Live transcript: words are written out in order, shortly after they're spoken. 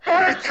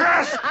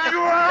cast you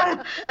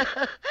out!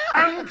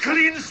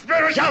 Unclean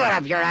spirit! Shove it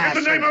up your ass!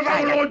 In the name of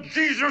our Lord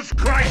Jesus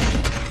Christ!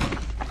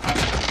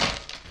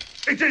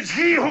 It is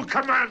he who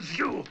commands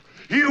you!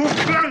 He who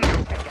flung you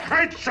from the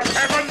heights of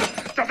heaven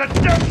to the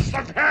depths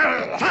of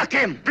hell! Fuck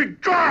him! Be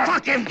gone!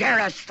 Fuck him,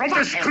 Garrus! From Fuck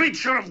this him.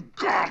 creature of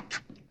God!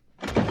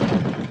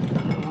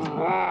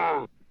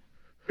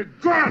 Be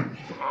gone!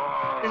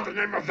 In the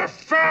name of the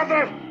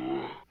Father,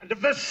 and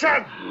of the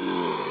Son,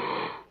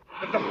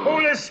 and the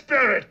Holy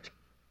Spirit!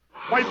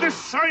 By this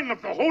sign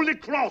of the Holy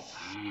Cross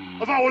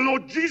of our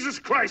Lord Jesus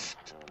Christ,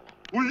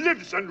 who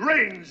lives and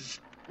reigns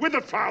with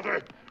the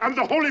Father and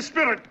the Holy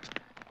Spirit.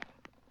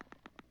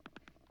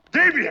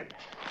 Damien!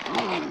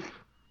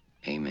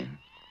 Amen.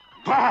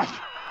 God,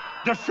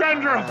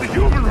 defender of the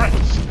human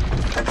race!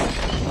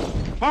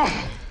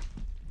 Oh,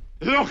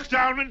 look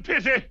down in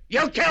pity!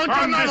 You killed your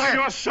on this mother!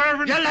 your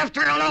servant! You left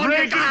her alone to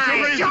Ready to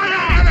die! raise Shut the-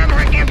 up! I'll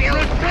never forgive you!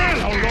 Repel,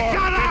 O Lord,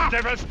 Shut the up!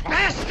 devil's power.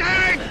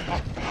 Bastard!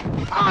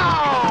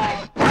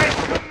 Oh! I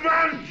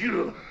command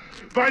you,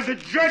 by the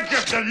judge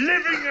of the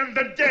living and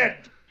the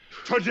dead,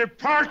 to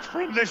depart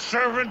from the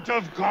servant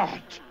of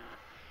God.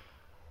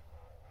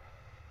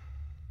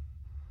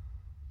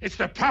 It's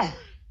the power.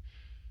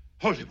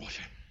 Holy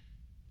water.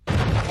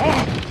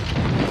 Oh!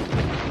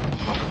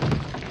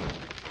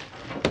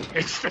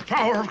 It's the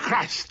power of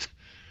Christ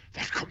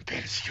that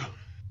compels you.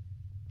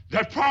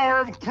 The power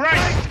of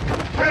Christ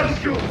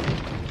compels you.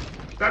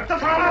 The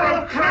power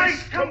of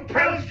Christ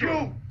compels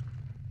you.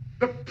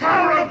 The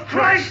power of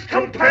Christ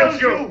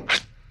compels you.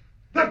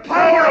 The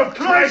power of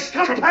Christ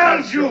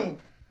compels you.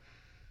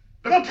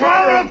 The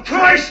power of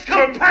Christ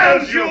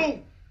compels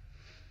you.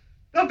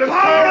 The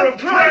power of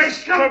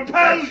Christ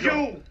compels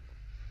you.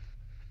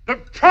 The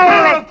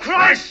power of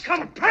Christ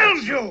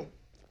compels you.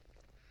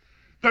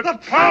 The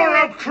power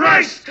of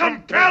Christ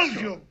compels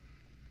you.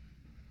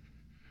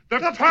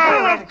 The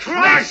power of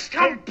Christ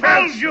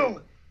compels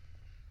you.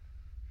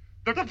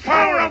 The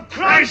power of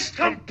Christ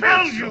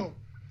compels you.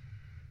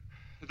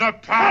 The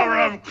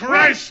power of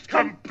Christ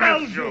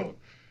compels you.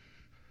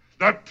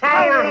 The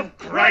power of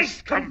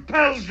Christ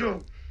compels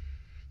you.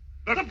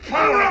 The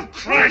power of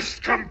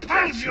Christ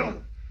compels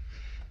you.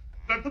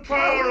 The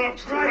power of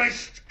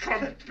Christ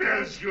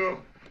compels you.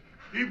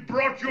 He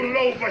brought you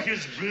low by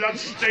his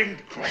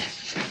blood-stained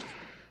cross.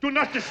 Do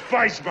not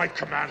despise my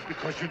command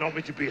because you know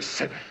me to be a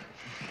sinner.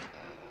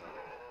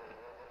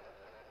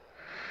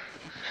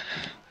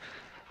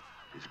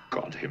 It is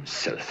God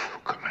himself who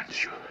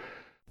commands you.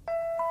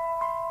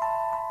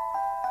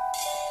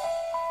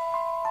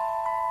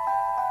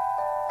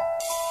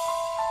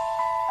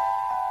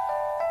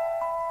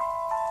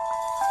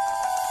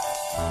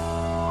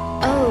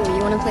 Oh,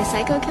 you want to play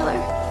Psycho Killer?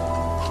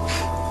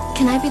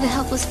 Can I be the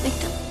helpless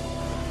victim?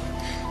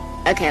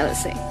 Okay,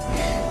 let's see.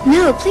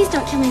 No, please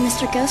don't kill me,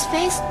 Mr.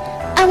 Ghostface.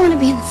 I want to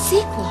be in the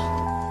sequel.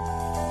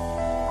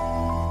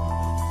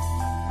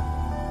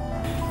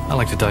 I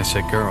like to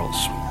dissect girls.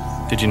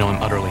 Did you know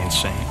I'm utterly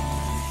insane?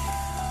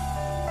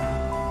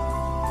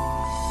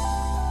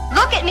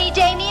 Look at me,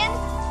 Damien.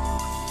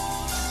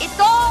 It's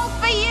all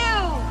for you.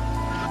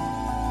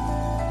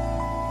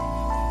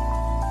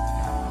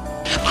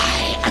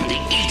 I am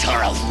the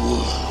eater of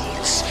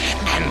wolves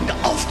and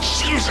of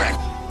children.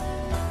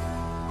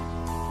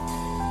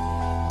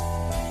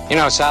 You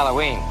know, it's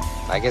Halloween.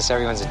 I guess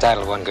everyone's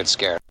entitled to one good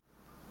scare.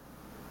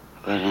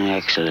 What an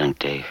excellent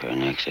day for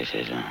an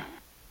exorcism.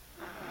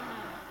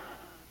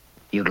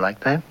 You'd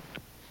like that?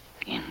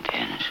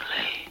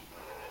 Intensely.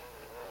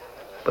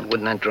 But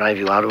wouldn't that drive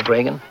you out of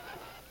Reagan?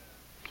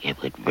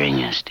 It would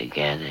bring us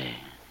together.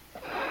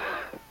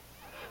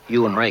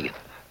 You and Reagan?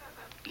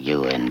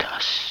 You and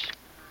us.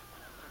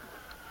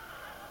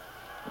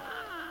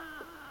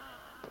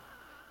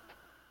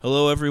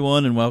 Hello,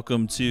 everyone, and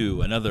welcome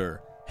to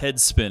another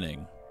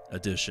head-spinning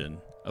edition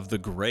of the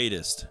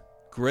greatest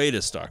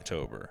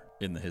October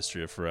in the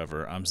history of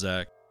forever. I'm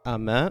Zach.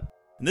 I'm Matt.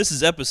 And this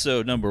is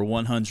episode number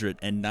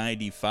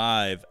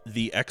 195,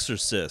 The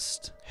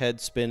Exorcist.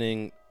 Head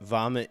spinning,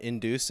 vomit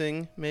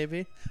inducing,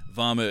 maybe?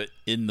 Vomit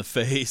in the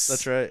face.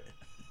 That's right.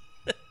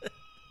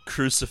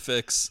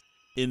 Crucifix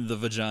in the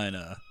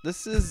vagina.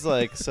 This is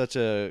like such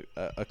a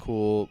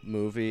cool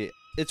movie.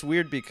 It's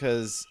weird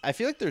because I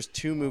feel like there's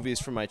two movies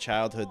from my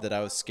childhood that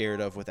I was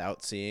scared of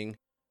without seeing.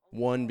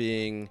 One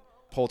being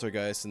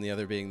Poltergeist and the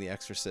other being The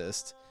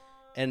Exorcist.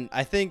 And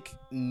I think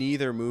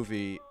neither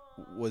movie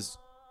was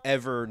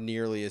ever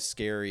nearly as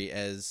scary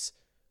as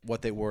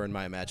what they were in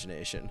my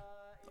imagination.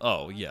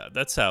 Oh, yeah.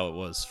 That's how it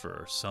was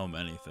for so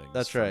many things.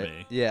 That's for right.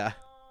 me. Yeah.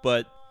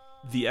 But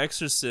The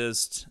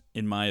Exorcist,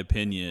 in my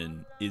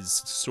opinion, is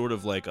sort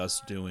of like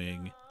us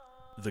doing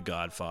The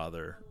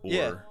Godfather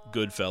or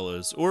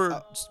Goodfellas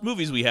or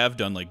movies we have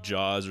done like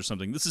Jaws or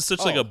something. This is such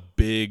like a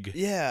big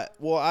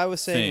Well, I was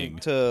saying thing.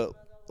 to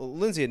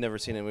Lindsay had never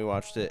seen it and we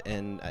watched it,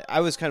 and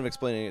I was kind of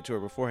explaining it to her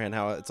beforehand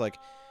how it's like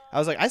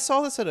I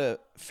saw this at a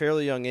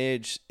fairly young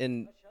age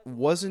and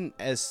wasn't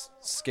as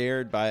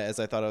scared by it as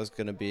I thought I was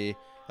going to be.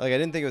 Like, I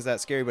didn't think it was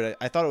that scary, but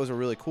I thought it was a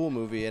really cool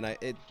movie, and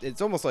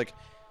it's almost like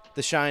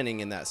The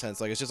Shining in that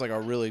sense. Like, it's just like a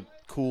really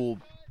cool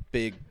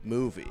big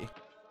movie.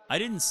 I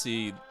didn't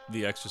see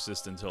The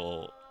Exorcist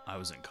until I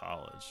was in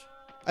college.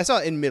 I saw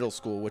it in middle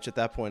school, which at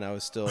that point I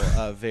was still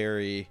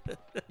very...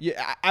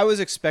 Yeah, I was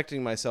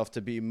expecting myself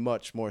to be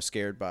much more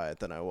scared by it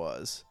than I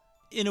was.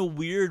 In a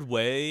weird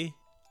way,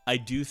 I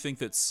do think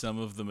that some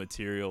of the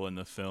material in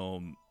the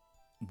film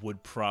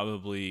would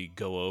probably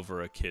go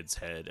over a kid's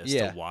head as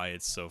to why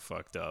it's so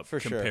fucked up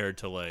compared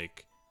to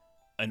like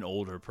an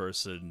older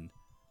person,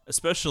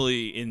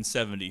 especially in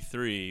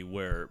 73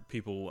 where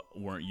people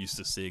weren't used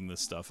to seeing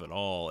this stuff at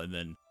all. And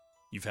then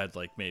you've had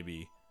like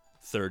maybe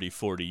 30,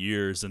 40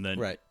 years and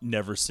then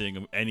never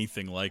seeing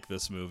anything like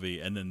this movie.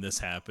 And then this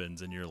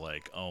happens and you're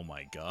like, oh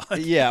my God.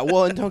 Yeah.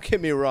 Well, and don't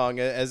get me wrong.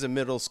 As a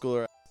middle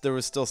schooler, there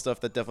was still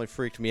stuff that definitely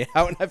freaked me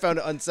out and I found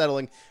it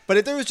unsettling,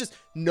 but there was just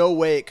no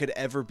way it could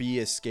ever be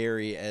as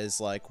scary as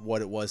like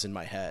what it was in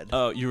my head.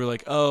 Oh, you were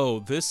like,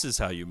 oh, this is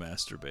how you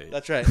masturbate.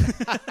 That's right.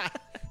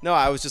 No,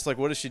 I was just like,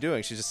 what is she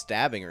doing? She's just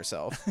stabbing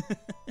herself.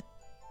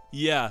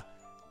 Yeah.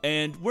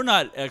 And we're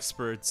not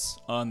experts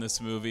on this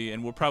movie,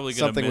 and we're probably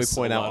going to miss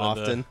something we point out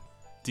often.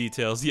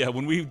 Details. Yeah,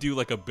 when we do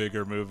like a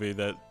bigger movie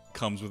that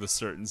comes with a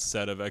certain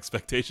set of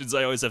expectations,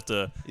 I always have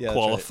to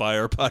qualify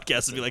our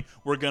podcast and be like,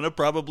 we're going to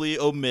probably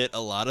omit a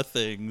lot of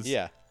things.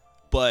 Yeah.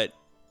 But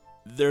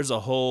there's a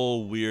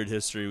whole weird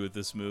history with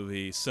this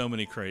movie. So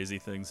many crazy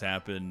things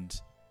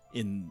happened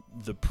in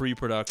the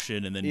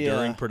pre-production and then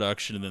during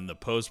production and then the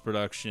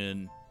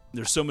post-production.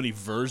 There's so many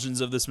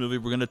versions of this movie.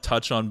 We're going to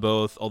touch on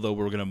both, although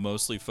we're going to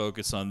mostly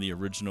focus on the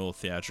original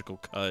theatrical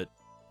cut.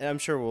 And I'm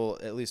sure we'll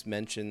at least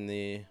mention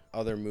the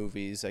other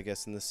movies, I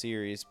guess, in the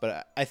series.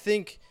 But I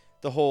think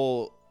the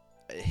whole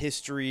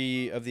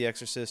history of The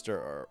Exorcist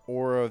or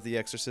aura of The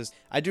Exorcist,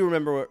 I do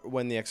remember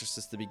when The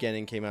Exorcist the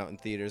beginning came out in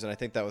theaters, and I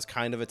think that was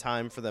kind of a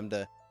time for them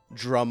to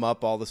drum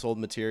up all this old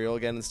material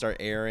again and start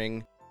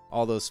airing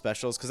all those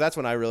specials, because that's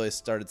when I really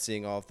started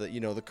seeing all of the,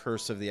 the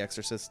Curse of The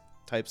Exorcist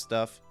type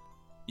stuff.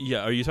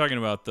 Yeah, are you talking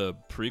about the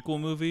prequel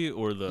movie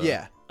or the...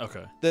 Yeah.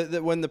 Okay.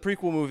 When the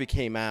prequel movie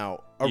came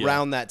out,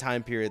 around that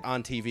time period,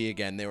 on TV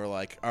again, they were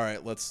like, all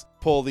right, let's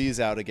pull these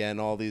out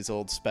again, all these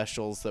old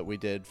specials that we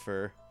did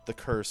for the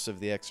Curse of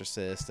The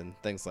Exorcist and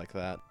things like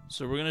that.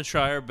 So we're going to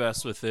try our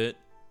best with it.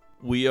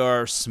 We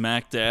are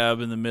smack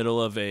dab in the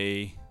middle of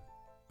a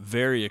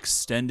very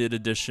extended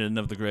edition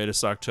of The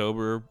Greatest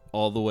October,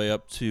 all the way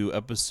up to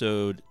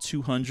episode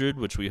 200,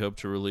 which we hope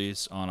to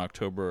release on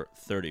October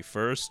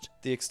 31st.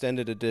 The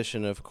extended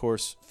edition, of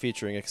course,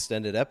 featuring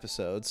extended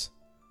episodes.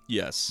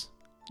 Yes.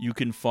 You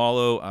can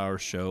follow our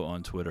show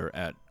on Twitter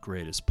at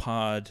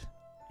GreatestPod,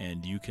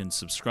 and you can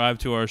subscribe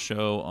to our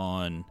show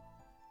on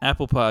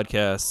Apple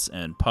Podcasts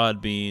and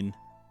Podbean,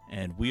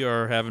 and we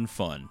are having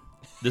fun.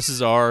 This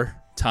is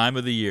our time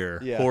of the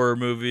year. Horror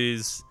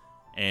movies.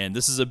 And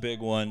this is a big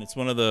one. It's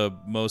one of the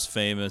most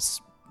famous,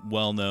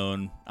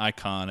 well-known,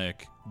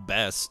 iconic,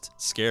 best,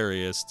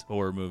 scariest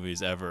horror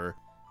movies ever.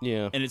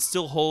 Yeah. And it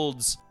still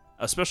holds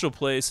a special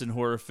place in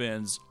horror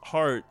fans'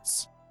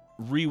 hearts.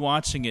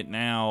 Rewatching it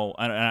now,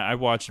 I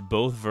watched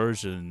both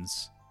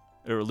versions,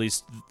 or at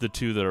least the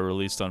two that are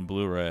released on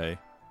Blu-ray.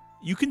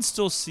 You can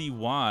still see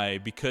why,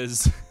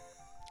 because...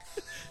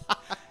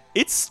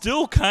 It's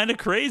still kind of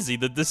crazy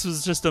that this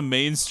was just a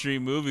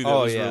mainstream movie that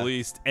was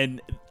released. And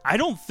I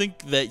don't think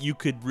that you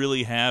could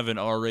really have an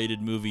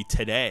R-rated movie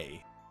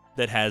today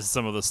that has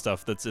some of the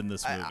stuff that's in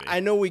this movie.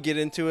 I know we get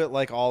into it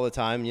like all the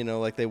time,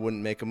 like they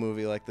wouldn't make a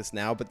movie like this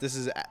now, but this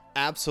is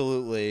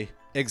absolutely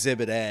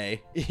Exhibit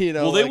A.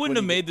 Well, they wouldn't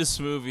have made this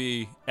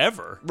movie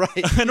ever.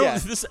 Right. I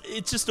don't.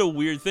 It's just a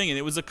weird thing. And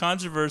it was a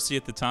controversy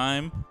at the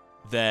time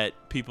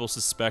that people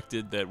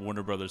suspected that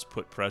Warner Brothers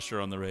put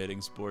pressure on the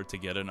ratings board to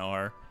get an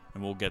R.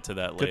 And we'll get to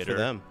that later. Good for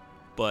them.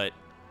 But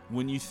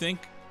when you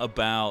think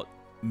about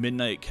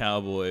Midnight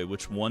Cowboy,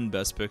 which won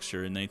Best Picture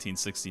in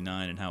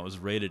 1969, and how it was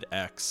rated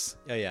X.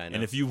 Oh, yeah, I know.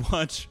 And if you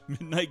watch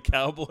Midnight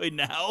Cowboy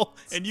now,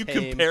 and you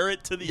compare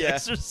it to The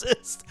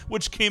Exorcist,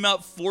 which came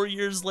out 4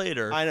 years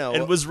later. I know.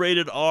 And was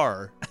rated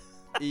R.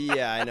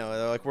 Yeah, I know.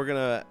 They're like, we're going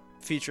to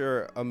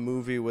feature a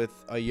movie with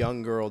a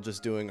young girl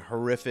just doing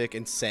horrific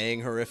and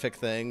saying horrific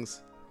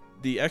things.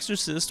 The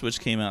Exorcist, which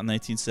came out in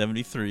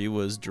 1973,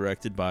 was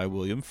directed by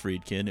William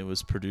Friedkin. It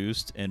was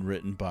produced and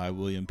written by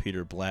William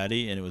Peter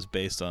Blatty, and it was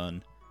based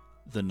on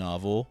the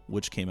novel,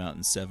 which came out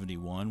in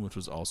 71, which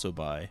was also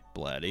by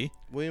Blatty.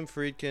 William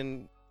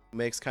Friedkin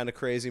makes kind of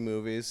crazy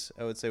movies,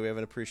 I would say we have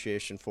an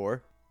appreciation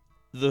for.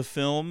 The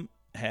film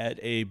had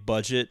a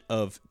budget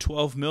of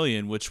 $12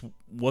 million, which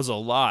was a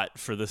lot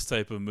for this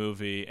type of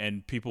movie,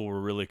 and people were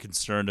really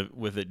concerned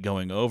with it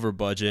going over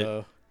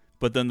budget.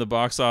 But then the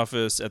box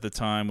office at the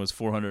time was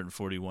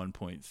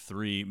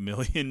 $441.3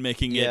 million,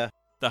 making it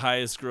the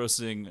highest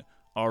grossing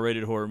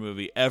R-rated horror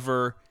movie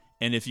ever.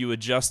 And if you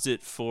adjust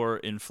it for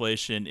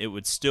inflation, it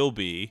would still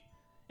be,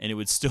 and it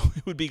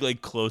would be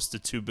like close to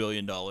 $2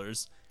 billion.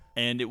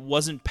 And it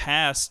wasn't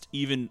passed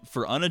even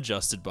for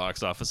unadjusted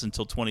box office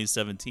until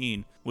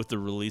 2017 with the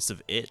release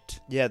of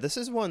It. Yeah, this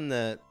is one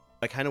that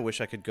I kind of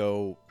wish I could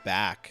go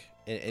back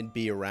and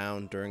be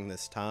around during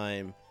this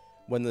time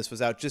when this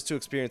was out, just to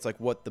experience like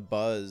what the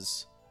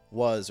buzz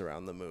was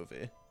around the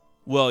movie.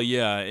 Well,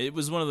 yeah, it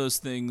was one of those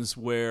things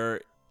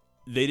where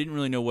they didn't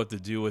really know what to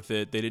do with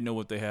it. They didn't know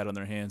what they had on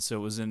their hands, so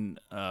it was in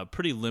a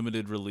pretty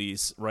limited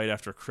release right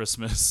after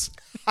Christmas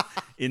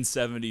in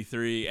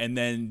 73, and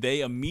then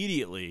they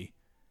immediately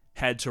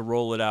had to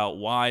roll it out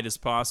wide as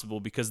possible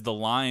because the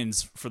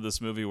lines for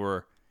this movie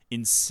were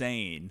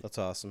insane. That's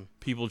awesome.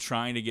 People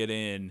trying to get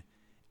in,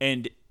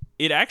 and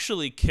it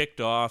actually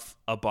kicked off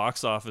a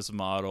box office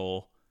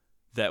model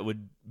that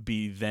would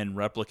be then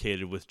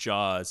replicated with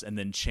Jaws and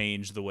then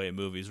change the way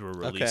movies were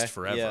released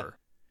forever. Yeah.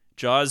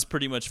 Jaws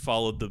pretty much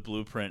followed the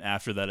blueprint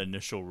after that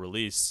initial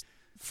release,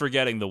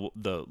 forgetting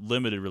the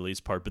limited release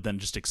part, but then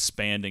just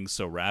expanding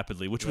so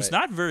rapidly, which was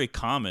not very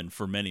common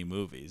for many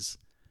movies.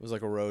 It was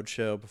like a road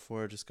show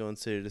before, just going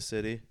city to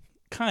city.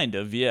 Kind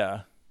of,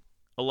 yeah.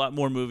 A lot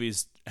more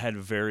movies had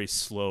very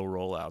slow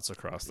rollouts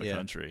across the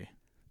country.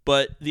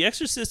 But The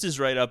Exorcist is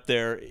right up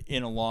there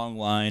in a long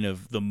line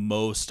of the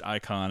most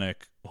iconic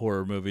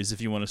horror movies. If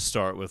you want to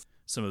start with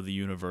some of the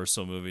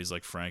Universal movies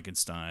like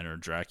Frankenstein or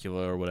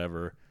Dracula or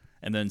whatever,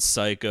 and then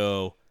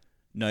Psycho,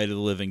 Night of the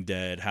Living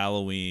Dead,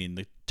 Halloween,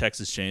 the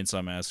Texas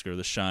Chainsaw Massacre,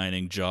 The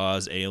Shining,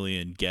 Jaws,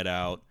 Alien, Get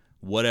Out,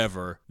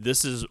 whatever.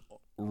 This is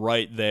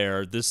right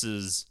there. This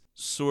is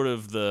sort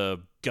of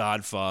the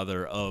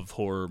godfather of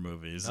horror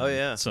movies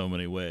in so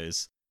many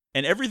ways.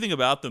 And everything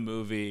about the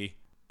movie,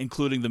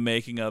 including the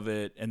making of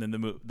it and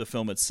then the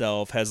film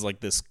itself, has like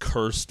this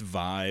cursed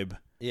vibe.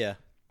 Yeah.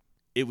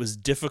 It was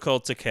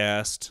difficult to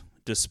cast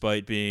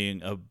despite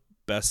being a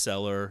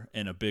bestseller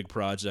and a big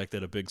project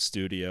at a big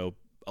studio.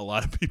 A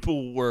lot of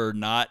people were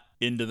not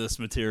into this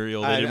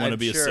material. They didn't want to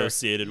be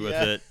associated with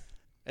it.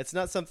 It's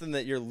not something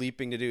that you're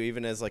leaping to do,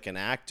 even as like an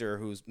actor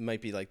who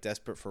might be like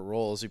desperate for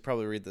roles. You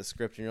probably read the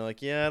script and you're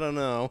like, yeah, I don't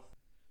know.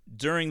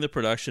 During the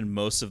production,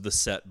 most of the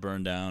set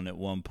burned down at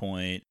one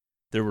point.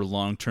 There were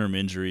long-term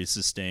injuries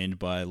sustained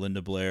by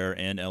Linda Blair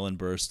and Ellen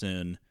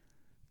Burstyn.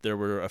 There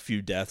were a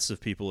few deaths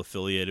of people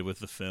affiliated with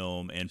the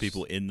film and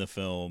people in the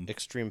film.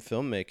 Extreme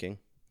filmmaking.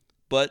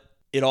 But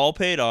it all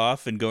paid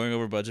off, and going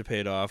over budget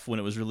paid off. When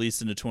it was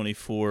released into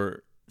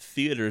 24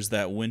 theaters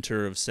that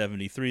winter of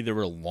 73, there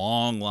were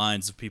long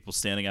lines of people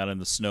standing out in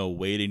the snow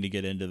waiting to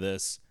get into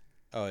this.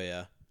 Oh,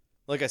 yeah.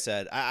 Like I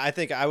said, I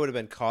think I would have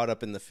been caught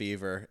up in the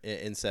fever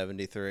in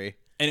 73.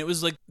 And it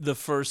was like the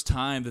first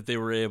time that they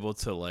were able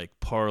to like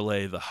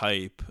parlay the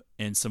hype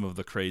and some of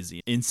the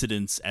crazy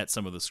incidents at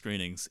some of the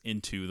screenings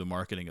into the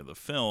marketing of the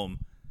film,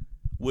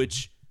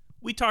 which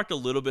we talked a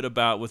little bit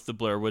about with the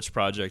Blair Witch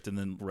Project and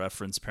then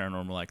referenced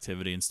Paranormal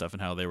Activity and stuff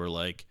and how they were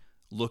like,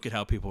 look at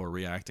how people are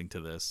reacting to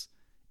this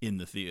in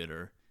the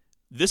theater.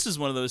 This is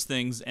one of those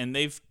things, and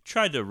they've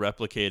tried to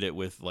replicate it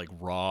with like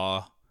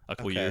Raw a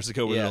couple years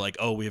ago where they're like,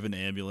 oh, we have an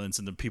ambulance,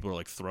 and then people are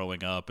like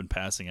throwing up and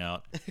passing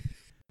out.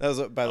 That was,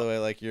 by the way,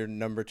 like your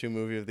number 2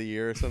 movie of the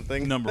year or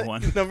something? Number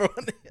 1. Number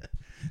 1.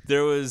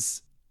 There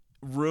was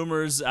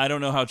rumors, I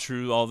don't know how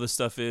true all this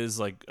stuff is,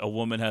 like a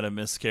woman had a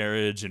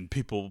miscarriage and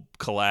people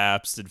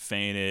collapsed and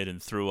fainted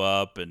and threw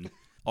up and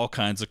all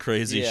kinds of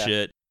crazy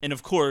shit. And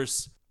of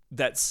course,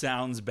 that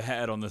sounds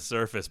bad on the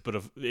surface, but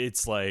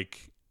it's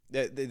like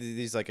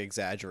these like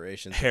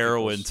exaggerations,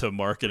 heroin to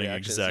marketing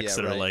execs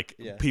that are like,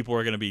 people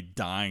are going to be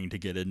dying to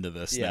get into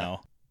this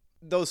now.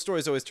 Those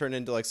stories always turn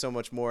into like so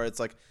much more. It's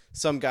like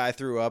some guy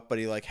threw up, but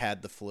he like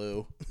had the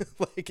flu.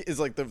 Like is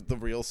like the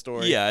real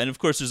story. Yeah, and of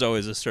course there's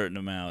always a certain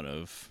amount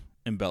of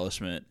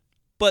embellishment.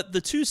 But the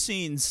 2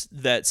 scenes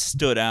that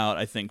stood out,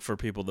 I think, for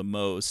people the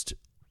most,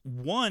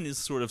 one is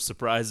sort of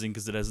surprising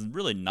because it has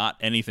really not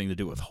anything to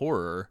do with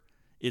horror.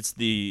 It's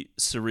the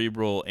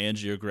cerebral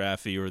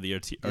angiography or the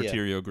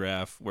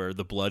arteriograph where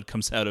the blood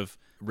comes out of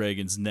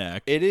Reagan's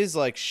neck. It is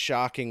like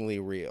shockingly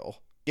real.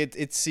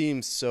 It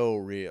seems so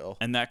real.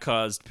 And that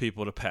caused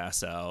people to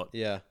pass out.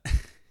 Yeah.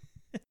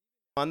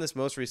 On this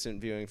most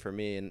recent viewing for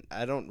me, and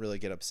I don't really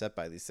get upset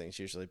by these things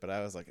usually, but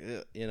I was like,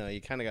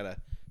 you kind of got to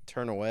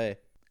turn away.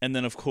 And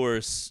then, of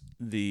course,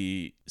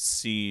 the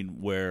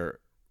scene where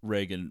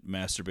Reagan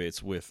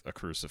masturbates with a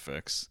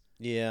crucifix.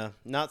 Yeah,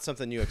 not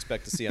something you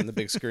expect to see on the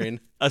big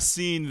screen. A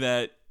scene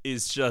that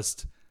is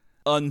just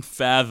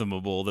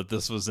unfathomable that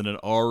this was in an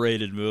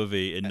R-rated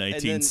movie in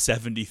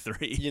 1973.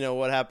 Then, you know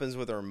what happens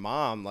with her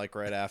mom like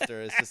right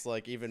after? It's just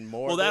like even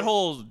more. Well, that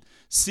whole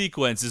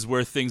sequence is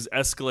where things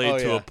escalate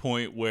to a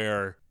point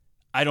where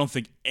I don't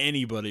think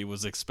anybody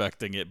was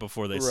expecting it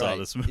before they saw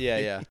this movie.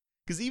 Yeah.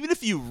 Because even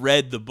if you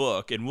read the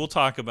book, and we'll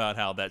talk about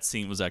how that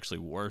scene was actually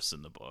worse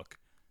in the book,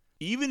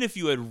 even if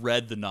you had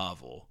read the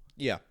novel,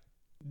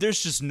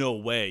 there's just no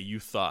way you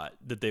thought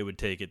that they would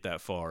take it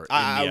that far in the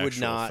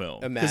actual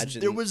film.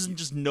 Imagine. There was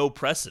just no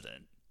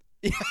precedent.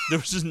 There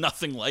was just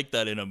nothing like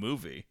that in a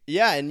movie.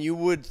 Yeah, and you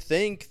would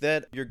think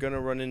that you're going to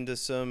run into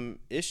some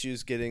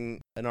issues getting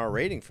an R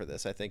rating for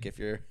this, I think, if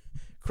you're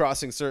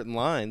crossing certain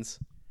lines.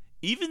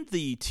 Even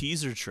the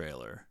teaser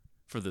trailer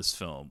for this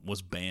film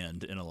was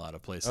banned in a lot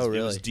of places. Oh, really?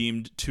 It was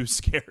deemed too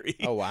scary.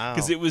 Oh, wow.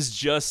 Because it was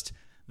just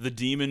the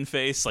demon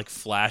face like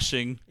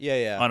flashing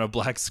on a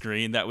black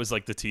screen. That was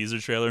like the teaser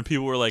trailer, and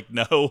people were like,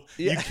 no,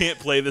 you can't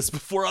play this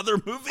before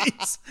other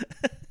movies.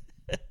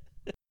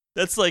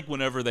 That's like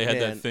whenever they had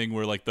Man. that thing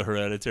where like the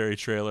Hereditary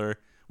trailer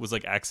was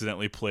like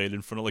accidentally played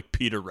in front of like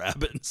Peter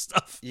Rabbit and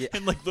stuff. Yeah.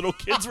 And like little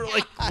kids were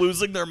like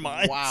losing their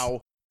minds.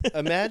 Wow.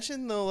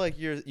 Imagine though, like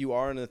you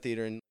are in the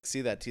theater and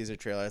see that teaser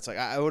trailer. It's like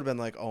I would have been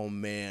like, oh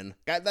man,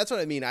 that's what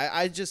I mean.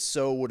 I just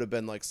so would have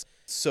been like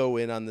so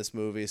in on this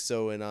movie,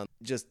 so in on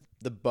just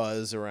the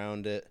buzz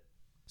around it.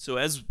 So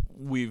as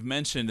we've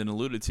mentioned and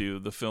alluded to,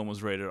 the film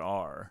was rated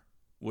R,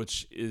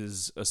 which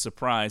is a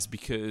surprise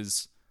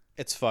because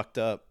it's fucked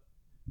up.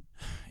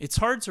 It's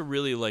hard to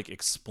really like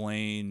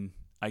explain,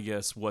 I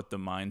guess, what the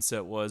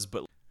mindset was.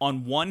 But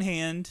on one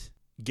hand,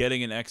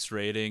 getting an X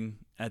rating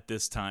at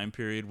this time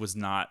period was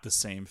not the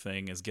same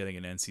thing as getting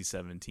an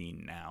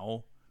NC-17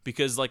 now.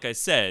 Because like I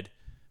said,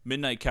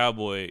 Midnight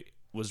Cowboy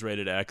was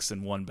rated X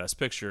and won Best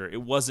Picture.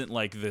 It wasn't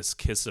like this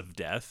kiss of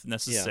death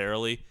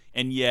necessarily.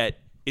 Yeah. And yet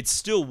it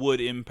still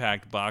would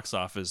impact box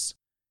office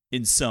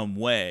in some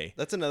way.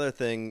 That's another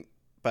thing,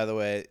 by the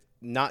way,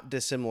 not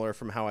dissimilar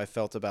from how I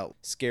felt about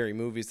scary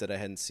movies that I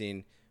hadn't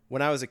seen.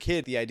 When I was a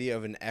kid, the idea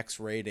of an X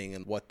rating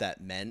and what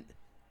that meant.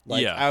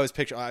 Like, I was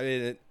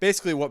picturing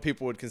basically what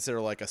people would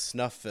consider like a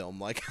snuff film.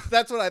 Like,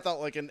 that's what I thought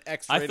like an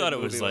X-rated movie was. I thought it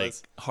was like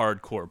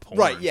hardcore porn.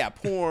 Right, yeah,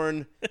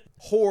 porn,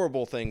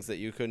 horrible things that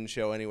you couldn't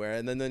show anywhere.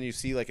 And then you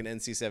see like an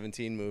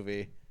NC-17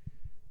 movie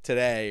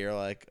today, you're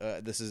like,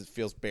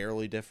 feels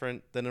barely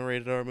different than a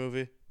rated R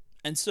movie.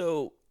 And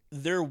so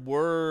there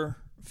were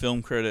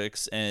film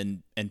critics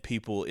and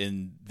people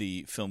in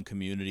the film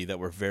community that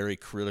were very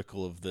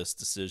critical of this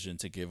decision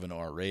to give an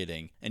R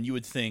rating. And you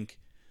would think,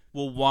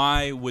 well,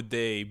 why would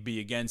they be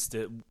against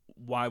it?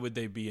 Why would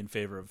they be in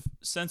favor of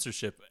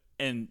censorship?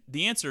 And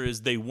the answer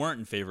is they weren't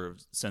in favor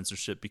of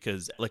censorship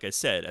because, like I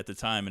said, at the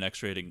time, an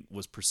X rating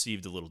was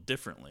perceived a little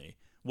differently.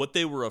 What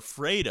they were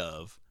afraid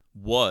of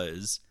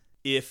was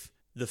if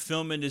the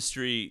film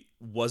industry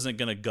wasn't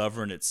going to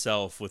govern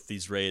itself with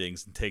these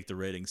ratings and take the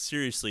ratings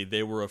seriously,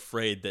 they were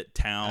afraid that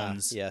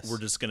towns were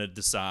just going to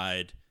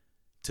decide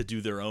to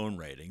do their own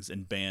ratings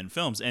and ban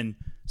films. And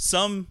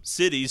some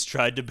cities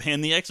tried to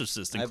ban The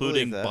Exorcist,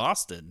 including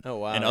Boston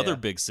and other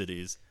big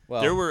cities.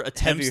 Well, there were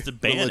attempts to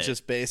ban religious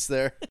base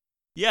there.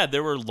 Yeah,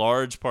 there were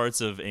large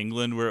parts of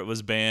England where it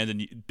was banned,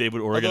 and they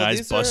would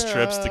organize bus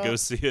trips to go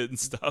see it and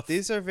stuff.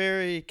 These are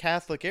very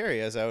Catholic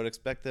areas. I would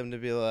expect them to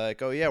be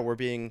like, oh yeah, we're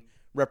being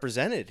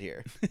represented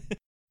here.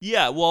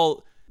 Yeah,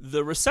 well,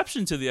 the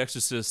reception to The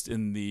Exorcist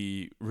in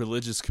the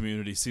religious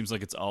community seems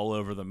like it's all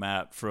over the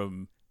map,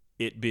 from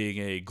it being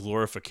a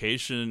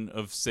glorification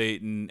of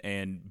Satan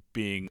and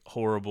being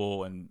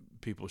horrible and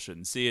people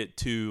shouldn't see it,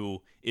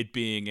 to it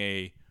being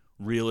a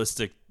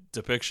realistic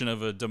depiction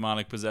of a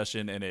demonic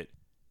possession, and it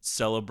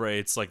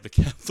celebrates like the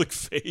Catholic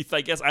faith,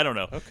 I guess. I don't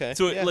know. Okay.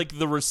 So like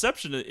the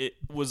reception, it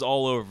was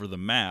all over the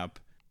map.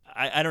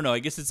 I don't know. I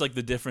guess it's like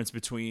the difference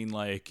between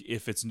like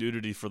if it's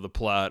nudity for the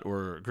plot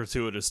or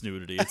gratuitous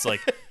nudity. It's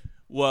like,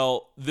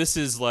 well, this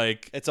is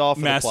like it's all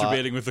for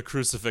masturbating with the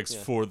crucifix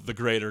for the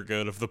greater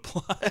good of the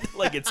plot.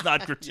 Like it's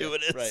not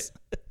gratuitous. Right.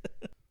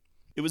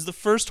 It was the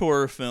first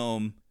horror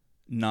film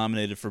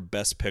nominated for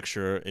Best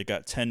Picture. It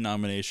got 10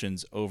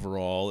 nominations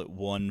overall. It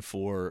won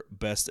for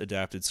Best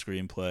Adapted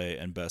Screenplay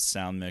and Best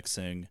Sound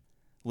Mixing.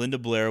 Linda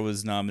Blair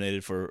was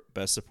nominated for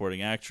Best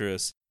Supporting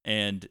Actress.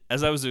 And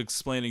as I was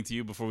explaining to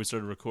you before we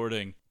started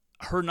recording,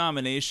 her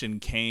nomination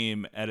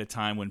came at a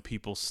time when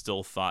people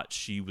still thought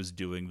she was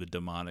doing the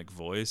demonic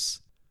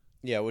voice.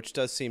 Yeah, which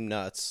does seem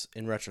nuts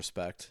in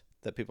retrospect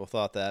that people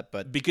thought that,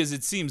 but because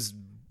it seems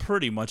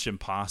pretty much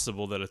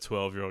impossible that a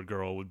 12-year-old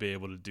girl would be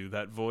able to do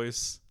that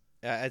voice.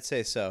 I'd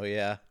say so,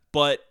 yeah.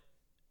 But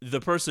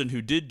the person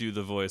who did do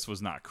the voice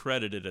was not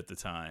credited at the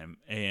time,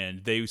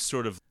 and they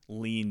sort of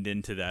leaned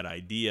into that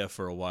idea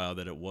for a while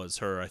that it was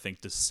her, I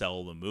think, to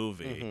sell the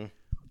movie. Mm-hmm.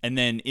 And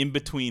then in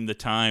between the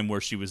time where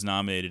she was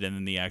nominated and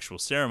then the actual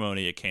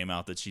ceremony, it came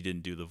out that she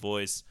didn't do the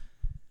voice,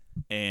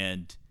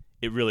 and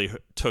it really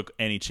took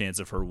any chance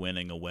of her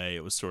winning away.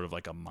 It was sort of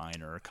like a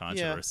minor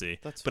controversy. Yeah,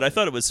 that's but I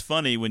thought it was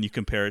funny when you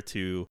compare it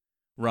to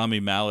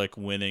Rami Malek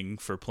winning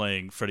for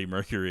playing Freddie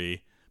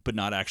Mercury, but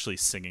not actually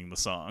singing the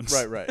songs.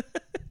 Right.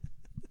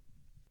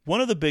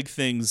 One of the big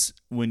things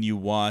when you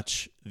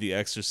watch The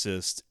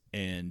Exorcist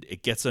and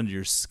it gets under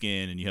your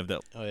skin and you have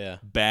that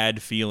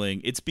bad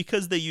feeling, it's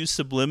because they use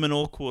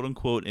subliminal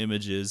quote-unquote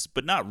images,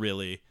 but not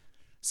really.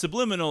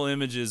 Subliminal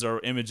images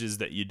are images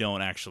that you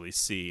don't actually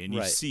see, and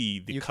you see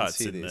the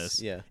cuts in this.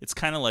 Yeah. It's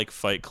kind of like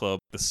Fight Club,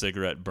 the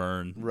cigarette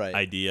burn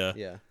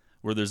idea,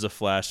 where there's a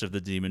flash of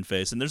the demon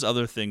face, and there's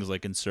other things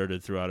like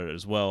inserted throughout it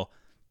as well.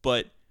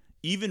 But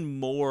even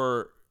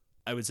more,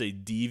 I would say,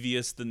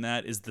 devious than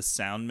that is the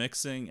sound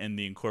mixing and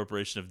the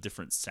incorporation of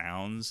different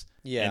sounds,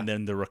 and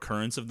then the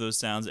recurrence of those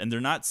sounds. And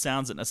they're not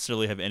sounds that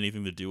necessarily have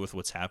anything to do with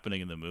what's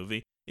happening in the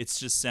movie. It's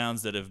just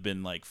sounds that have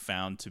been like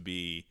found to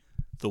be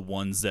the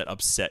ones that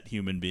upset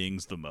human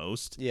beings the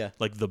most. Yeah.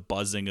 Like the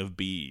buzzing of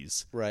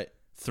bees. Right.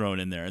 Thrown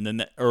in there. And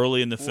then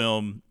early in the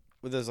film,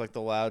 there's like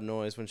the loud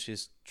noise when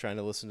she's trying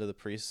to listen to the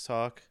priest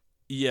talk.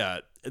 Yeah,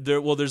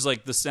 there's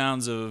like the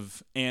sounds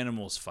of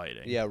animals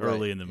fighting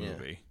early in the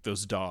movie.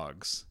 Those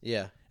dogs.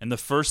 Yeah. And the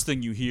first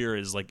thing you hear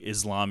is like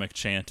Islamic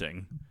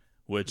chanting,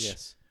 which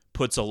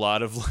puts a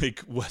lot of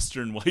like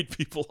Western white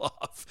people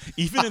off.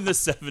 Even in the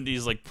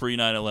 70s, like pre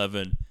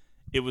 9/11,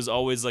 it was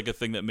always like a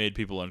thing that made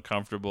people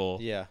uncomfortable.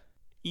 Yeah.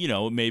 You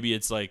know, maybe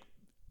it's like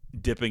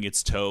dipping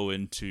its toe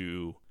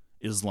into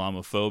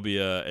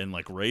Islamophobia and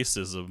like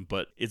racism,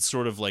 but it's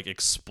sort of like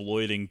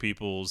exploiting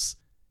people's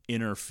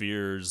inner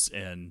fears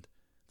and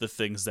the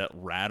things that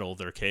rattle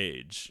their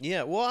cage.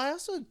 Yeah, well, I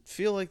also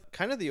feel like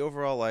kind of the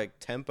overall like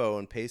tempo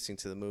and pacing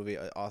to the movie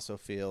also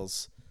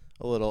feels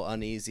a little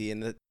uneasy,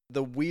 and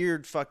the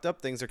weird fucked up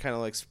things are kind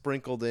of like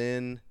sprinkled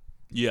in.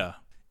 Yeah.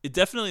 It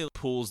definitely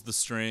pulls the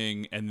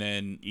string and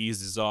then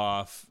eases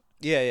off.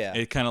 Yeah.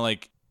 It kind of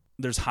like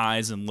there's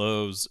highs and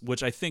lows,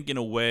 which I think in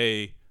a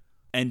way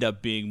end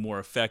up being more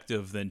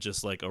effective than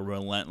just like a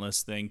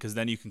relentless thing, because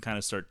then you can kind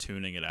of start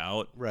tuning it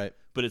out. Right.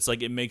 But it's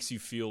like it makes you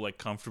feel like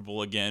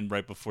comfortable again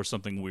right before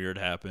something weird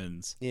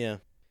happens. Yeah.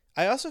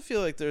 I also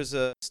feel like there's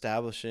a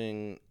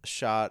establishing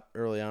shot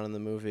early on in the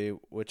movie,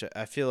 which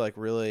I feel like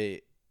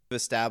really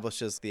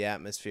establishes the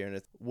atmosphere. And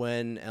it's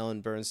when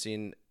Ellen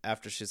Bernstein,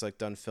 after she's like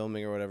done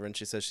filming or whatever, and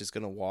she says she's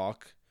going to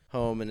walk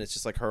home, and it's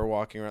just like her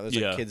walking around.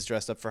 There's like kids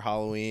dressed up for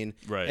Halloween.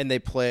 Right. And they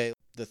play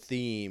the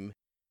theme.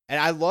 And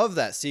I love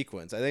that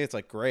sequence. I think it's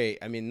like great.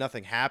 I mean,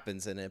 nothing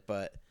happens in it,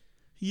 but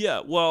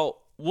yeah,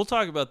 well, we'll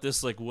talk about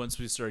this like once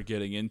we start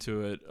getting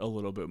into it a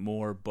little bit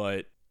more,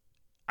 but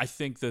I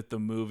think that the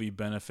movie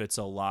benefits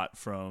a lot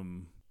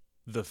from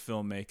the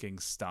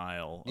filmmaking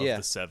style of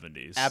the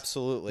 70s.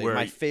 Absolutely.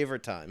 My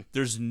favorite time.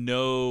 There's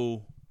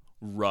no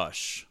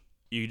rush.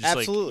 You just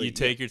like you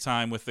take your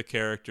time with the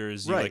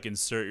characters, you like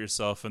insert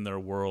yourself in their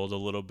world a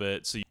little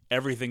bit, so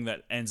everything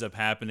that ends up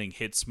happening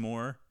hits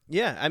more.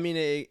 Yeah, I mean,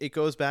 it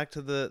goes back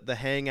to the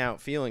hangout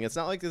feeling. It's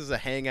not like this is a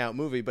hangout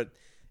movie, but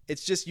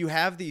it's just you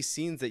have these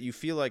scenes that you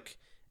feel like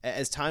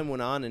as time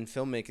went on in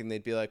filmmaking,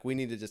 they'd be like, we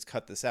need to just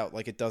cut this out.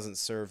 Like, it doesn't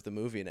serve the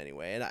movie in any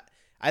way. And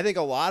I think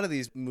a lot of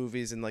these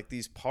movies and like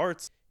these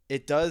parts,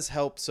 it does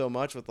help so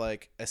much with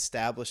like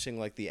establishing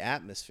like the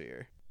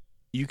atmosphere.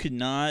 You could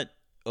not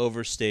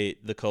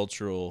overstate the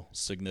cultural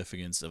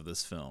significance of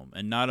this film,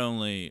 and not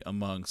only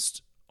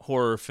amongst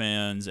horror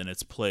fans and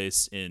its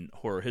place in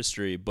horror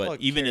history,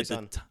 but even at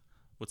the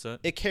what's that?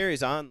 It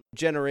carries on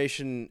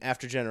generation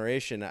after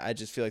generation. I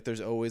just feel like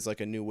there's always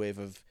like a new wave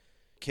of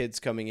kids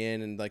coming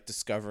in and like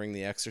discovering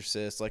The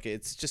Exorcist. Like,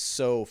 it's just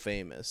so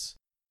famous.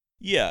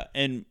 Yeah,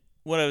 and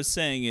what I was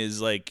saying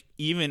is like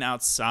even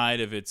outside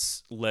of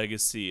its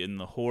legacy in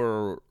the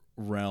horror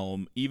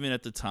realm, even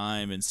at the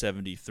time in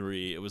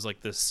 73, it was like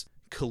this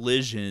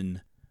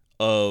collision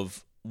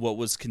of what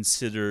was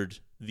considered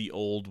the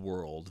old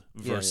world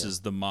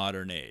versus the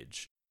modern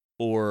age,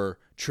 or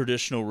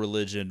traditional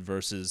religion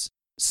versus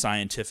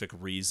scientific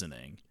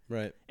reasoning.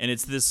 Right. And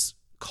it's this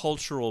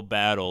cultural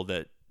battle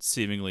that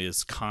seemingly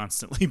is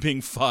constantly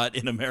being fought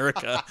in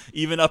America,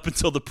 even up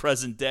until the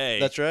present day.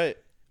 That's right.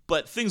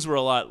 But things were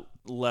a lot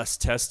less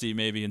testy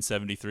maybe in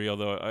 73,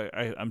 although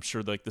I'm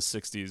sure like the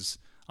 60s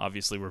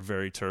obviously were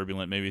very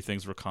turbulent. Maybe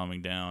things were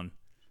calming down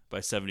by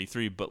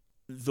 73. But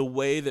the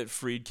way that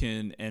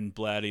Friedkin and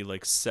Blatty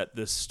like set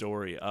this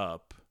story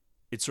up,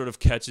 it sort of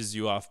catches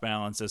you off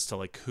balance as to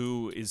like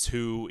who is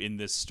who in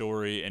this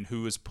story and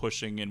who is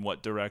pushing in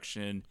what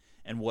direction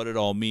and what it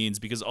all means,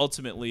 because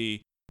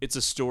ultimately it's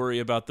a story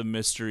about the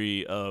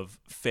mystery of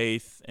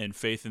faith and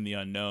faith in the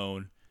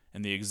unknown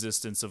and the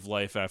existence of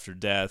life after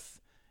death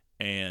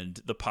and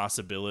the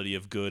possibility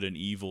of good and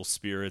evil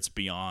spirits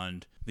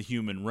beyond the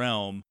human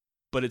realm.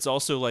 But it's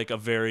also like a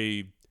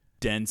very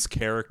dense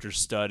character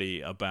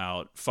study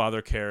about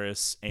Father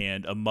Karras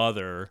and a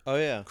mother,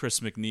 Chris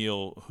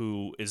McNeil,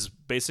 who is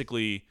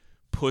basically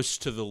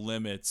pushed to the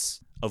limits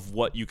of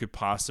what you could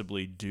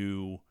possibly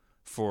do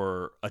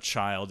for a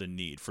child in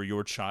need, for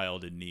your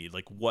child in need.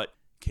 Like, what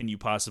can you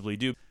possibly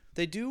do?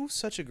 They do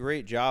such a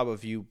great job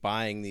of you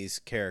buying these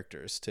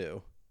characters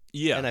too.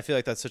 Yeah. And I feel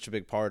like that's such a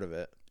big part of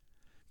it.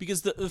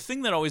 Because the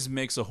thing that always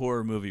makes a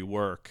horror movie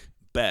work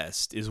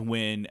best is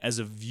when, as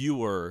a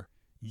viewer,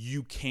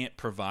 you can't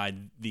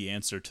provide the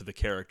answer to the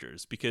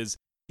characters. Because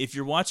if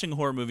you're watching a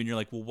horror movie and you're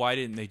like, well, why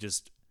didn't they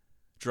just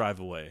drive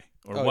away?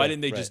 Or why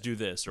didn't they just do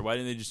this? Or why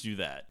didn't they just do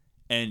that?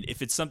 And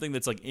if it's something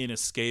that's like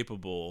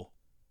inescapable,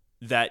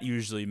 that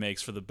usually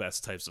makes for the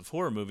best types of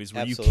horror movies,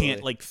 where you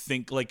can't like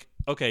think like,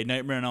 okay,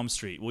 Nightmare on Elm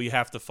Street. Well, you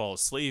have to fall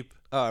asleep.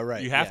 Oh,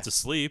 right. You have to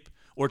sleep.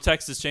 Or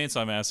Texas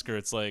Chainsaw Massacre.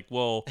 It's like,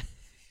 well,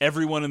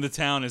 everyone in the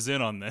town is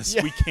in on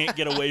this. We can't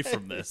get away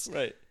from this.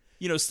 Right.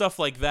 You know, stuff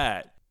like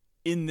that.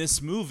 In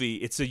this movie,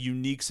 it's a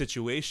unique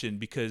situation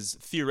because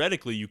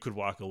theoretically you could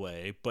walk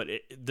away, but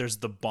there's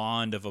the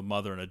bond of a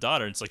mother and a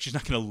daughter. It's like she's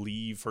not going to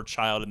leave her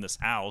child in this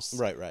house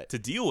to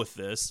deal with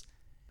this.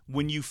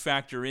 When you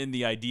factor in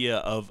the idea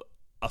of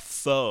a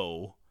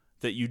foe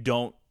that you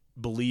don't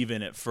believe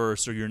in at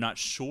first, or you're not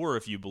sure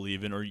if you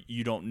believe in, or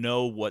you don't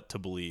know what to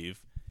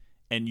believe,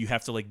 and you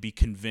have to like be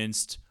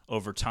convinced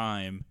over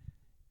time,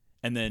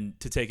 and then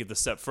to take it the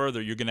step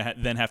further, you're going to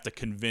then have to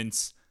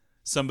convince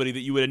somebody that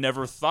you would have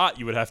never thought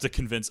you would have to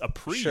convince, a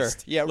priest. Sure.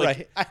 Yeah, like,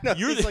 right. I know.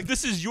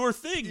 This is your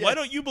thing. Yeah. Why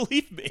don't you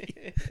believe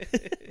me?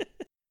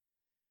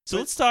 So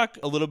let's talk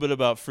a little bit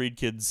about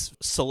Friedkin's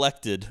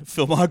selected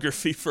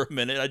filmography for a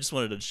minute. I just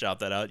wanted to shout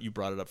that out. You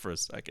brought it up for a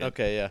second.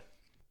 Okay, yeah.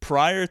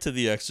 Prior to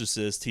The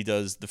Exorcist, he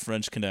does The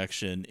French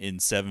Connection in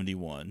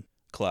 1971,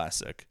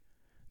 classic.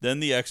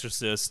 Then The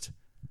Exorcist.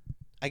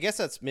 I guess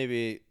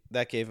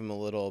that gave him a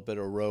little bit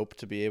of rope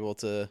to be able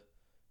to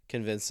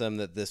convince them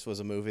that this was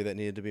a movie that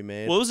needed to be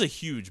made. Well, it was a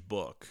huge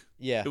book.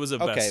 Yeah. It was a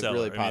okay, bestseller.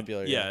 really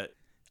popular. Yeah.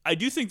 I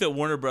do think that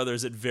Warner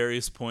Brothers at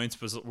various points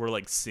were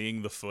like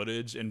seeing the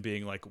footage and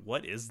being like,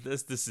 what is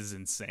this? This is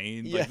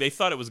insane. Yeah. Like they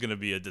thought it was going to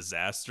be a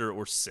disaster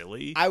or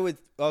silly.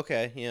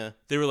 Okay, yeah.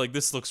 They were like,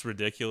 this looks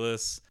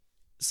ridiculous.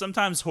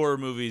 Sometimes horror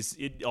movies,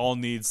 it all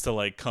needs to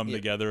like come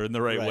together in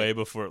the right way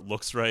before it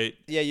looks right.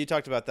 Yeah, you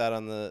talked about that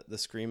on the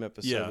Scream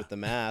episode with The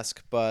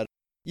Mask, but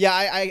yeah,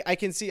 I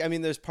can see, I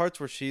mean, there's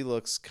parts where she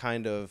looks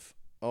kind of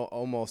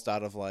almost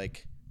out of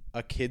like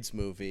a kid's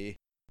movie.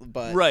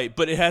 But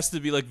it has to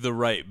be like the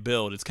right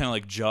build. It's kind of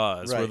like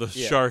Jaws, where the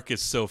shark is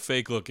so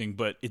fake looking,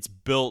 but it's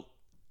built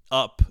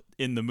up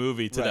in the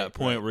movie to that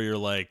point where you're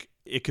like,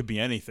 it could be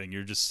anything.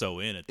 You're just so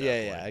in at that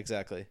point. Yeah,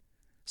 exactly.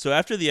 So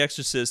after The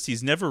Exorcist,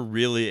 he's never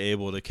really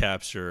able to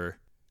capture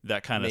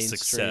that kind of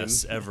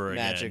success ever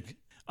magic. Again.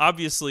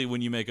 Obviously,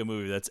 when you make a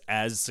movie that's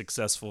as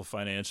successful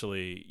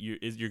financially,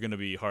 you're going to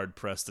be hard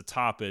pressed to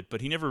top it.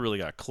 But he never really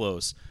got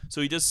close. So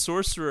he does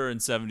Sorcerer in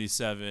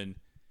 1977.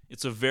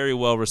 It's a very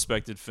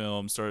well-respected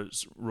film.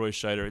 Stars Roy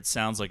Scheider. It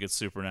sounds like it's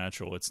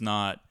supernatural. It's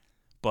not,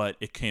 but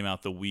it came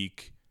out the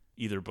week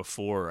either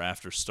before or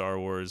after Star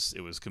Wars.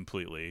 It was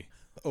completely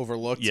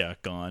overlooked. Yeah,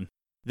 gone.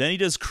 Then he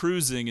does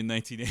Cruising in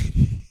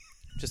 1980.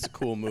 Just a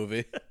cool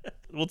movie.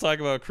 We'll talk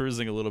about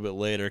Cruising a little bit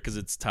later because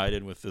it's tied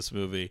in with this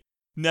movie.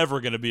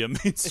 Never going to be a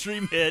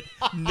mainstream hit.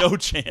 No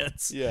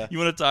chance. Yeah. You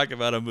want to talk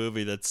about a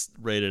movie that's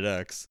rated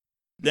X.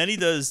 Then he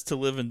does To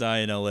Live and Die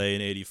in L.A.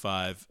 in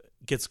 1985.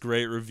 Gets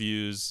great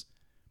reviews.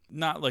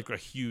 Not like a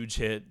huge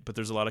hit, but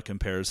there's a lot of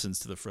comparisons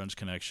to The French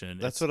Connection.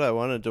 That's what I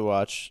wanted to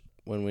watch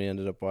when we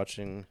ended up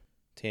watching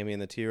Tammy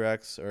and the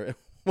T-Rex, or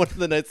one of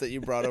the nights that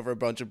you brought over a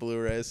bunch of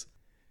Blu-rays.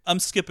 I'm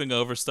skipping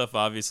over stuff.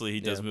 Obviously, he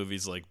does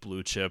movies like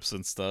Blue Chips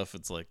and stuff.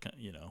 It's like,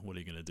 what are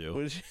you going to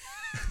do?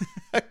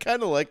 I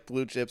kind of like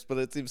Blue Chips, but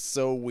it seems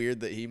so weird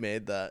that he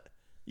made that.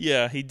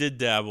 Yeah, he did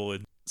dabble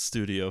in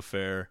studio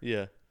fare.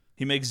 Yeah.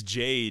 He makes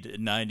Jade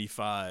in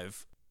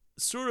 1995.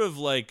 Sort of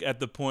like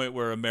at the point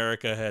where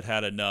America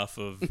had enough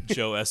of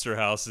Joe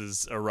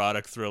Esterhouse's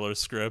erotic thriller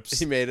scripts.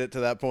 He made it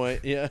to that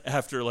point, yeah.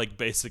 After like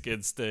Basic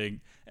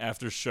Instinct,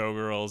 after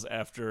Showgirls,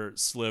 after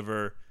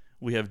Sliver,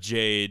 we have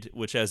Jade,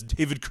 which has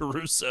David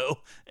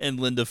Caruso and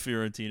Linda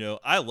Fiorentino.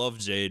 I love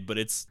Jade, but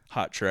it's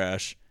hot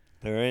trash.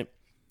 All right.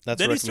 That's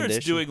then he starts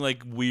doing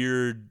like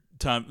weird,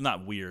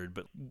 not weird,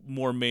 but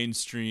more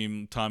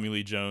mainstream Tommy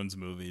Lee Jones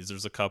movies.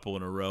 There's a couple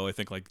in a row. I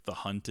think like The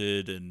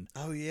Hunted and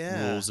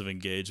Rules of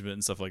Engagement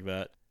and stuff like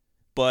that.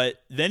 But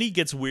then he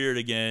gets weird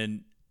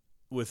again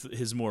with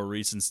his more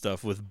recent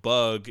stuff with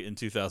Bug in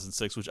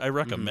 2006, which I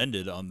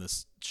recommended on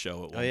this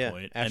show at one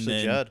point. Ashley and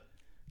then Judd.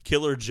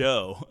 Killer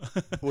Joe,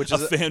 which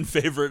is a fan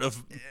favorite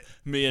of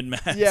me and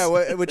Matt.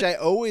 Yeah, which I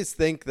always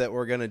think that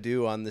we're going to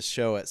do on this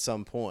show at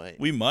some point.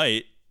 We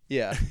might.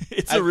 Yeah.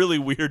 It's a really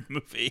weird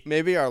movie.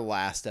 Maybe our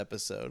last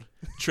episode.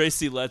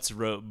 Tracy Letts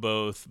wrote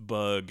both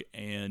Bug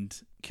and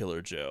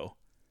Killer Joe.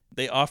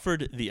 They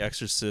offered The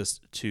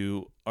Exorcist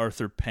to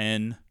Arthur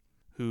Penn,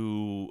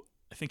 who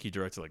I think he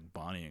directed like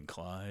Bonnie and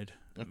Clyde,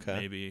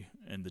 maybe,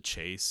 and The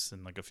Chase,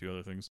 and like a few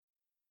other things.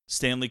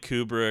 Stanley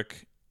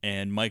Kubrick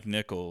and Mike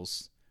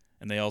Nichols,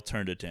 and they all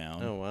turned it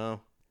down. Oh,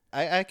 wow.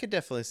 I could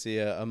definitely see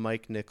a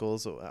Mike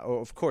Nichols, or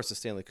of course a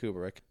Stanley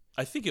Kubrick.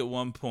 I think at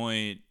one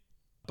point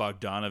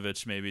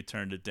Bogdanovich maybe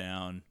turned it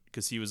down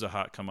because he was a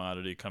hot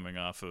commodity coming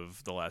off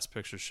of The Last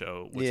Picture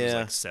Show, which was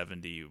like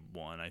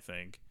 71, I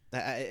think.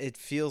 It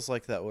feels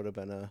like that would have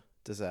been a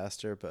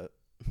disaster, but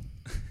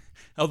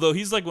although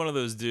he's like one of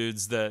those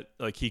dudes that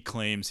like he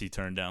claims he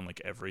turned down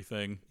like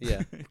everything.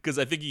 Yeah. Because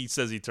I think he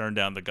says he turned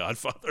down The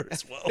Godfather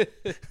as well.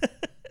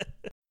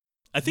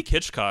 I think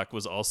Hitchcock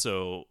was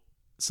also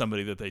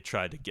somebody that they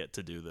tried to get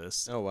to do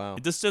this. Oh, wow.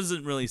 This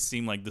doesn't really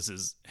seem like this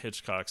is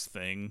Hitchcock's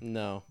thing.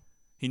 No.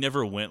 He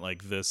never went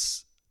like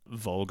this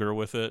vulgar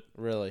with it.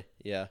 Really?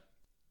 Yeah.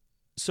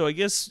 So I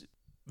guess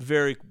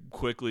very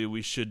quickly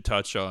we should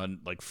touch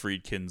on like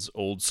Friedkin's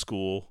old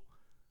school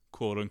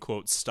quote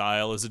unquote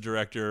style as a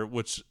director,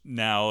 which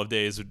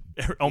nowadays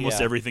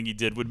almost everything he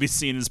did would be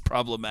seen as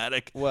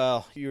problematic.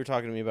 Well, you were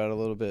talking to me about it a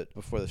little bit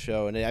before the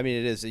show, and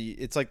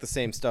it's like the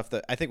same stuff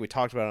that I think we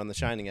talked about on the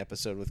Shining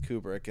episode with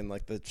Kubrick, and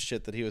like the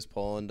shit that he was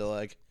pulling to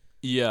like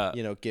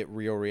get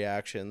real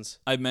reactions.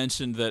 I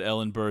mentioned that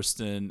Ellen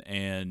Burstyn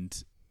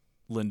and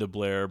Linda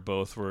Blair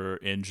both were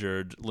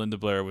injured. Linda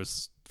Blair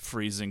was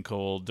freezing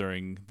cold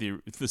during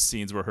the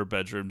scenes where her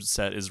bedroom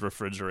set is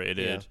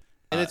refrigerated. Yeah.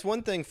 And it's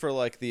one thing for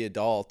like the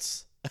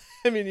adults.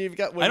 I mean, you've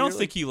got. I don't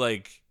think he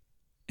like.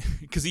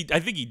 because I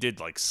think he did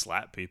like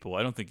slap people.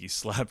 I don't think he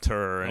slapped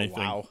her or anything.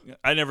 Wow.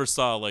 I never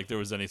saw like there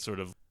was any sort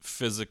of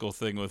physical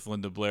thing with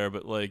Linda Blair,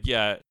 but like,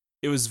 yeah,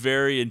 it was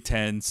very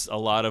intense. A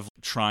lot of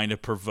trying to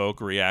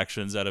provoke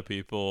reactions out of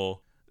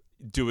people,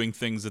 doing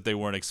things that they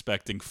weren't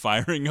expecting,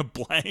 firing a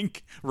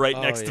blank right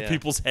next to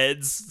people's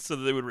heads so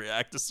that they would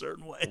react a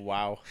certain way.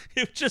 Wow.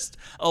 It was just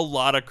a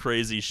lot of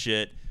crazy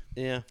shit.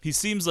 Yeah. He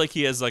seems like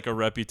he has like a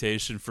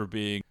reputation for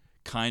being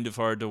kind of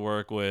hard to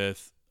work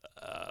with,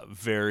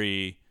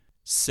 very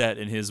set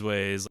in his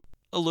ways,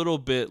 a little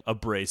bit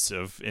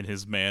abrasive in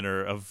his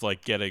manner of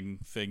like getting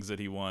things that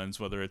he wants,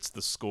 whether it's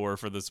the score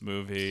for this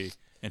movie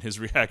and his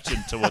reaction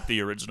to what the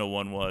original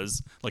one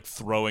was, like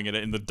throwing it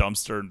in the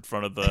dumpster in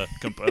front of the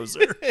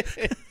composer.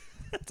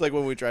 It's like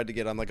when we tried to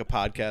get on like a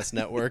podcast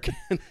network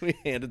and we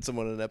handed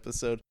someone an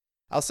episode.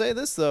 I'll say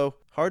this though,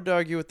 hard to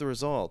argue with the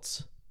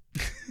results.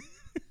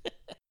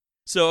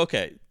 So,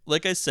 okay,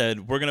 like I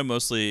said, we're going to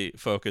mostly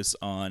focus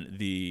on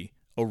the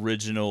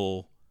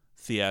original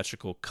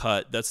theatrical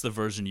cut. That's the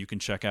version you can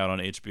check out on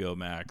HBO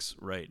Max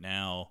right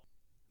now.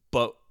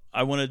 But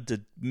I wanted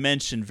to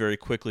mention very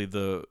quickly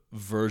the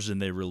version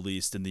they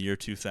released in the year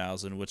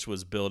 2000, which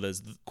was billed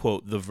as,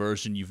 quote, the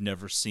version you've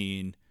never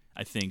seen.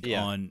 I think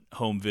on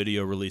home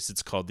video release,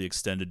 it's called the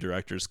Extended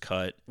Director's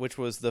Cut. Which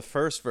was the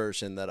first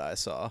version that I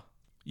saw.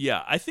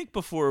 Yeah, I think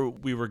before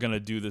we were going to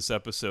do this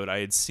episode, I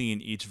had seen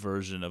each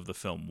version of the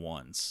film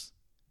once.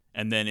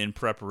 And then in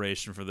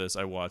preparation for this,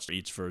 I watched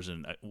each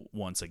version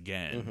once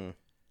again. Mm-hmm.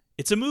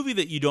 It's a movie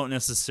that you don't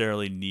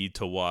necessarily need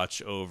to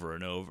watch over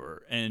and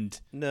over. And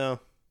no,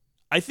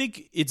 I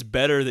think it's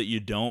better that you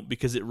don't,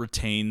 because it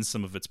retains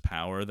some of its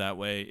power that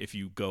way if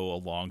you go a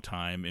long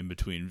time in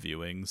between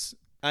viewings.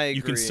 I agree.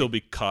 You can still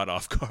be caught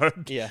off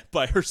guard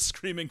by her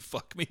screaming,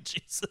 "Fuck me,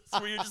 Jesus,"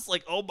 where you're just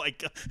like, oh my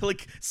God,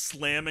 like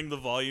slamming the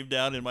volume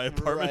down in my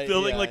apartment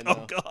building, like,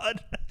 oh God.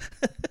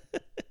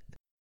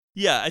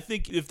 Yeah, I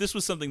think if this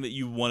was something that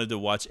you wanted to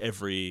watch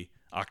every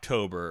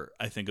October,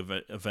 I think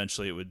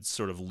eventually it would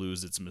sort of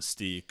lose its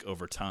mystique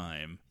over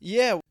time.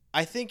 Yeah,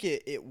 I think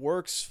it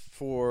works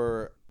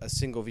for a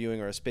single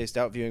viewing or a spaced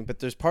out viewing, but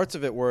there's parts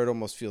of it where it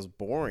almost feels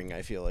boring,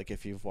 I feel like,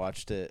 if you've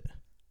watched it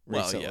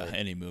recently. Well, yeah,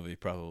 any movie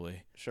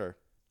probably. Sure.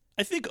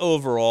 I think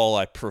overall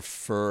I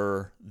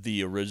prefer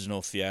the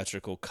original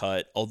theatrical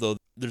cut, although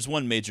there's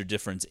one major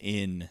difference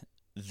in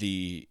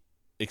the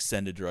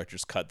extended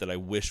director's cut that I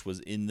wish was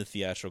in the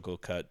theatrical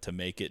cut to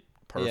make it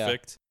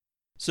perfect.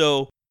 Yeah.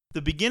 So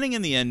the beginning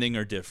and the ending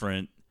are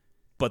different,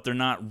 but they're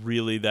not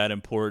really that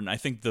important. I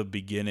think the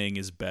beginning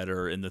is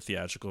better in the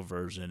theatrical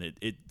version.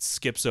 It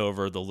skips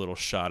over the little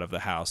shot of the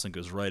house and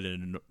goes right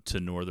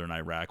into northern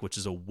Iraq, which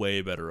is a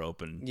way better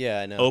open.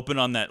 Yeah, I know. Open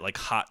on that like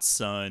hot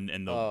sun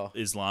and the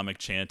Islamic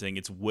chanting.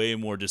 It's way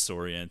more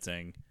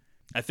disorienting.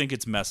 I think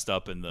it's messed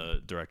up in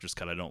the director's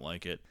cut. I don't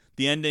like it.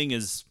 The ending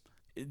is,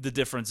 the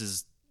difference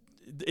is,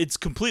 it's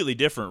completely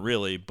different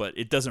really, but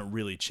it doesn't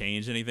really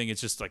change anything. It's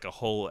just like a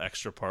whole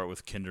extra part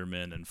with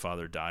Kinderman and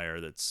Father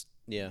Dyer that's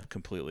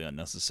completely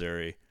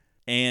unnecessary.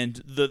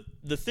 And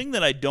the thing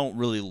that I don't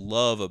really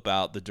love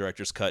about the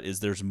director's cut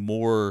is there's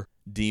more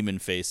demon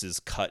faces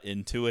cut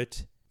into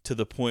it to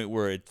the point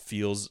where it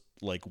feels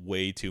like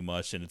way too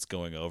much and it's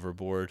going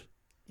overboard.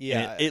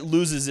 Yeah. And it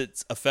loses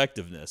its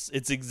effectiveness.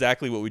 It's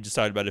exactly what we just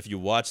talked about if you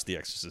watch The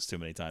Exorcist too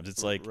many times.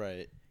 It's like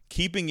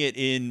keeping it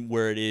in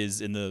where it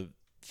is in the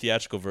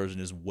theatrical version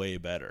is way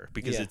better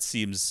because it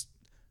seems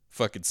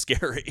fucking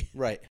scary.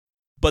 Right.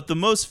 But the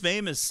most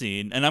famous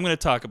scene, and I'm going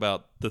to talk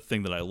about the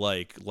thing that I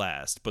like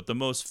last, but the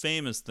most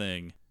famous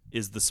thing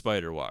is the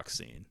spider walk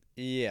scene.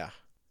 Yeah.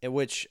 In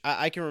which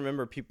I can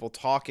remember people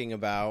talking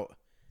about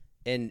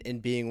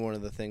and being one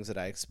of the things that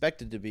I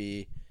expected to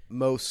be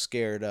most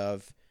scared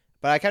of.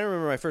 But I kind of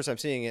remember my first time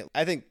seeing it.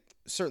 I think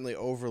certainly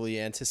overly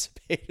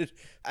anticipated.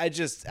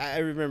 I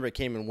remember it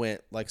came and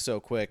went like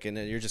so quick, and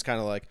then you're just kind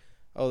of like,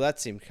 oh,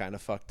 that seemed kind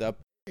of fucked up.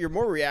 You're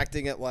more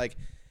reacting at like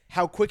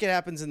how quick it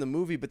happens in the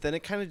movie, but then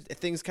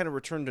things kind of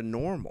return to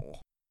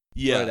normal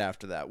right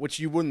after that, which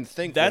you wouldn't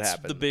think would happen.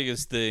 That's the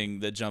biggest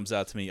thing that jumps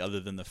out to me, other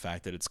than the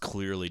fact that it's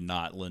clearly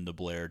not Linda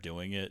Blair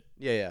doing it.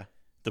 Yeah.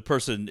 The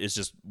person is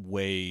just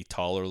way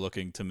taller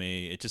looking to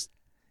me.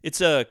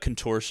 It's a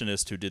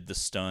contortionist who did the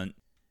stunt,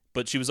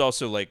 but she was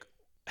also like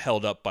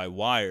held up by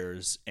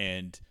wires,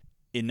 and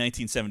in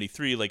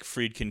 1973, like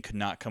Friedkin could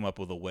not come up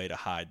with a way to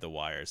hide the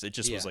wires. It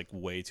just was like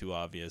way too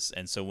obvious.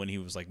 And so when he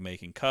was like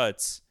making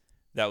cuts,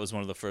 that was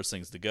one of the first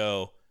things to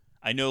go.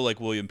 I know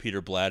like William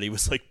Peter Blatty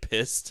was like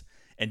pissed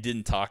and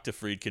didn't talk to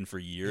Friedkin for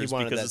years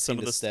because of some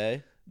of the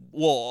stay.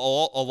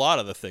 Well, a lot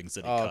of the things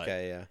that he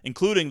cut,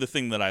 including the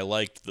thing that I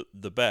liked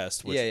the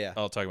best, which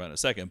I'll talk about in a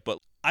second. But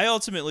I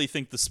ultimately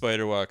think the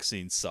spider walk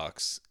scene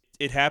sucks.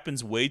 It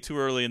happens way too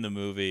early in the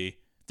movie.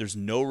 There's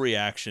no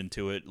reaction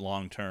to it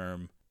long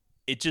term.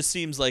 It just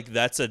seems like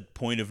that's a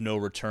point of no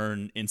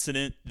return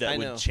incident that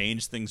would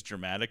change things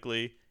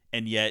dramatically.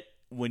 And yet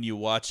when you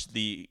watch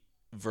the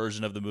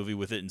version of the movie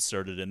with it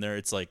inserted in there,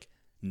 it's like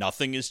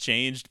nothing has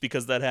changed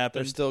because that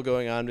happened. They're still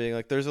going on being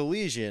like, there's a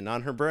lesion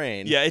on her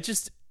brain. Yeah,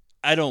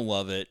 I don't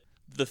love it.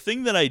 The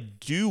thing that I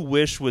do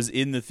wish was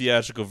in the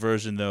theatrical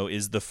version, though,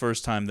 is the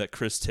first time that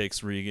Chris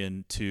takes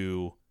Regan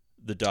to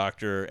the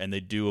doctor and they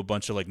do a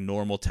bunch of like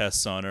normal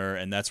tests on her,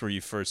 and that's where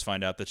you first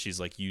find out that she's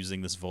like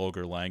using this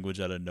vulgar language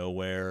out of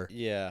nowhere.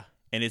 Yeah.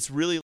 And it's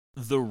really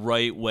the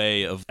right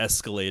way of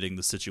escalating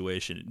the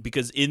situation,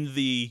 because in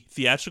the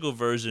theatrical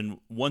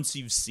version, once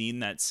you've seen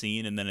that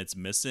scene and then it's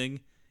missing,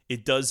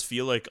 it does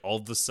feel like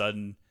all of a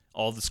sudden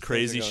all this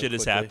crazy shit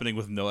is happening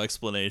with no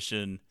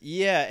explanation.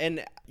 Yeah,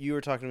 and you were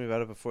talking to me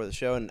about it before the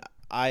show, and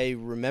I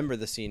remember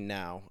the scene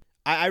now.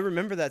 I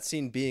remember that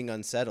scene being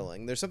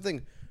unsettling. There's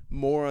something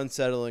more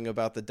unsettling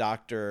about the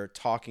doctor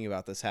talking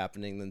about this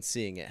happening than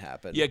seeing it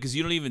happen. Yeah, because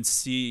you don't even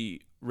see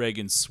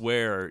Regan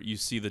swear. You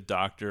see the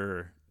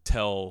doctor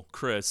tell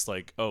Chris,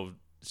 like, oh,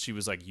 she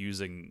was like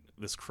using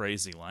this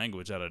crazy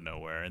language out of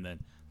nowhere, and then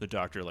the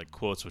doctor like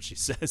quotes what she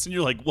says, and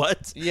you're like,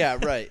 what? Yeah,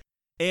 right.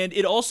 And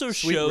it also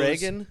Sweet shows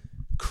Regan?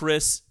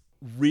 Chris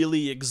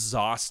really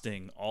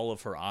exhausting all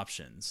of her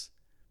options,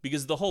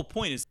 because the whole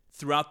point is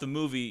throughout the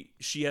movie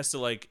she has to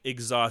like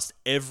exhaust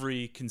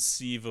every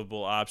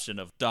conceivable option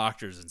of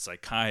doctors and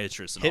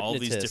psychiatrists and all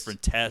these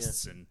different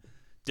tests and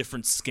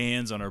different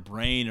scans on her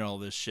brain and all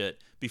this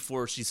shit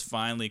before she's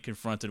finally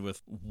confronted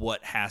with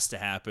what has to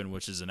happen,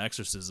 which is an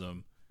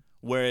exorcism.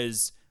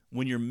 Whereas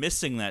when you're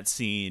missing that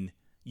scene,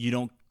 you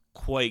don't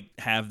quite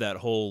have that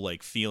whole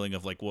like feeling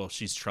of like, well,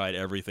 she's tried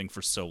everything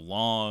for so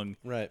long.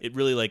 Right. It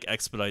really like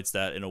expedites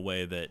that in a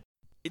way that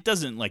it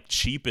doesn't like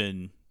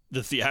cheapen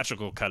the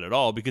theatrical cut at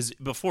all, because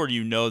before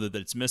you know that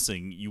it's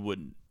missing, you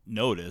wouldn't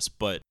notice,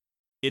 but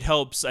it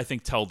helps, I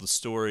think, tell the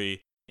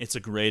story. It's a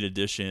great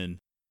addition.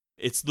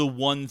 It's the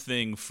one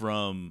thing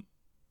from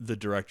the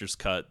director's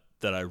cut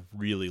that I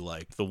really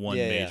like, the one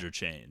major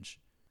change.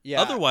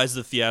 Yeah. Otherwise,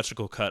 the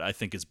theatrical cut, I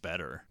think, is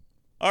better.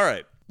 All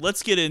right,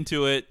 let's get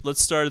into it.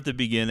 Let's start at the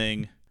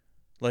beginning.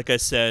 Like I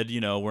said,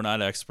 we're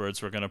not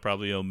experts. We're going to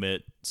probably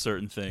omit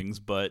certain things,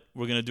 but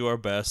we're going to do our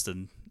best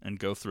and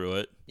go through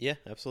it. Yeah,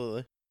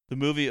 absolutely. The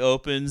movie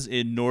opens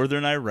in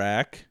northern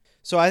Iraq.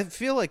 So I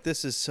feel like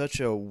this is such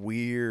a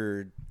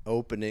weird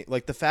opening.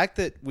 Like the fact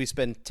that we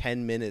spend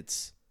 10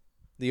 minutes,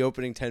 the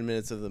opening 10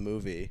 minutes of the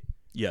movie,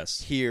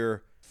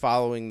 here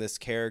following this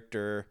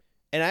character.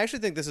 And I actually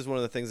think this is one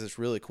of the things that's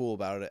really cool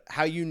about it.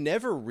 How you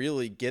never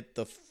really get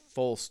the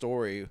full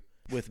story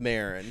with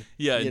Marin.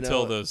 Yeah,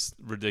 until those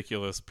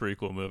ridiculous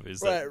prequel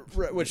movies. Right,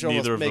 which neither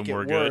almost of them make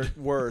were it good.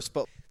 worse.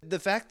 But the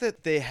fact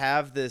that they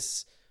have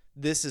this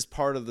is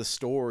part of the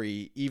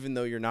story, even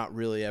though you're not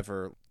really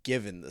ever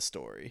given the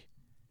story.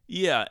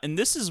 Yeah, and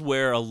this is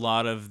where a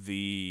lot of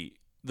the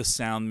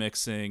sound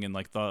mixing and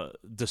like the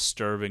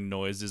disturbing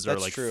noises are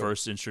like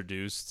first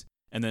introduced,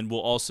 and then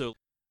will also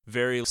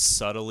very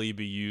subtly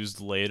be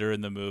used later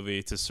in the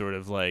movie to sort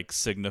of like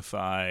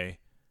signify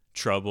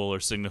trouble or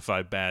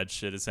signify bad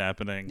shit is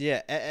happening.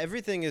 Yeah,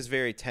 everything is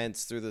very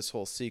tense through this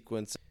whole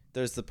sequence.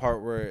 There's the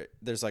part where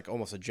there's like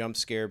almost a jump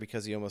scare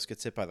because he almost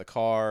gets hit by the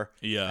car.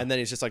 Yeah. And then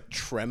he's just like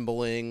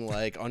trembling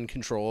like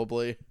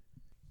uncontrollably.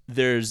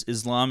 There's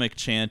Islamic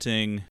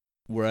chanting.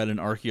 We're at an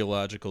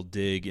archaeological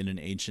dig in an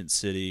ancient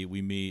city.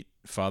 We meet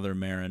Father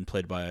Marin,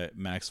 played by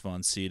Max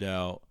von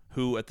Sydow,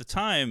 who at the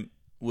time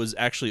was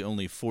actually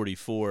only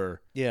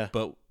 44,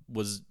 but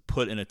was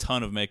put in a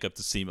ton of makeup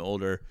to seem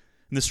older.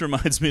 And this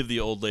reminds me of the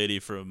old lady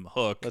from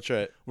Hook. That's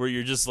right. Where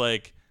you're just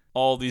like,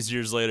 all these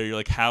years later, you're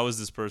like, how is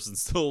this person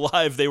still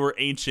alive? They were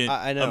ancient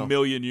I know. a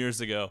million years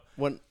ago.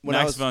 When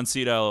Max von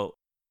Sydow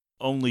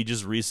only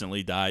just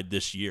recently died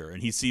this year,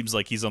 and he seems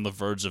like he's on the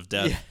verge of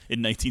death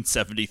in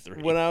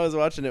 1973. When I was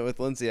watching it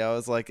with Lindsay, I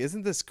was like,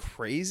 isn't this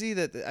crazy?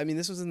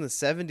 This was in the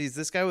 70s.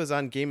 This guy was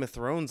on Game of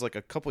Thrones like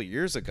a couple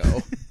years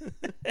ago.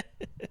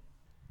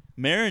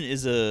 Marin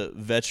is a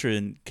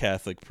veteran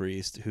Catholic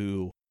priest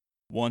who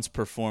once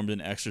performed an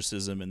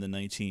exorcism in the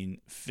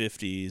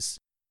 1950s.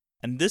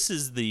 And this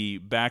is the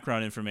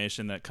background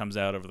information that comes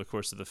out over the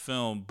course of the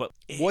film. But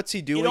what's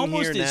he doing here now? It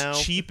almost is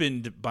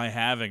cheapened by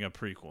having a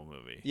prequel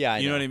movie. Yeah,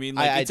 you know what I mean?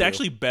 Like, it's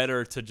actually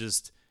better to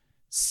just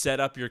set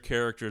up your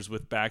characters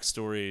with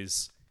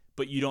backstories,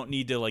 but you don't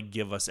need to like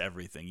give us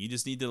everything. You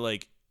just need to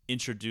like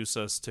introduce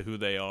us to who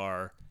they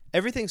are.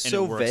 Everything's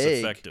so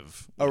vague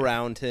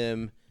around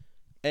him,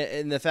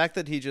 and the fact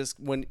that he just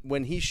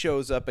when he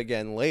shows up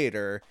again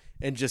later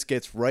and just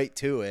gets right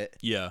to it.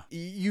 Yeah.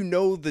 You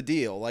know the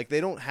deal. Like,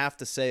 they don't have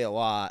to say a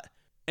lot.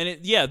 And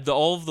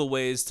all of the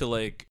ways to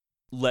like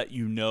let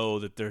you know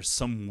that there's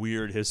some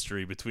weird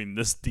history between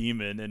this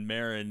demon and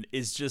Marin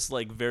is just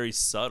like very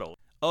subtle.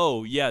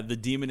 Oh, yeah, the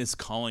demon is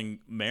calling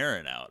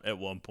Marin out at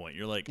one point.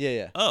 You're like,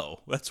 oh,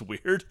 that's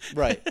weird.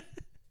 Right.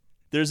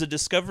 There's a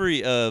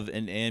discovery of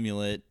an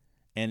amulet,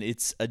 and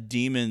it's a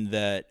demon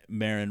that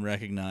Marin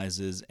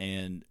recognizes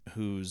and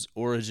whose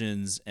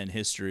origins and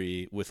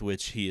history with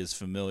which he is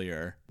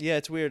familiar. Yeah,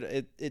 it's weird.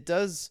 It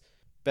does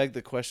beg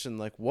the question,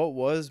 like, what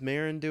was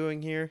Marin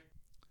doing here?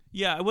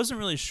 Yeah, I wasn't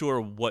really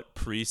sure what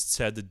priests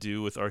had to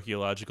do with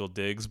archaeological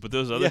digs, but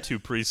those other two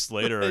priests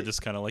later are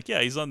just kind of like,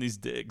 yeah, he's on these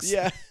digs.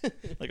 Yeah.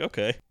 Like,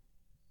 okay.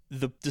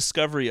 The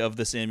discovery of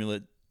this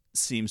amulet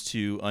seems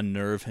to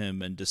unnerve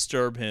him and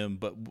disturb him,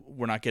 but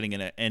we're not getting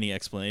any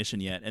explanation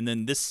yet. And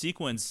then this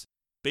sequence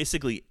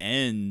basically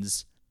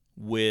ends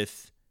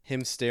with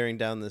him staring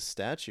down this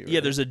statue. Yeah,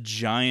 there's a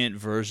giant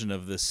version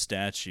of this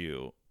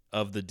statue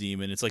of the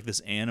demon. It's like this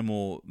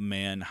animal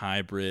man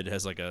hybrid,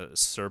 has like a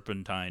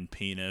serpentine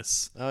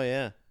penis. Oh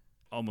yeah.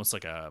 Almost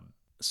like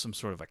some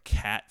sort of a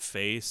cat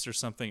face or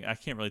something. I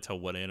can't really tell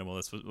what animal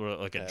this was, or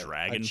like a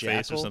dragon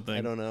face or something.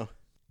 I don't know.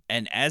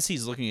 And as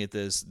he's looking at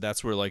this,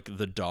 that's where like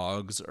the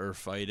dogs are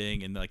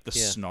fighting, and like the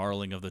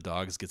snarling of the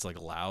dogs gets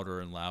like louder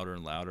and louder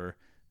and louder.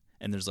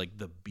 And there's like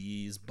the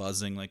bees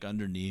buzzing like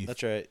underneath.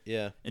 That's right,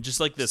 yeah. And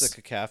just like this a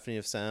cacophony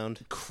of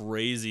sound.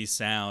 Crazy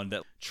sound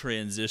that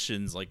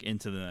transitions like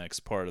into the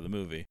next part of the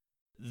movie.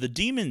 The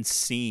demon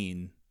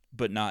seen,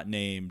 but not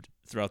named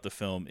throughout the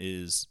film,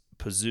 is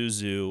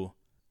Pazuzu,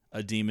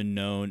 a demon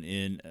known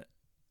in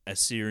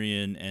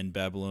Assyrian and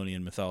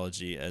Babylonian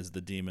mythology as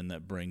the demon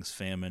that brings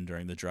famine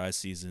during the dry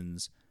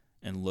seasons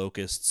and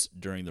locusts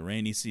during the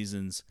rainy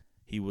seasons.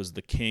 He was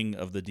the king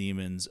of the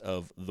demons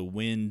of the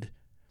wind.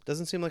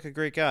 Doesn't seem like a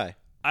great guy.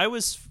 I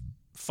was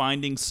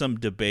finding some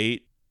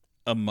debate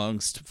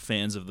amongst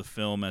fans of the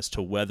film as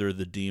to whether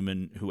the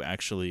demon who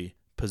actually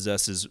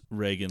possesses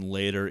Reagan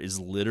later is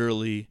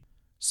literally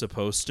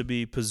supposed to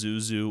be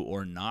Pazuzu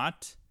or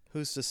not.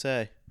 Who's to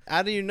say?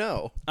 How do you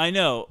know? I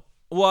know.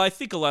 Well, I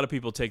think a lot of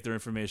people take their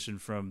information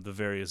from the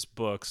various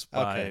books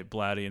by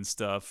Blatty and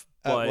stuff.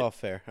 But, well,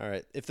 fair. All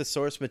right. If the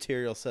source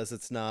material says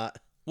it's not.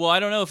 Well,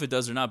 I don't know if it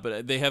does or not,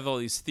 but they have all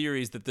these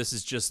theories that this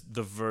is just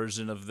the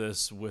version of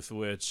this with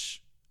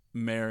which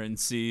Marin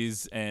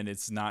sees, and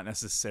it's not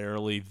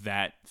necessarily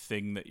that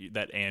thing,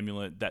 that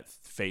amulet, that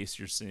face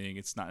you're seeing.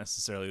 It's not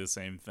necessarily the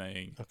same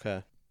thing.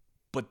 Okay.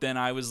 But then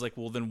I was like,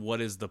 well, then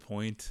what is the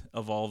point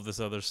of all of this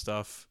other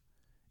stuff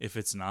if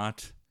it's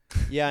not?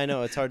 Yeah, I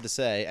know. It's hard to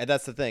say. And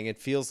that's the thing. It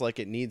feels like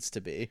it needs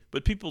to be.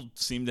 But people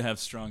seem to have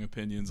strong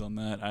opinions on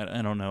that.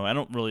 I don't know. I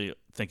don't really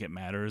think it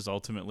matters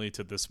ultimately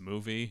to this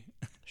movie.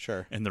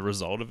 Sure. And the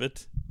result of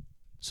it.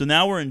 So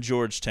now we're in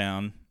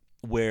Georgetown,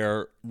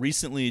 where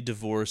recently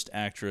divorced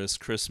actress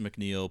Chris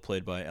McNeil,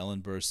 played by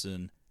Ellen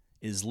Burstyn,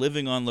 is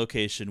living on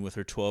location with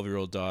her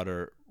 12-year-old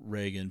daughter,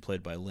 Reagan,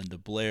 played by Linda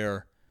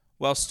Blair,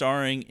 while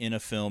starring in a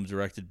film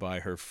directed by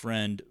her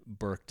friend,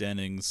 Burke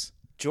Dennings.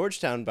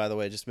 Georgetown, by the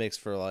way, just makes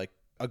for like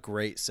a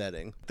great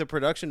setting. The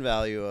production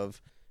value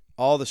of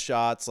all the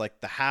shots,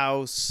 like the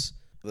house,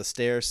 the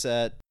stair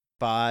set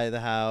by the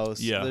house.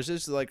 Yeah. There's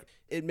just like,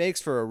 it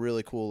makes for a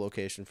really cool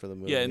location for the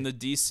movie. Yeah, in the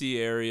DC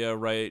area,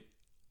 right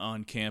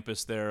on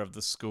campus there of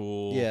the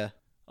school. Yeah.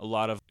 A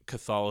lot of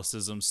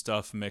Catholicism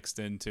stuff mixed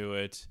into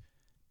it.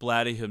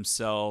 Blatty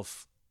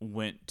himself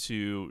went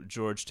to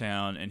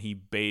Georgetown and he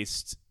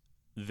based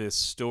this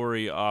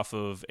story off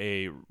of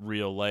a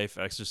real life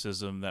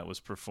exorcism that was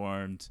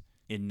performed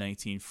in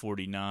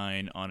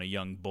 1949 on a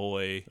young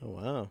boy. Oh,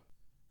 wow.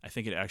 I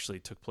think it actually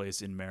took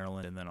place in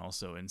Maryland and then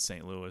also in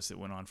St. Louis. It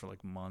went on for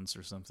like months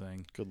or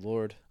something. Good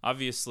Lord.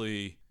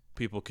 Obviously,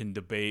 people can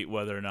debate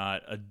whether or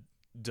not a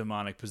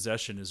demonic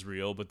possession is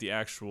real, but the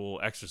actual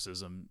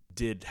exorcism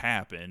did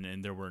happen,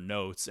 and there were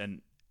notes,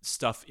 and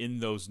stuff in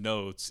those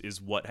notes is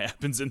what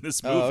happens in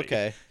this movie. Oh,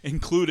 okay.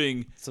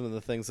 Including some of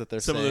the things that they're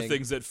saying. Some of the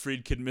things that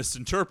Friedkin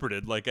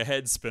misinterpreted, like a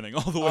head spinning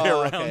all the way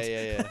around.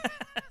 Okay, yeah.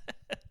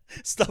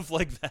 Stuff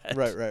like that.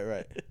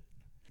 Right.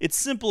 It's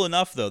simple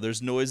enough, though.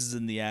 There's noises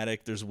in the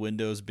attic. There's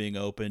windows being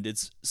opened.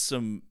 It's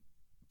some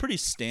pretty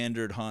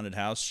standard haunted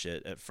house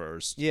shit at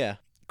first. Yeah.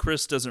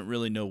 Chris doesn't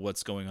really know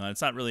what's going on.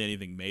 It's not really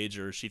anything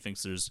major. She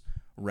thinks there's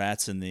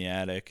rats in the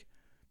attic.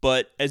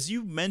 But as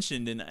you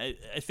mentioned, and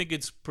I think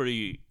it's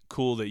pretty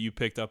cool that you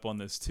picked up on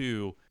this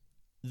too,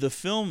 the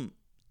film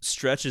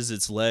stretches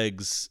its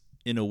legs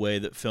in a way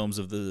that films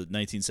of the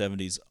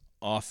 1970s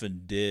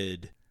often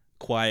did.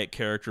 Quiet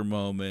character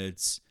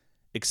moments,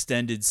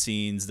 extended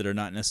scenes that are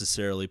not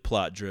necessarily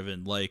plot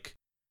driven, like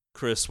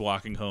Chris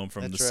walking home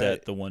from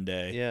set the one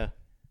day. Yeah.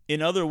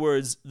 In other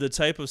words, the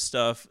type of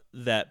stuff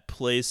that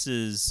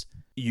places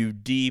you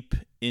deep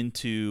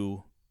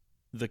into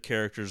the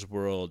character's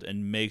world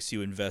and makes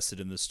you invested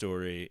in the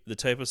story, the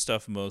type of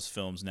stuff most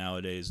films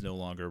nowadays no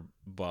longer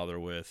bother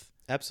with.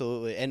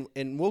 Absolutely.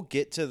 And we'll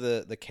get to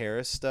the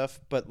Karras stuff,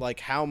 but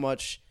like how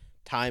much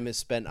time is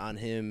spent on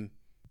him,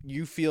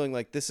 you feeling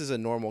like this is a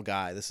normal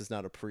guy, this is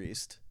not a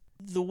priest.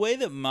 The way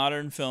that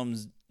modern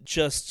films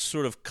just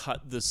sort of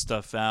cut this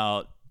stuff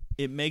out,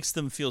 it makes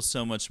them feel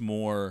so much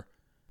more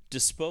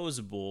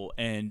disposable.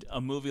 And a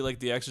movie like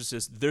The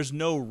Exorcist, there's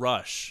no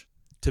rush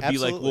to be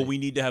like, well, we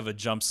need to have a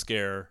jump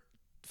scare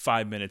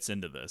 5 minutes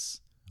into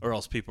this or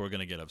else people are going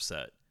to get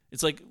upset.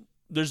 It's like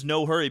there's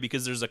no hurry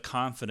because there's a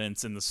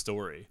confidence in the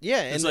story.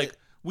 Yeah. It's like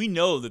we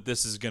know that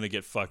this is going to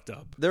get fucked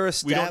up.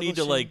 We don't need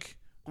to like...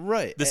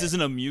 Right. This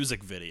isn't a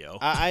music video.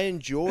 I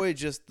enjoy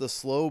just the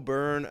slow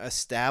burn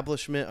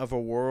establishment of a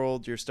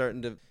world. You're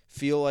starting to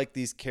feel like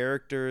these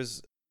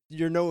characters,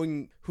 you're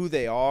knowing who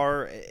they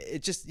are.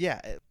 It just,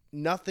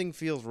 nothing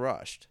feels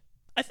rushed.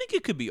 I think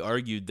it could be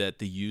argued that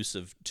the use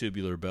of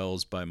Tubular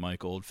Bells by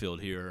Mike Oldfield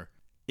here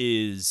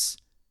is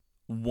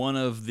one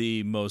of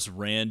the most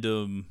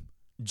random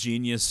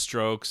genius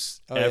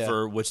strokes Oh,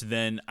 ever, which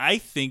then I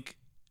think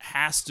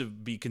has to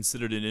be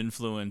considered an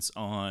influence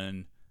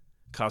on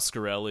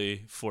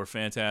Coscarelli for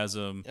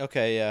Phantasm.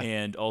 Okay, yeah.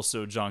 And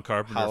also John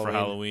Carpenter for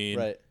Halloween.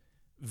 Right.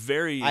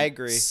 Very I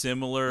agree.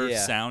 Similar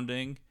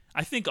sounding.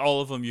 I think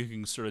all of them you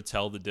can sort of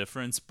tell the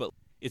difference, but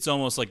it's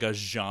almost like a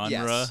genre.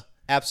 Yes,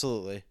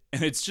 absolutely.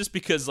 And it's just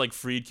because like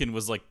Friedkin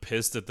was like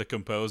pissed at the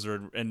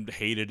composer and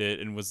hated it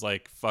and was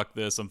like, fuck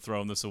this, I'm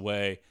throwing this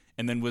away.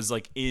 And then was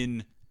like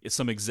in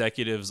some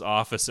executive's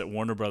office at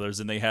Warner Brothers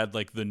and they had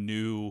like the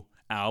new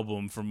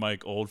album from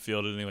Mike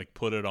Oldfield and they like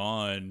put it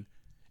on.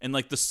 And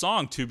like the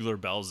song Tubular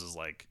Bells is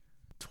like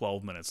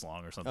 12 minutes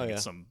long or something. Oh, yeah.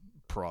 It's some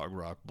prog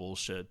rock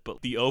bullshit.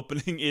 But the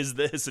opening is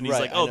this and he's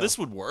Right, like, oh, this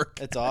would work.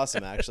 It's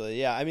awesome, actually.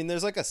 Yeah, I mean,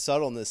 there's like a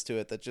subtleness to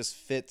it that just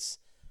fits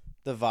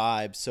the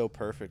vibe so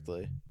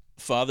perfectly.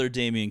 Father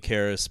Damien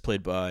Karras,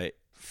 played by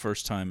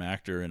first-time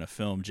actor in a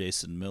film,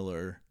 Jason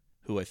Miller,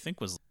 who I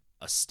think was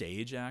a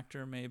stage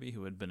actor maybe,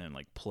 who had been in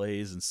like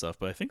plays and stuff,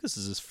 but I think this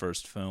is his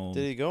first film.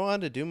 Did he go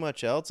on to do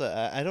much else?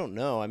 I don't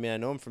know. I mean, I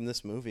know him from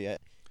this movie.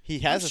 He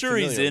has I'm sure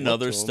he's in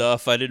other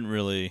stuff. I didn't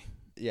really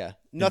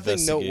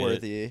nothing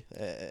noteworthy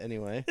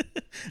anyway.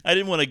 I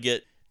didn't want to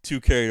get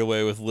too carried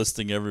away with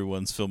listing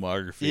everyone's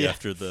filmography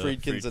after the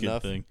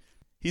Friedkin thing.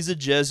 He's a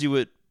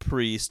Jesuit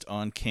priest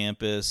on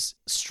campus,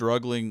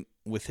 struggling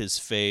with his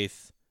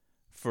faith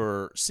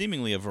for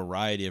seemingly a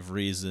variety of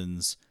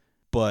reasons,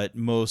 but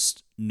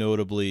most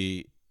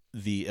notably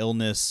the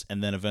illness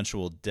and then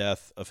eventual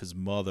death of his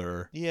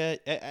mother. Yeah,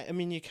 I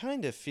mean, you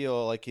kind of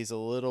feel like he's a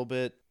little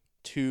bit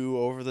too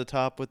over the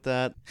top with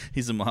that.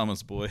 He's a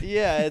mama's boy.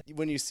 Yeah,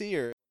 when you see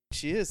her,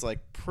 she is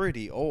like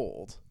pretty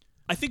old.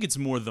 I think it's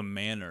more the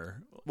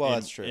manner. Well,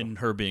 that's true. In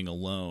her being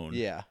alone.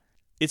 Yeah.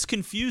 It's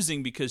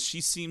confusing because she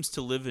seems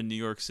to live in New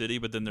York City,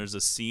 but then there's a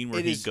scene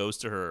where he goes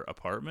to her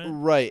apartment.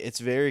 Right. It's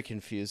very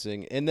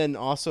confusing. And then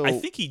also, I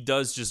think he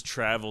does just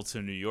travel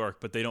to New York,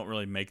 but they don't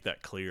really make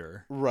that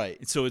clear.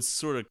 Right. So it's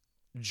sort of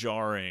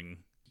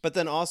jarring. But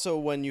then also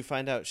when you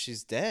find out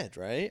she's dead,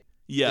 right?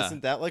 Yeah.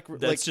 Isn't that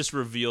that's just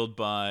revealed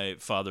by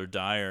Father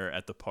Dyer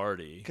at the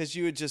party? Because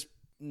you would just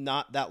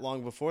not that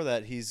long before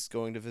that, he's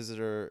going to visit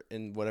her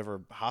in whatever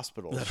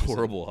hospital. That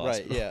horrible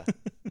hospital. Right, yeah.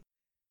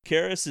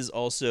 Karras is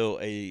also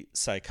a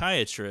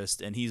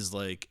psychiatrist, and he's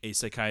like a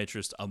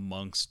psychiatrist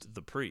amongst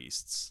the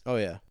priests. Oh,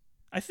 yeah.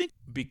 I think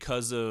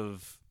because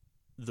of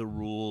the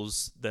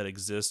rules that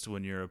exist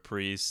when you're a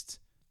priest,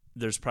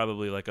 there's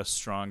probably like a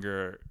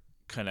stronger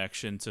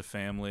connection to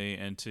family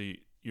and to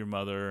your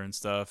mother and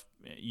stuff.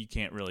 You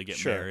can't really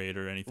get married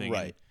or anything.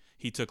 Right. And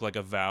he took like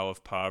a vow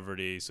of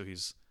poverty, so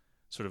he's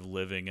sort of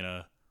living in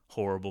a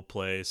horrible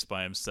place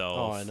by himself.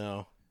 Oh, I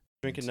know.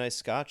 Drinking nice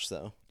scotch,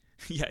 though.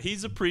 Yeah,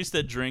 he's a priest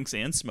that drinks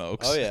and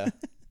smokes. Oh, yeah.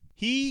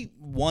 He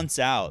wants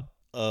out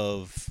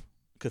of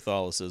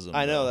Catholicism.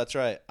 I know, that's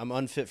right. I'm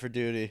unfit for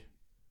duty.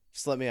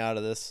 Just let me out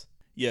of this.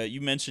 Yeah, you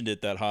mentioned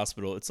it, that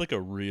hospital. It's like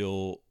a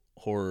real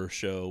horror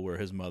show where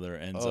his mother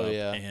ends up.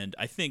 Yeah. And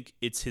I think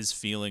it's his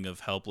feeling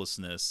of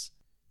helplessness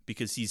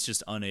because he's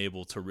just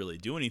unable to really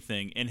do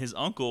anything. And his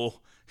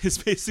uncle is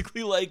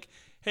basically like,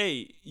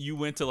 hey, you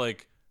went to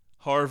like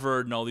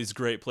Harvard and all these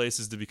great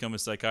places to become a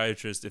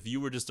psychiatrist. If you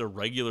were just a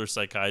regular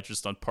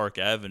psychiatrist on Park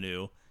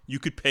Avenue, you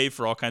could pay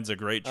for all kinds of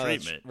great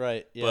treatment.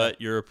 Right, yeah. But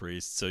you're a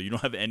priest, so you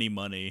don't have any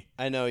money.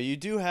 I know. You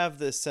do have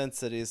this sense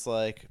that he's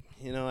like,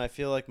 I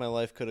feel like my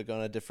life could have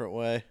gone a different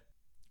way.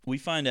 We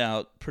find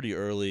out pretty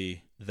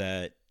early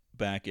that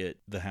back at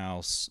the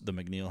house, the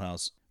McNeil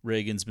house,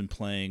 Reagan's been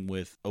playing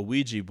with a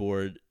Ouija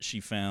board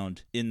she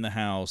found in the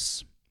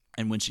house.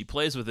 And when she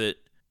plays with it,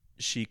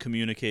 she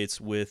communicates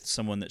with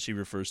someone that she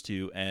refers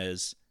to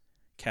as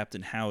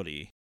Captain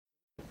Howdy.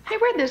 Hey,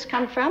 where'd this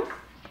come from?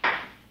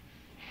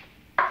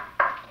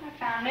 I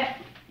found it.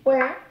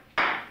 Where?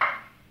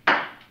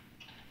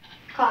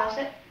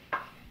 Closet.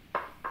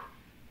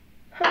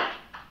 Huh.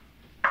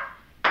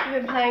 You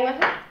been playing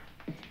with it?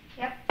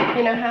 Yep.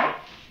 You know how?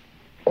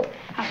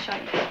 I'll show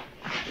you.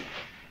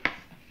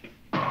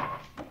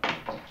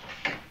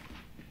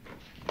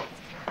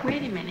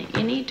 Wait a minute,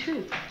 you need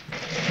two.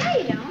 No,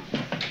 you don't.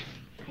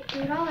 I do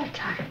it all the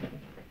time.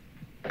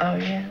 Oh,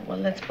 yeah? Well,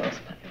 let's both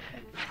play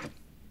with it.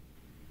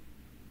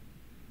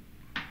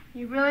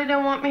 You really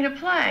don't want me to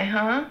play,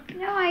 huh?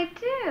 No, I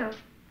do.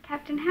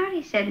 Captain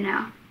Howdy said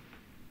no.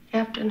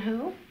 Captain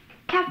who?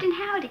 Captain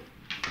Howdy.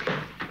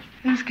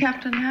 Who's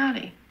Captain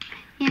Howdy?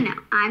 You know,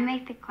 I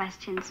make the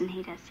questions and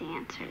he does the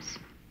answers.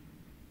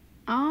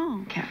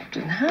 Oh,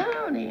 Captain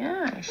Howdy,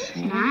 yeah, I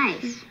see.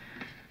 Nice.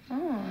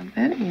 Oh, I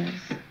bet he is.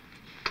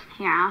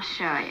 Here, I'll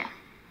show you.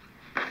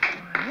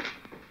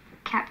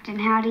 Captain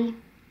Howdy,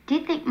 do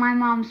you think my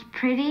mom's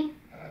pretty?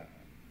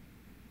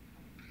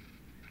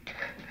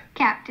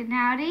 Captain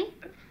Howdy?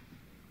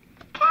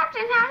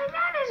 Captain Howdy,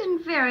 that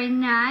isn't very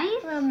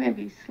nice. Well,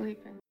 maybe he's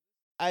sleeping.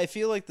 I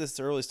feel like this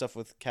early stuff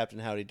with Captain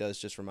Howdy does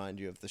just remind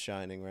you of The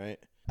Shining, right?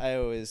 I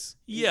always...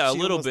 Yeah, a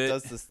little bit.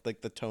 Does this,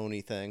 like, the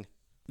Tony thing.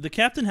 The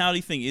Captain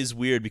Howdy thing is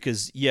weird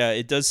because, yeah,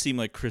 it does seem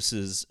like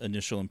Chris's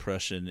initial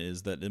impression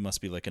is that it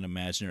must be like an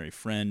imaginary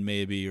friend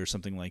maybe or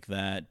something like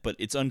that. But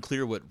it's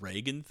unclear what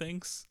Reagan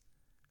thinks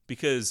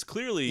because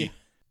clearly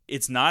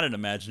it's not an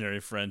imaginary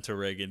friend to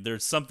Reagan.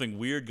 There's something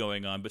weird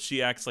going on, but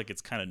she acts like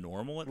it's kind of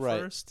normal at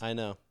first. I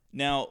know.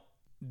 Now,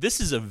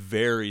 this is a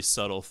very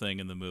subtle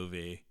thing in the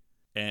movie,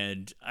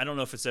 and I don't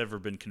know if it's ever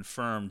been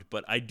confirmed,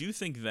 but I do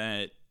think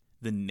that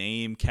the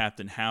name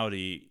Captain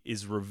Howdy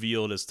is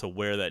revealed as to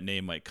where that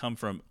name might come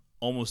from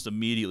almost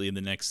immediately in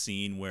the next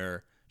scene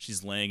where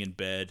she's laying in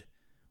bed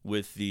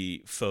with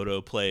the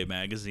Photo Play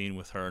magazine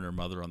with her and her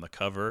mother on the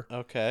cover.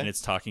 Okay. And it's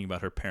talking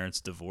about her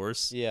parents'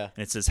 divorce. Yeah.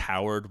 And it says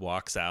Howard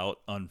walks out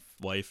on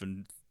wife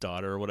and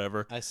daughter or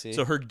whatever. I see.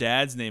 So her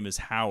dad's name is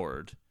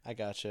Howard. I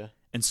gotcha.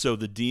 And so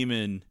the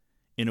demon,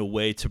 in a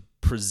way to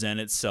present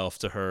itself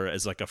to her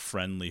as like a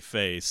friendly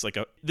face,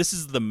 this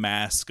is the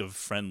mask of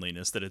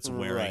friendliness that it's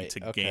wearing to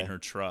gain her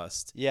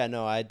trust. Yeah,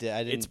 no, I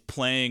didn't. It's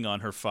playing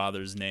on her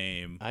father's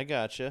name. I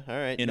gotcha. All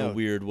right. In a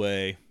weird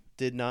way.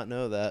 Did not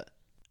know that.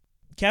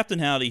 Captain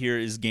Howdy here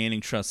is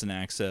gaining trust and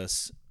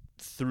access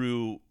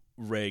through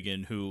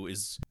Reagan, who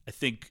is, I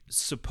think,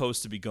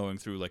 supposed to be going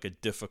through like a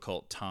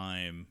difficult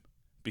time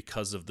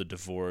because of the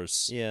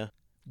divorce. Yeah.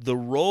 The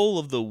role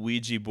of the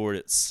Ouija board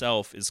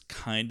itself is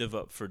kind of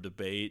up for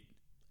debate.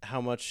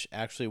 How much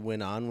actually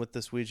went on with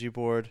this Ouija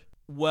board?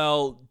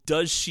 Well,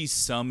 does she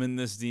summon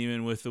this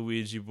demon with the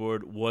Ouija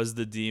board? Was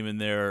the demon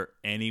there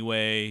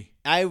anyway?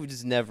 I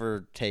was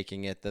never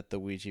taking it that the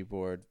Ouija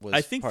board was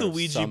I think part the of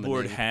Ouija summoning.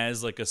 board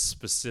has like a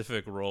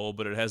specific role,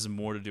 but it has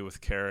more to do with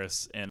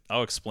Karis, and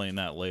I'll explain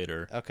that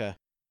later. Okay.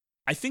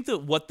 I think that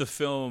what the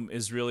film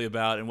is really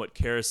about and what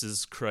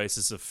Karis's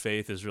crisis of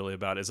faith is really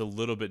about is a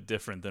little bit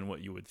different than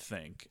what you would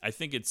think. I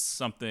think it's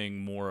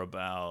something more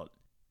about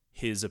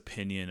his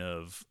opinion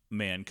of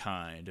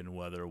mankind and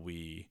whether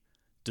we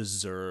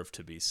deserve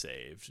to be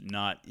saved,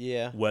 not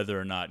whether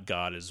or not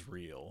God is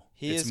real.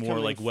 It's more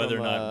like whether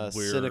or not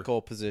we're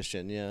cynical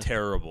position,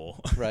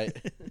 terrible. Right.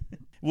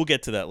 We'll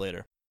get to that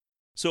later.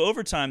 So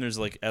over time, there's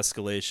like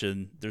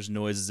escalation. There's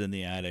noises in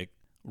the attic.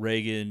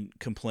 Reagan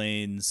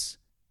complains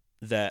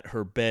that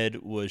her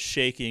bed was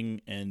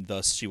shaking and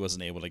thus she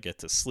wasn't able to get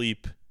to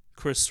sleep.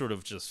 Chris sort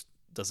of just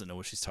doesn't know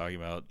what she's talking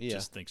about. Yeah.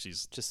 Just thinks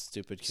she's just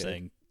stupid kid.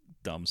 saying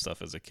dumb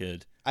stuff as a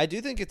kid. I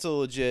do think it's a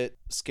legit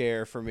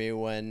scare for me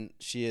when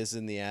she is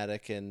in the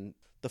attic and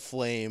the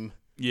flame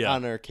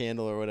on her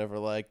candle or whatever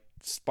like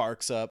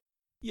sparks up.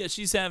 Yeah,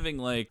 she's having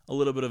like a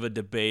little bit of a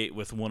debate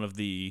with one of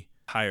the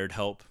hired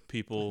help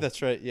people.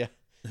 That's right, yeah.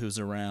 Who's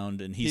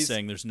around, and he's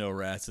saying there's no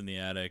rats in the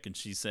attic, and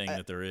she's saying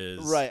that there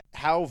is. Right.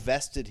 How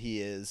vested he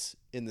is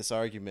in this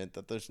argument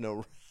that there's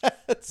no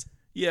rats.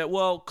 Yeah,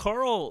 well,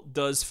 Carl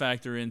does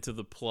factor into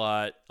the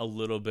plot a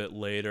little bit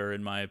later,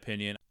 in my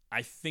opinion.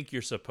 I think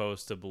you're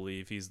supposed to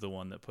believe he's the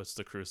one that puts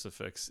the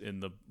crucifix in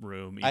the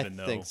room, even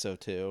though I think so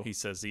too. He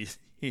says he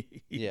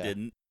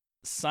didn't.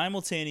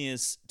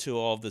 Simultaneous to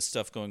all of this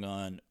stuff going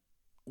on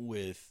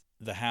with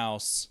the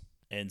house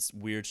and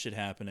weird shit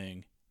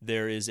happening,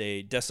 there is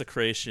a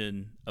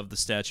desecration of the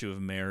statue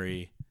of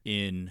Mary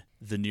in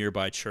the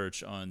nearby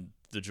church on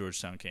the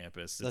Georgetown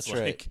campus. That's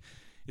right.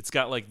 It's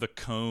got like the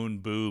cone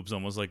boobs,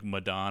 almost like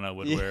Madonna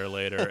would wear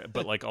later,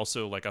 but like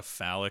also like a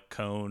phallic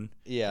cone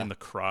in the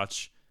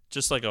crotch.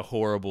 Just like a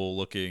horrible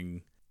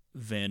looking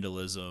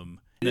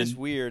vandalism. It is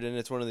weird, and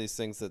it's one of these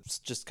things that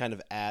just kind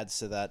of adds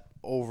to that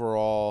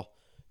overall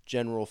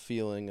general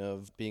feeling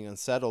of being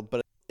unsettled.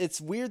 But it's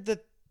weird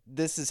that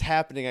this is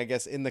happening, I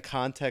guess, in the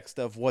context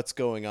of what's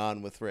going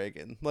on with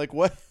Reagan. Like,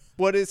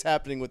 what is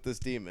happening with this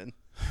demon?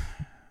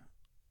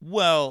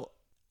 Well,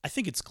 I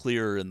think it's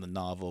clearer in the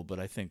novel, but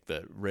I think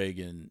that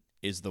Reagan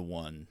is the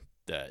one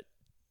that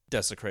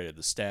desecrated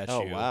the statue.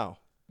 Oh, wow.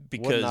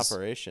 Because, what an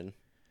operation.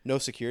 No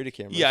security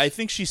cameras. Yeah, I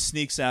think she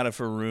sneaks out of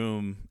her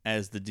room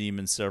as the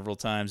demon several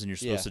times, and you're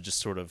supposed to just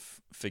sort of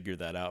figure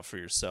that out for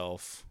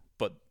yourself.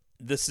 But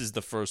this is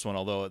the first one,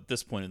 although at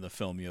this point in the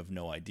film you have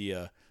no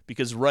idea,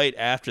 because right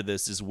after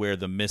this is where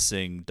the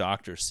missing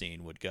doctor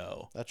scene would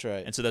go. That's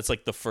right. And so that's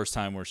like the first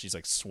time where she's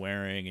like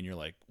swearing, and you're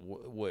like,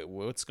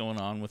 what's going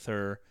on with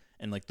her?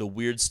 And like the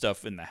weird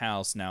stuff in the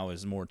house now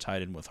is more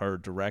tied in with her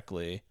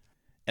directly.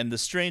 And the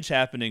strange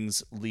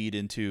happenings lead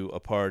into a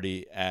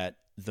party at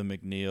the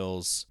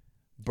McNeils.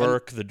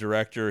 Burke, the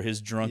director, his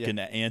drunken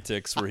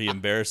antics where he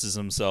embarrasses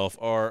himself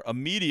are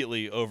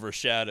immediately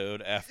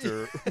overshadowed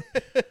after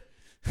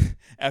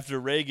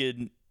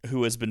Reagan,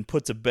 who has been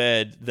put to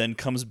bed, then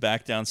comes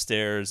back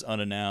downstairs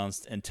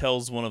unannounced and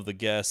tells one of the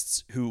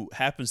guests, who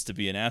happens to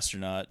be an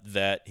astronaut,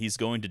 that he's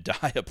going to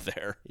die up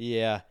there.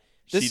 Yeah.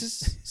 This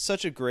is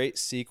such a great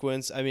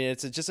sequence. I mean,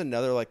 it's just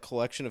another like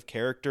collection of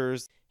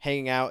characters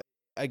hanging out.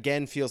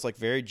 Again, feels like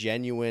very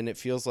genuine. It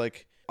feels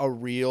like a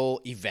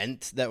real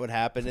event that would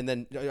happen, and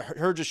then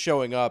her just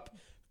showing up,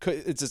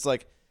 it's just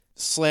like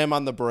slam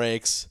on the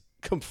brakes,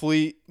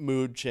 complete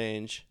mood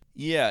change.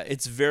 Yeah,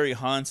 it's very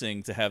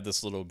haunting to have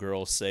this little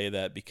girl say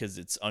that, because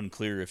it's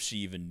unclear if she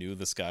even knew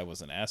this guy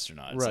was an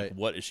astronaut. It's right. like,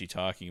 what is she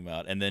talking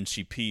about? And then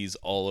she pees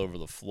all over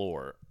the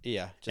floor.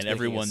 Yeah, just and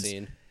everyone's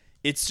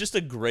It's just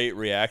a great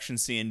reaction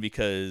scene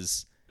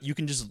because you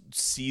can just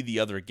see the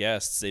other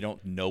guests. They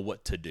don't know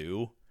what to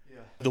do. Yeah.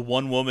 The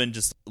one woman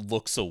just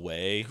looks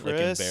away,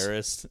 Chris, like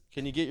embarrassed.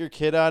 Can you get your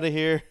kid out of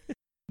here?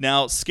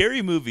 Now,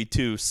 Scary Movie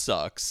 2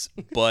 sucks,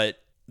 but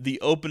the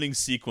opening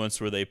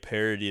sequence where they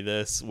parody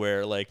this,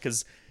 where like,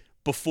 because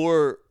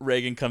before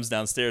Reagan comes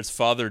downstairs,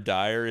 Father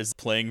Dyer is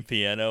playing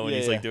piano and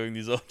he's like doing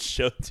these old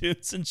show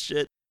tunes and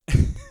shit.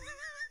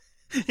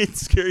 In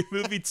Scary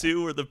Movie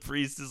 2, where the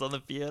priest is on the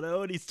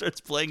piano and he starts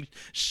playing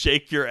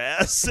Shake Your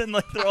Ass, and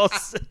like they're all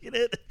singing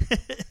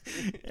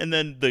it. And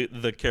then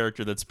the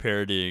character that's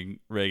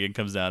parodying Reagan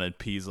comes down and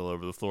pees all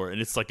over the floor,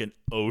 and it's like an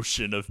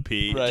ocean of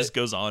pee. Right. It just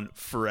goes on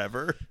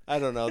forever. I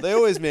don't know. They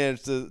always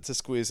manage to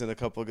squeeze in a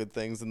couple good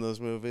things in those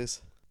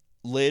movies.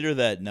 Later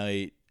that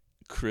night,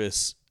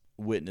 Chris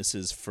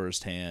witnesses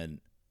firsthand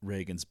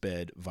Reagan's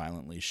bed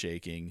violently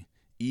shaking,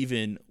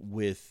 even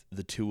with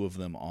the two of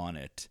them on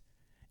it.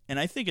 And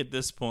I think at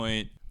this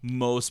point,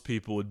 most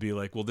people would be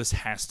like, well, this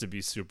has to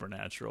be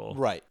supernatural.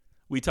 Right.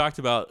 We talked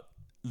about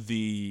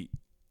the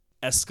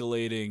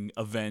escalating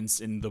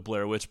events in the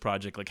Blair Witch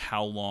Project. Like,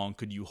 how long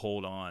could you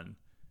hold on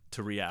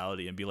to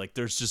reality and be like,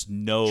 there's just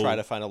no try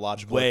to find a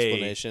logical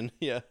explanation.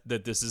 Yeah.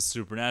 That this is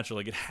supernatural.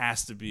 Like, it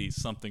has to be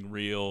something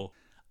real.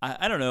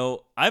 I don't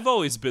know. I've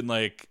always been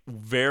like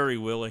very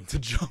willing to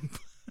jump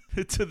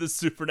to the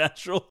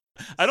supernatural.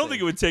 I don't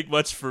think it would take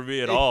much for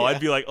me at all. I'd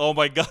be like, oh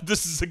my God,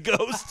 this is a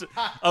ghost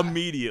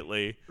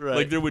immediately. Right.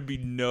 Like, there would be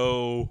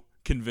no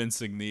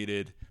convincing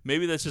needed.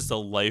 Maybe that's just a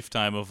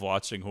lifetime of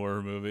watching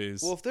horror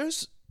movies. Well, if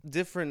there's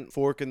different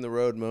fork in the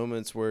road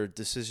moments where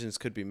decisions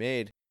could be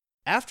made,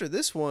 after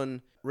this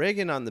one,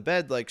 Reagan on the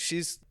bed, like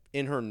she's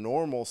in her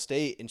normal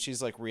state and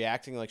she's like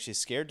reacting like she's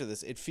scared to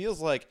this. It feels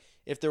like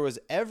if there was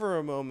ever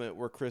a moment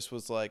where Chris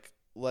was like,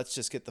 let's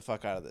just get the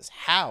fuck out of this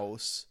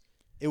house,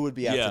 it would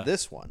be after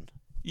this one.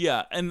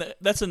 Yeah, and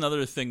that's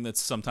another thing that's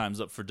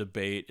sometimes up for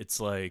debate. It's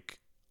like,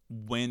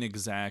 when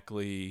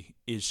exactly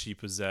is she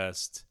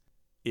possessed?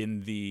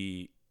 In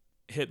the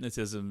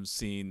hypnotism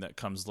scene that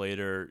comes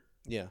later,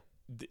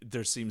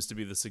 there seems to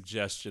be the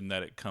suggestion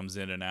that it comes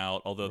in and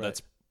out, although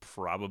that's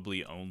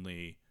probably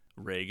only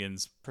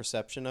Reagan's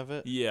perception of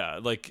it. Yeah,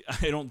 like,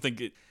 I don't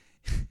think it...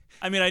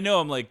 I mean, I know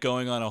I'm like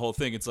going on a whole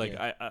thing. It's like,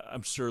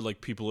 I'm sure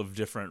like people of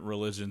different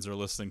religions are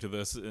listening to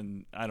this,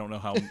 and I don't know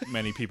how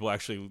many people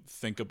actually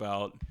think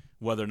about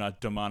whether or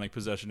not demonic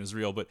possession is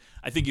real. But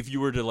I think if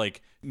you were to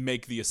like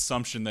make the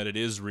assumption that it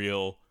is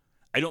real,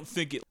 I don't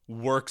think it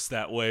works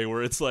that way,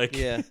 where it's like,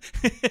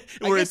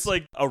 it's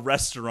like a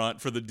restaurant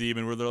for the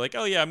demon where they're like,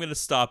 oh yeah, I'm going to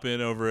stop in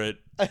over at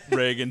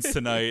Reagan's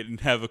tonight and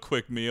have a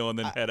quick meal and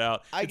then head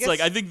out. I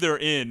think they're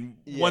in.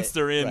 Once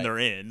they're in, they're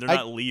in. They're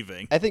not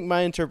leaving. I think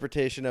my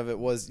interpretation of it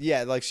was,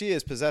 like she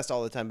is possessed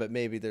all the time, but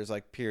maybe there's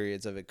like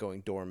periods of it going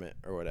dormant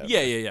or whatever.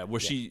 Yeah. Where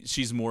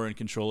she's more in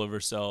control of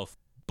herself.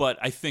 But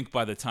I think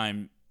by the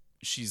time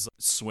she's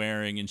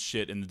swearing and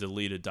shit in the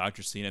deleted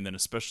doctor scene, and then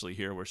especially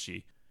here where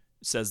she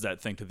says that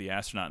thing to the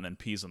astronaut and then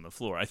pees on the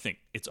floor, I think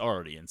it's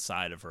already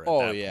inside of her at that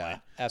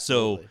point.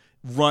 Absolutely.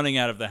 So running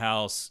out of the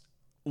house,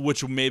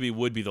 which maybe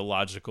would be the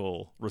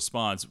logical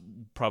response,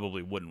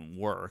 probably wouldn't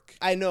work.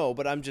 I know,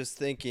 but I'm just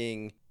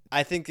thinking,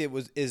 I think it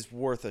is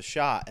worth a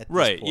shot at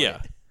this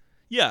point.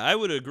 Yeah, I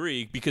would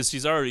agree, because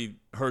she's already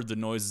heard the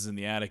noises in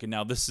the attic, and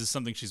now this is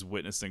something she's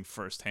witnessing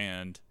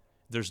firsthand.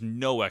 There's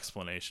no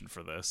explanation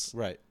for this.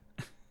 Right.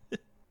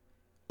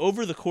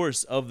 Over the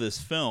course of this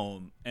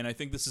film, and I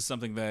think this is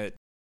something that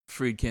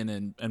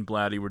Friedkin and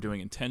Blatty were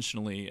doing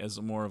intentionally as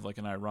more of like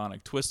an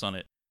ironic twist on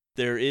it,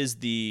 there is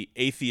the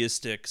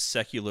atheistic,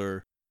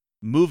 secular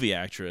movie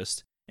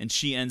actress, and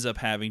she ends up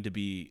having to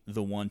be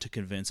the one to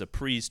convince a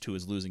priest who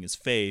is losing his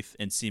faith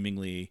and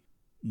seemingly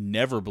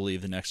never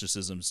believed in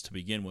exorcisms to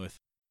begin with,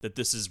 that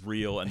this is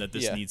real and that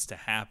this needs to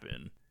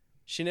happen.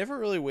 She never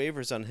really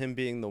wavers on him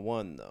being the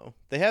one, though.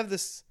 They have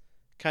this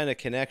kind of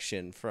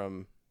connection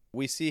from...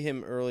 We see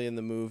him early in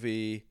the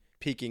movie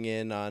peeking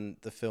in on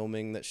the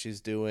filming that she's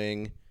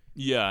doing.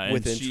 Yeah, and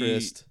with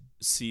interest.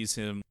 She sees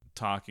him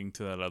talking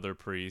to that other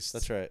priest.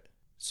 That's right.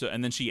 So,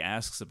 and then she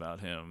asks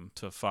about him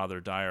to Father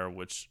Dyer,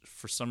 which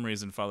for some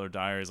reason Father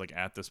Dyer is like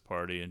at this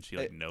party and she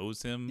like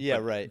knows him. Yeah,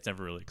 but right. It's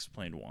never really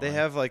explained why. They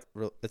have like,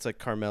 it's like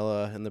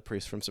Carmela and the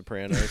priest from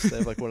Sopranos. They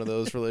have like one of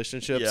those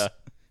relationships. Yeah,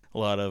 a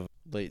lot of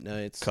late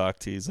nights, cock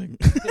teasing.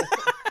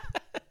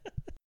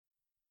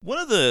 One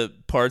of the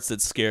parts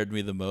that scared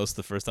me the most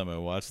the first time I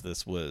watched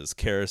this was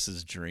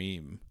Karras's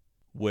dream,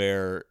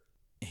 where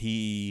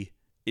he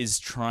is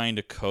trying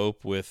to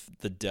cope with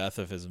the death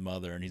of his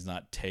mother, and he's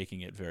not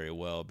taking it very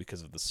well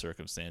because of the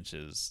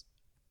circumstances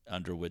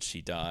under which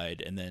she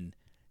died. And then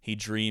he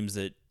dreams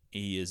that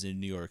he is in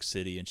New York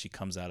City, and she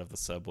comes out of the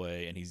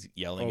subway, and he's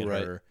yelling at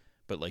her,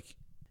 but like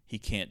he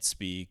can't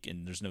speak,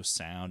 and there's no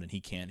sound, and he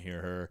can't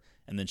hear her.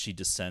 And then she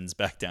descends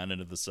back down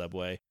into the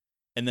subway.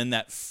 And then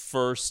that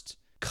first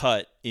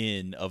cut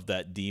in of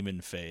that demon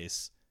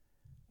face,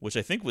 which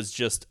I think was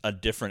just a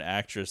different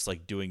actress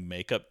like doing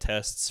makeup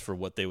tests for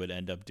what they would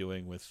end up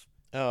doing with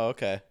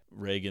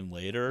Reagan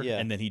later. Yeah.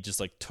 And then he just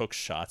like took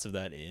shots of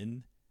that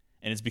in.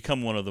 And it's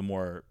become one of the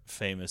more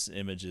famous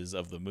images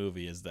of the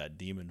movie is that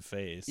demon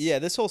face. Yeah,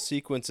 this whole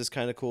sequence is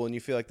kind of cool, and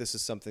you feel like this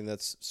is something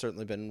that's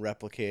certainly been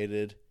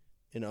replicated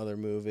in other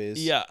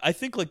movies. Yeah, I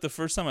think like the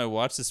first time I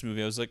watched this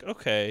movie, I was like,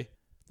 okay,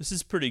 this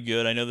is pretty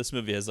good. I know this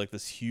movie has like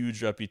this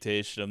huge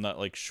reputation. I'm not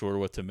like sure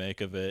what to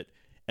make of it.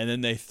 And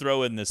then they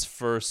throw in this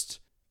first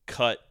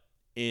cut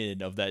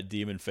in of that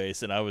demon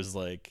face, and I was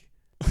like,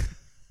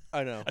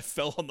 I know. I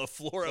fell on the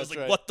floor. I was That's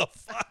like, right. what the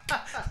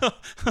fuck?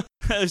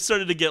 I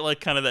started to get like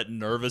kind of that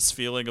nervous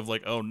feeling of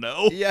like, oh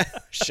no. Yeah,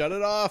 shut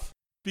it off.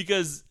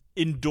 Because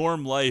in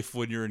dorm life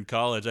when you're in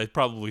college, I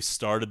probably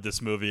started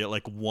this movie at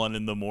like 1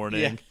 a.m.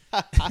 Yeah.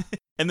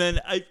 And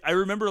then I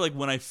remember like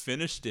when I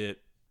finished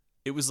it,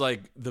 it was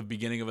like the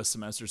beginning of a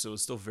semester, so it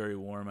was still very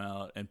warm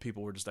out, and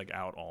people were just like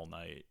out all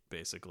night,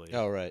 basically.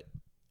 Oh, right.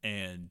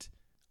 And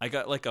I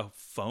got like a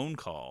phone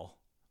call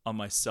on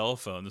my cell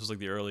phone. This was like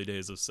the early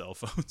days of cell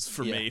phones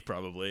for me,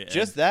 probably. And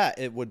just that,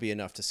 it would be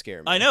enough to scare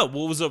me. I know.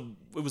 Well,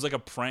 it was like a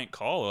prank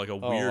call, like a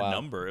weird wow.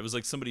 number. It was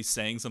like somebody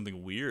saying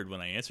something weird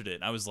when I answered it,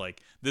 and I was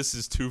like, "This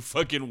is too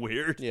fucking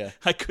weird." Yeah.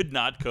 I could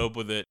not cope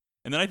with it.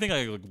 And then I think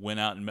I like went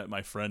out and met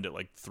my friend at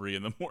like 3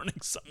 a.m.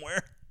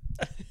 somewhere.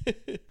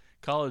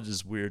 College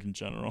is weird in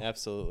general.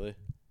 Absolutely.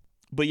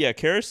 But yeah,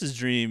 Karras's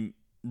dream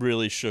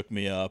really shook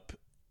me up.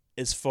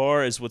 As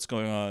far as what's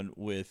going on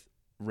with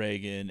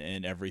Reagan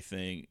and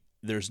everything,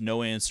 there's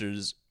no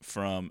answers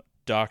from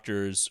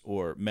doctors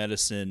or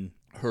medicine.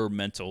 Her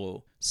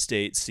mental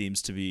state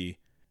seems to be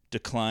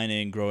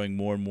declining, growing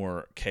more and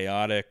more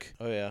chaotic.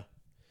 Oh, yeah.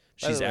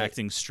 She's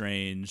acting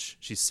strange.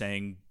 She's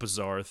saying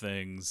bizarre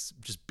things,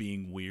 just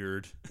being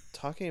weird.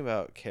 Talking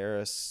about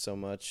Karras so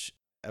much,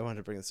 I wanted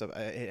to bring this up.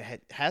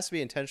 It has to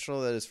be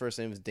intentional that his first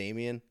name is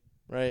Damien,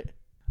 right?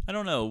 I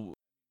don't know.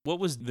 What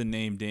was the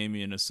name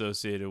Damien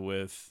associated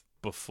with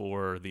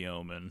before The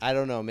Omen? I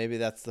don't know. Maybe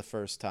that's the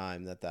first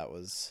time that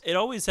was. It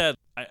always had.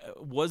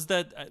 Was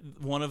that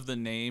one of the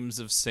names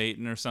of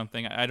Satan or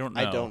something? I don't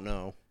know. I don't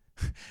know.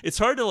 It's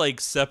hard to like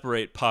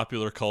separate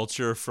popular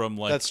culture from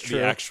like That's true.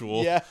 the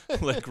actual Yeah.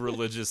 like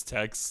religious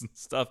texts and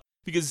stuff,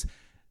 because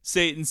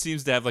Satan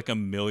seems to have like a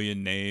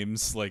million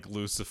names, like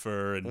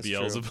Lucifer and That's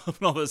Beelzebub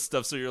and all this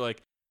stuff. So you're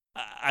like,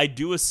 I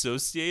do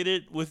associate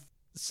it with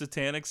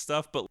satanic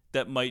stuff, but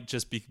that might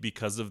just be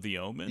because of The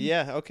Omen.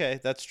 Yeah, okay,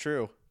 that's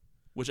true.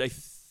 Which I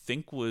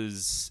think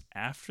was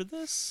after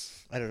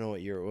this. I don't know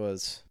what year it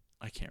was.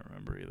 I can't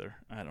remember either.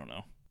 I don't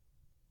know.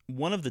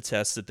 One of the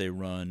tests that they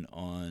run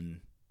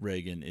on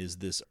Reagan is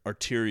this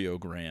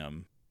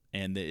arteriogram,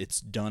 and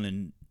it's done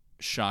in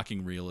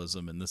shocking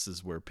realism, and this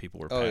is where people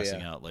were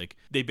passing out. Like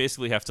they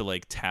basically have to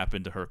like tap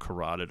into her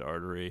carotid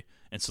artery,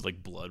 and so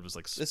like blood was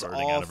like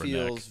spurting out of her neck.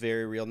 This all feels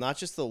very real. Not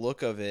just the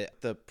look of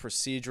it, the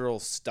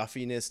procedural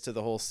stuffiness to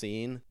the whole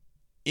scene.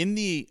 In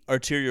the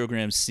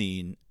arteriogram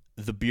scene,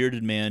 the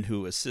bearded man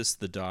who assists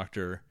the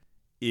doctor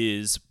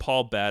is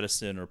Paul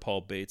Bateson or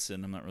Paul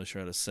Bateson. I'm not really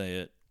sure how to say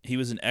it. He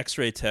was an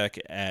X-ray tech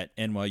at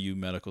NYU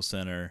Medical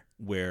Center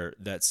where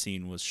that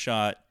scene was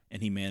shot,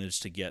 and he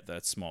managed to get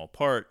that small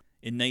part.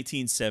 In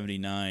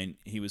 1979,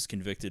 he was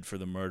convicted for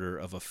the murder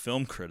of a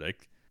film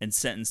critic and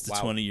sentenced to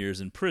 20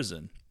 years in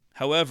prison.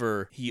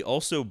 However, he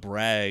also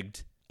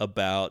bragged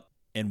about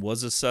and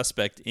was a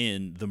suspect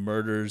in the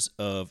murders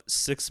of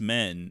 6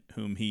 men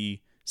whom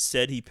he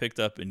said he picked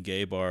up in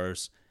gay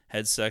bars,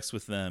 had sex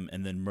with them,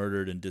 and then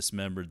murdered and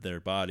dismembered their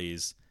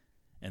bodies,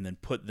 and then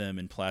put them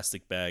in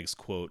plastic bags,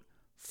 quote,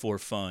 for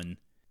fun,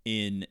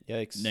 in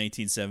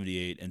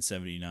 1978 and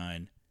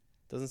 79.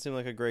 Doesn't seem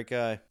like a great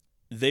guy.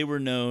 They were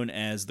known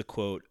as the,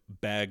 quote,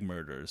 bag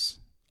murders.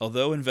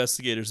 Although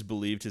investigators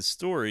believed his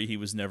story, he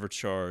was never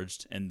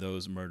charged, and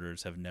those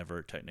murders have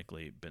never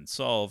technically been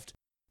solved.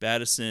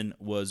 Bateson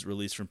was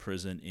released from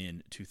prison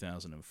in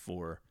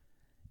 2004.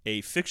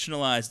 A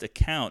fictionalized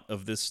account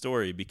of this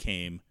story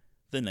became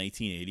the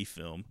 1980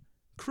 film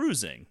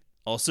Cruising,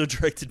 also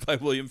directed by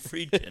William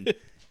Friedkin.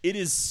 It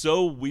is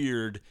so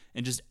weird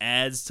and just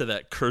adds to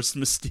that cursed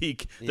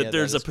mystique that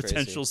there's a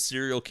potential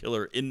serial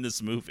killer in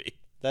this movie.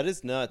 That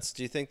is nuts.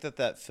 Do you think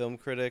that film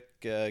critic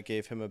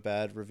gave him a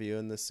bad review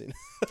in this scene?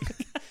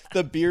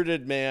 The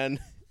bearded man.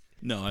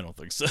 No, I don't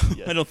think so.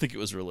 Yeah. I don't think it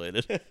was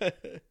related.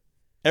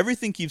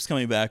 Everything keeps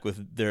coming back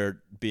with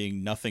there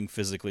being nothing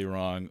physically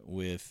wrong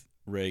with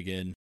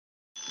Reagan.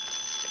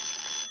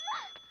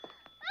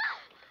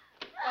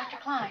 Dr.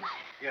 Klein.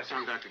 Yes,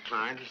 I'm Dr.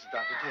 Klein. This is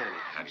Dr. Tanny.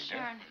 How do you do?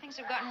 Sharon, things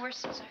have gotten worse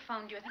since I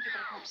phoned you. I think you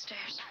better go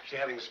upstairs. She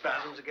having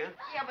spasms again?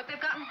 Yeah, but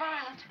they've gotten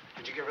violent.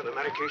 Did you give her the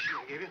medication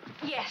I gave you?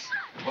 Yes.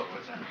 What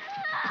was that?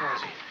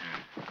 Rosie.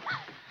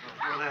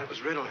 Well, that was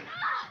Ritalin.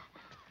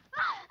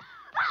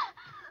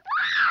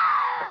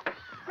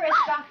 Chris,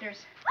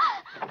 doctors.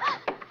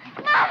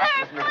 Mother,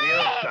 Miss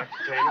McNeil, Dr.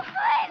 Tanny.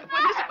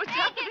 What is it? What's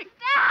happening?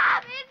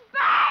 Stop! It's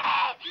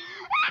burning!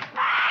 It's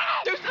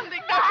burning! Do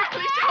something, doctor.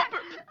 Please help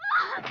her. Please,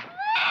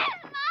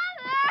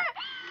 Mother!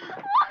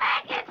 We'll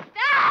make it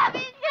stop!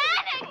 It's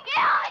trying to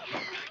kill me!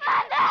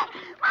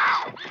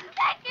 Mother!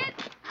 Make it...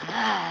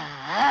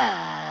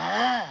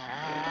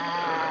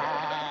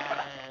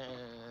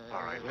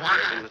 All right,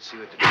 let's see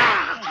what to do.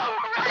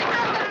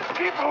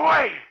 Keep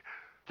away!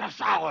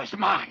 This hour's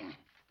mine.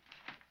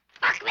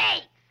 Fuck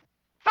me!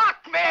 Fuck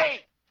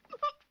me!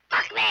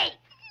 Fuck me!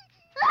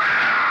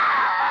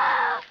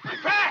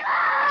 Back!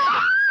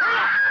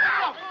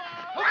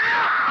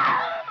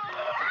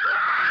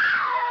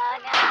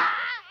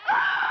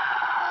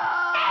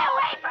 Stay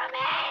away from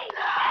me!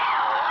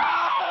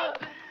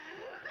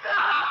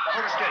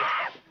 Hold her steady.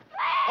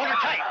 Hold her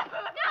tight.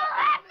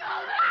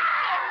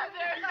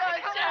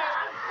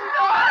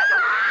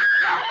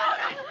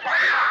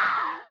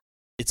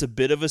 It's a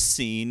bit of a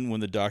scene when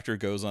the doctor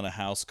goes on a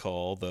house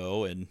call,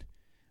 though, and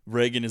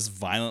Reagan is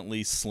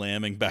violently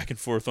slamming back and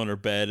forth on her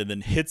bed and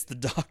then hits the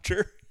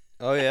doctor.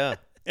 Oh, yeah.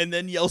 And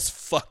then yells,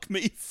 "Fuck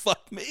me,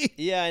 fuck me."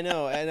 Yeah, I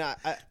know. And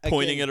I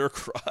pointing again, at her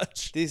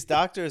crotch. These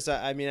doctors,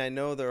 I mean, I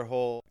know their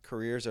whole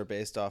careers are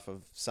based off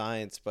of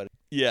science, but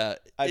yeah,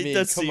 I mean,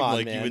 does come seem on,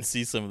 like man. you would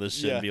see some of this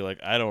shit and be like,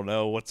 I don't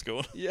know what's going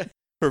on. Yeah.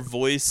 Her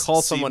voice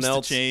Call seems someone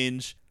else. to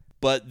change,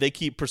 but they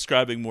keep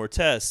prescribing more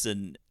tests,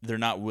 and they're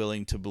not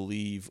willing to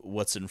believe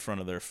what's in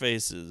front of their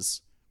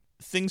faces.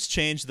 Things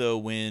change, though,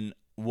 when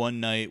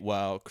one night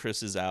while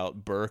Chris is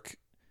out, Burke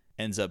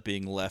ends up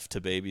being left to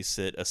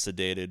babysit a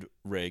sedated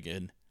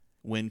Reagan.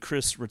 When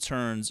Chris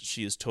returns,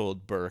 she is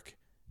told Burke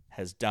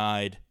has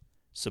died,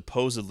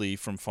 supposedly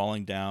from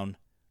falling down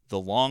the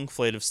long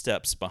flight of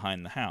steps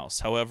behind the house.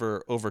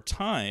 However, over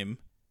time,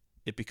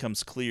 it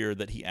becomes clear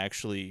that he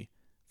actually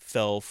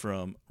fell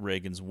from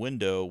Reagan's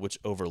window, which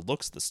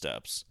overlooks the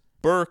steps.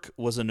 Burke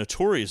was a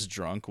notorious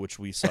drunk, which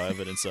we saw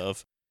evidence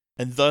of,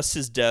 and thus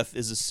his death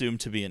is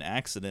assumed to be an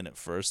accident at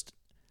first.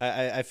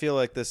 I feel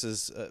like this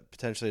is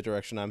potentially a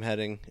direction I'm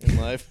heading in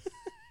life.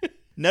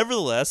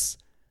 Nevertheless,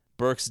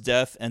 Burke's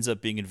death ends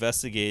up being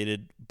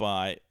investigated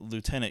by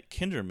Lieutenant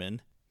Kinderman.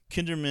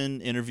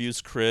 Kinderman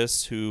interviews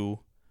Chris, who,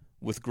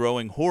 with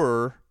growing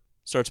horror,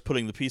 starts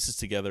putting the pieces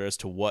together as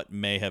to what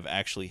may have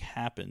actually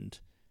happened.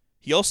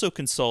 He also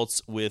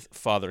consults with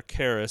Father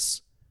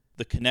Karras,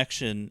 the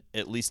connection,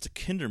 at least to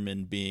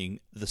Kinderman, being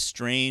the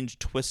strange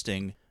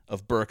twisting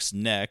of Burke's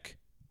neck,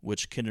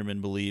 which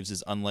Kinderman believes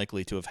is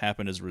unlikely to have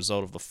happened as a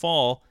result of the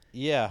fall,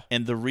 Yeah.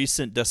 and the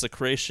recent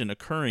desecration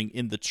occurring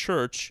in the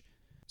church.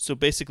 So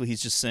basically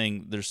he's just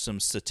saying there's some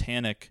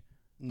satanic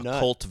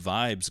occult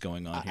vibes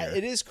going on here.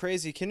 It is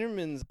crazy.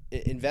 Kinderman's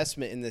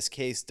investment in this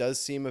case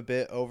does seem a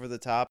bit over the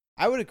top.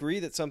 I would agree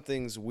that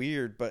something's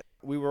weird, but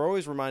we were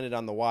always reminded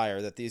on The Wire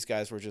that these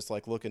guys were just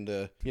like looking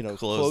to,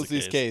 close the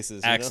these case.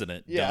 cases. you know?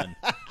 Accident, Yeah. done.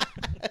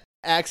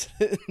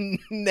 Accident,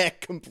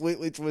 neck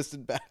completely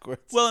twisted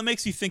backwards. Well, it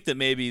makes you think that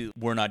maybe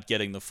we're not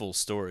getting the full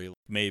story.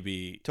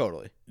 Maybe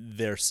totally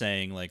they're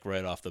saying, like,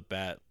 right off the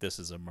bat, this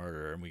is a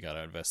murder and we got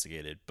to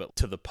investigate it. But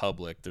to the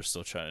public, they're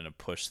still trying to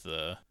push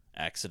the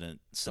accident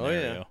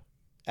scenario. Oh, yeah.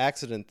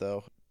 Accident,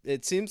 though.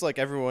 It seems like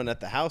everyone at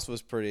the house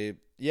was pretty...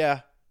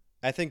 Yeah,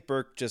 I think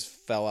Burke just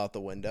fell out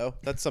the window.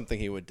 That's something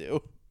he would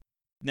do.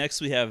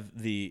 Next, we have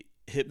the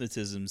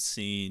hypnotism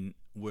scene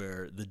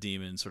where the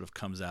demon sort of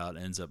comes out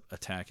and ends up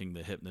attacking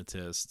the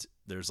hypnotist.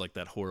 There's like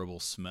that horrible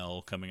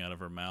smell coming out of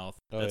her mouth.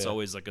 Oh, That's yeah.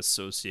 always like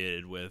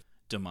associated with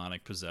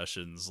demonic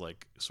possessions,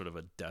 like sort of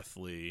a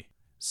deathly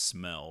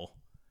smell.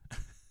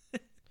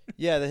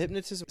 Yeah, the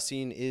hypnotism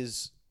scene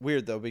is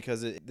weird, though,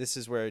 because this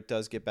is where it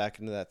does get back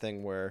into that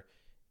thing where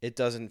it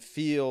doesn't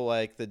feel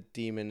like the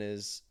demon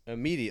is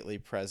immediately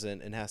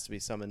present and has to be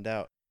summoned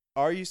out.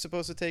 Are you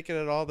supposed to take it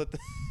at all that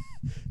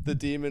the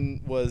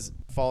demon was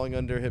falling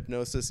under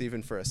hypnosis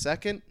even for a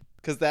second?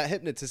 Because that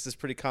hypnotist is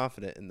pretty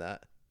confident in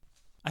that.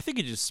 I think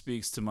it just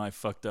speaks to my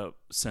fucked up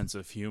sense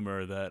of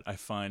humor that I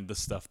find the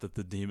stuff that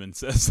the demon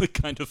says like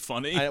kind of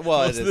funny.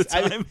 Most of the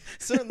time.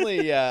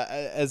 Certainly, yeah,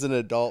 as an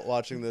adult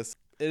watching this,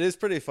 it is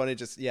pretty funny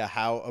just,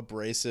 how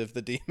abrasive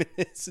the demon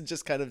is and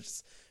just kind of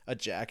just a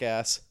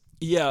jackass.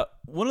 Yeah,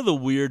 one of the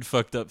weird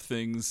fucked up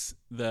things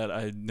that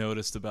I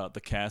noticed about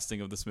the casting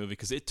of this movie,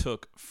 because it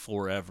took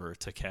forever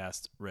to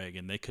cast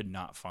Reagan. They could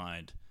not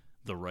find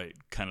the right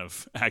kind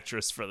of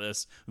actress for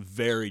this.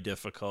 Very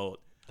difficult.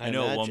 I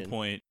know at one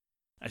point,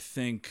 I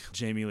think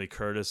Jamie Lee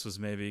Curtis was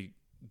maybe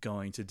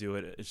going to do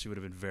it. She would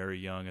have been very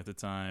young at the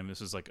time.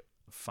 This was like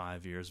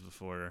 5 years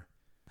before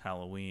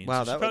Halloween.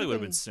 Wow, so that she probably would've would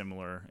have been been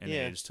similar in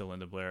age to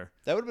Linda Blair.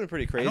 That would have been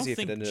pretty crazy I don't if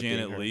think it ended up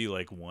Janet being her. Leigh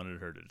like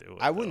wanted her to do it.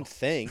 I wouldn't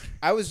think.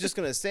 I was just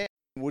gonna say,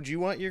 would you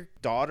want your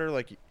daughter,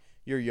 like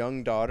your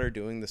young daughter,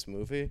 doing this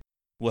movie?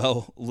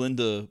 Well,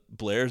 Linda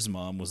Blair's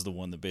mom was the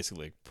one that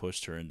basically like,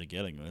 pushed her into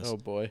getting this. Oh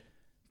boy.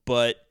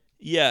 But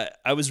yeah,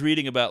 I was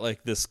reading about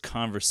like this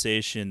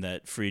conversation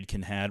that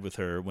Friedkin had with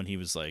her when he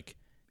was like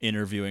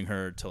interviewing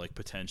her to like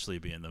potentially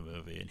be in the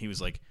movie, and he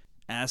was like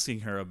asking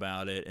her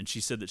about it, and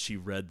she said that she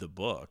read the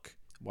book.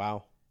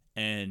 Wow.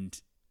 And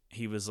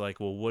he was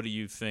like, well, what do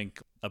you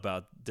think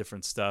about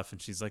different stuff?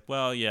 And she's like,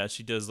 well, yeah,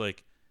 she does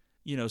like,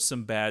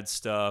 some bad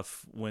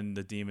stuff when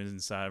the demon's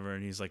inside of her.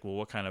 And he's like, well,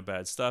 what kind of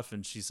bad stuff?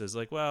 And she says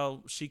like,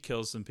 well, she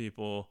kills some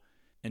people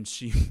and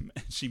she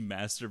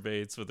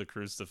masturbates with a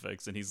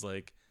crucifix. And he's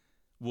like,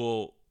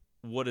 well,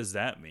 what does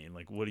that mean?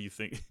 Like, what do you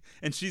think?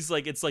 And she's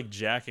like, it's like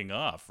jacking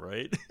off,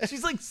 right?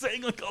 She's like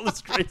saying like all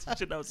this crazy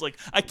shit. And I was like,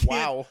 I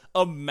can't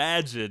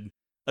imagine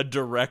a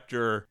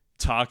director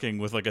talking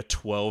with like a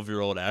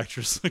 12-year-old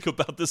actress like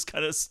about this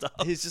kind of stuff.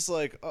 He's just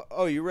like,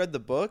 oh, you read the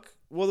book?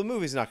 Well, the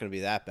movie's not going to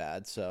be that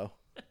bad, so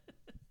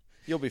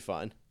you'll be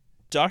fine.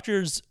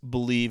 Doctors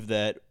believe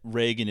that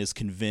Reagan is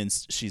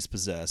convinced she's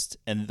possessed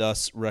and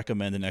thus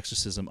recommend an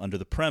exorcism under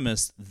the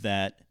premise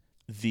that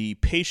the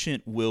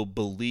patient will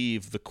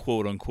believe the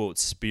quote-unquote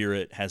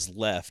spirit has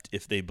left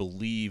if they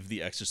believe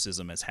the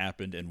exorcism has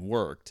happened and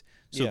worked.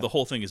 So the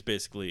whole thing is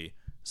basically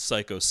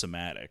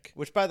psychosomatic.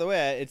 Which, by the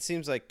way, it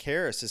seems like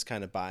Karras is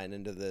kind of buying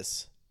into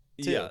this,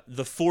 too. Yeah,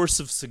 the force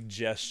of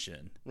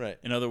suggestion. Right.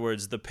 In other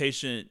words, the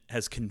patient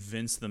has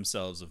convinced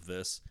themselves of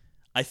this.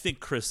 I think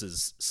Chris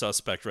is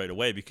suspect right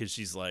away because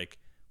she's like,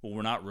 well,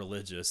 we're not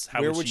religious.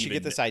 How Where would she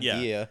get this idea?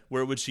 Yeah,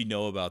 where would she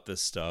know about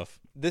this stuff?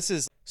 This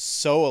is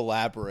so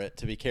elaborate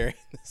to be carrying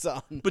this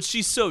on. But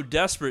she's so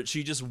desperate,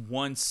 she just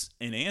wants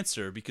an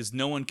answer because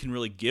no one can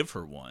really give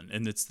her one.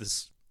 And it's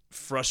this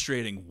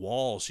frustrating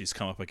wall she's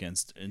come up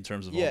against in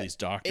terms of all these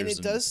doctors. And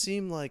it does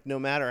seem like no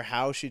matter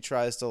how she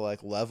tries to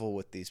like level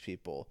with these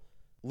people,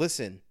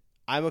 listen,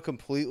 I'm a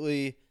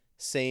completely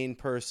sane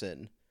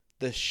person.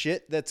 The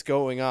shit that's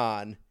going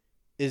on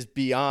is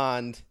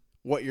beyond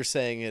what you're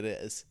saying it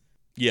is.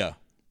 Yeah.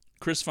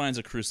 Chris finds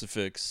a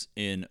crucifix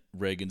in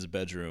Reagan's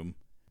bedroom.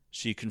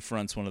 She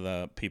confronts one of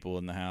the people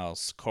in the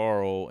house.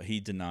 Carl,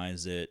 he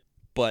denies it.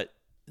 But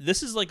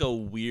this is like a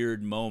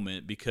weird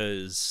moment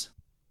because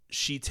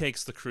she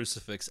takes the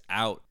crucifix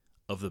out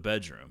of the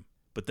bedroom.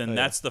 But then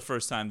that's the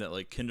first time that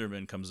like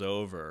Kinderman comes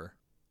over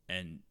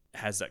and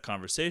has that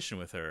conversation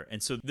with her.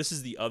 And so this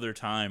is the other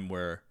time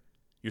where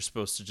you're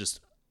supposed to just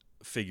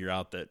figure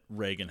out that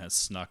Reagan has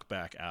snuck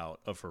back out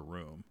of her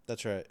room.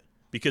 That's right.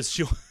 Because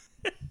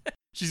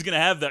she's going to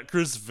have that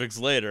crucifix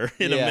later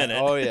in a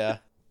minute. Oh, yeah.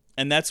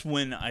 And that's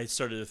when I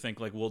started to think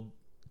like, well,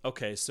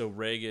 okay, so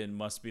Reagan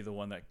must be the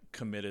one that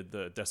committed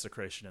the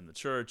desecration in the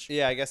church.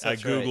 Yeah, I guess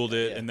that's right. I Googled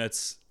it, yeah. and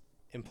that's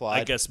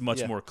implied. I guess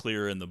much more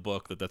clear in the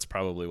book that that's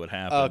probably what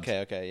happened.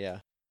 Okay, yeah.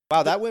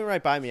 Wow, that went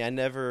right by me. I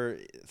never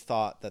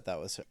thought that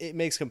was... It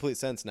makes complete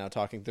sense now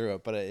talking through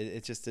it, but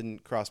it just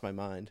didn't cross my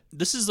mind.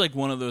 This is like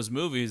one of those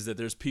movies that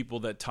there's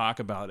people that talk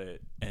about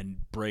it and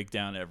break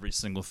down every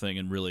single thing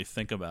and really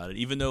think about it,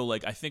 even though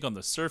like I think on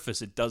the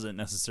surface it doesn't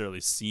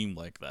necessarily seem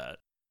like that.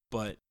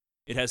 But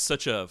it has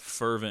such a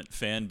fervent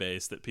fan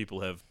base that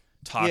people have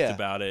talked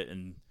about it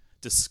and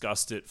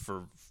discussed it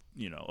for,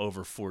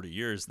 over 40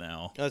 years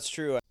now. That's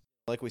true.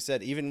 Like we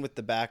said, even with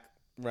the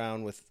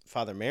background with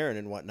Father Marin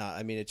and whatnot,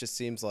 I mean, it just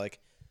seems like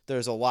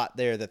there's a lot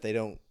there that they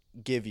don't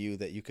give you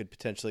that you could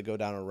potentially go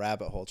down a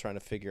rabbit hole trying to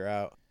figure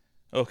out.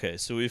 Okay,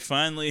 so we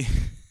finally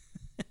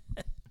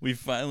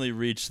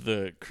reached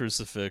the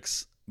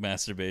crucifix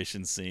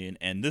masturbation scene,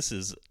 and this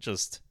is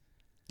just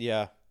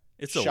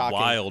it's shocking. A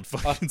wild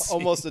fucking scene.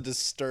 Almost a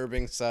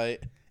disturbing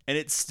sight. And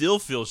it still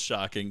feels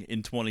shocking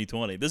in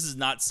 2020. This is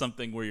not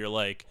something where you're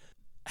like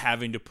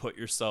having to put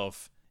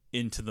yourself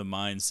into the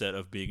mindset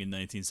of being in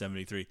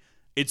 1973.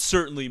 It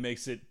certainly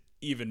makes it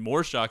even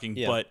more shocking,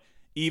 but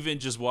even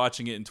just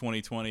watching it in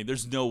 2020,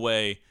 there's no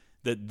way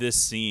that this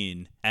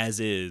scene, as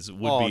is,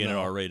 would be in an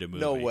R-rated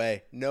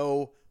movie.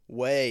 No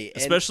way.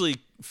 Especially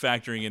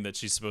factoring in that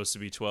she's supposed to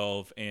be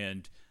 12,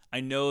 and I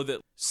know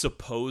that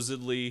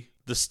supposedly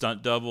the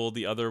stunt double,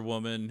 the other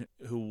woman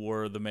who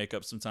wore the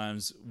makeup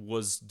sometimes,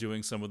 was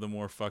doing some of the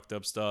more fucked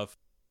up stuff.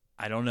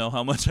 I don't know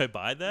how much I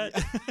buy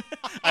that.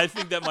 I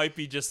think that might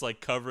be just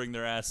like covering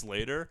their ass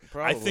later.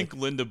 Probably. I think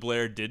Linda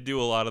Blair did do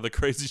a lot of the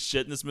crazy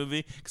shit in this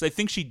movie because I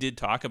think she did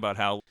talk about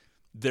how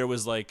there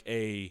was like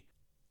it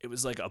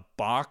was like a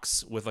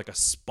box with like a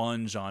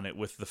sponge on it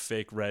with the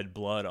fake red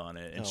blood on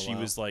it. And she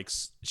was like,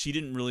 she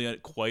didn't really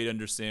quite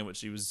understand what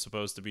she was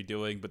supposed to be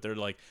doing, but they're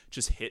like,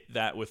 just hit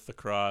that with the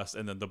cross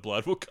and then the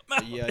blood will come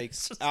out.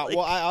 Yikes. Well,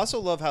 I also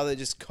love how they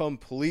just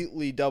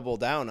completely double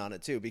down on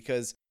it too,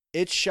 because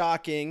it's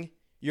shocking.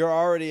 You're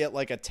already at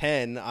like a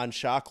 10 on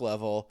shock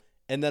level,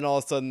 and then all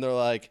of a sudden they're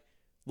like,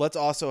 let's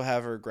also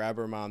have her grab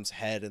her mom's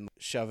head and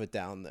shove it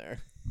down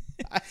there.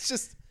 It's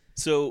just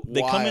so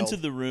they wild. Come into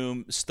the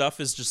room, stuff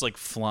is just like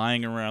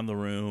flying around the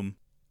room.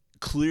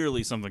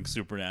 Clearly something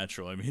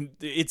supernatural. I mean,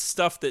 it's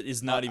stuff that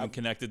is not even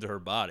connected to her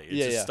body.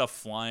 It's just stuff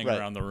flying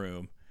around the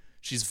room.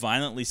 She's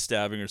violently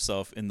stabbing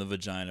herself in the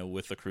vagina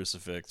with a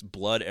crucifix,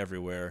 blood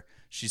everywhere.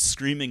 She's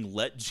screaming,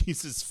 "Let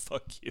Jesus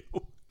fuck you,"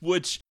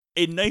 which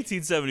in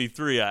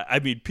 1973, I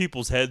mean,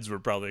 people's heads were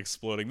probably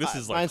exploding. This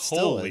is like,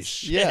 holy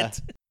shit. Yeah.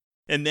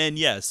 And then,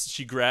 yes,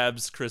 she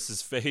grabs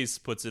Chris's face,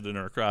 puts it in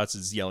her crotch,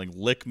 is yelling,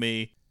 "Lick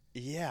me."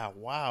 Yeah,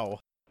 wow.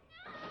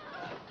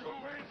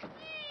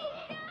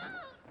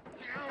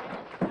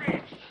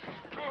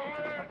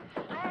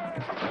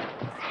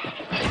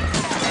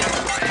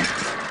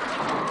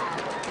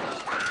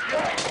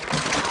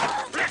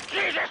 Let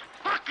Jesus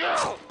fuck you!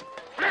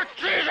 Let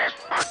Jesus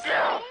fuck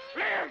you!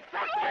 Let him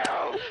fuck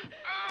you!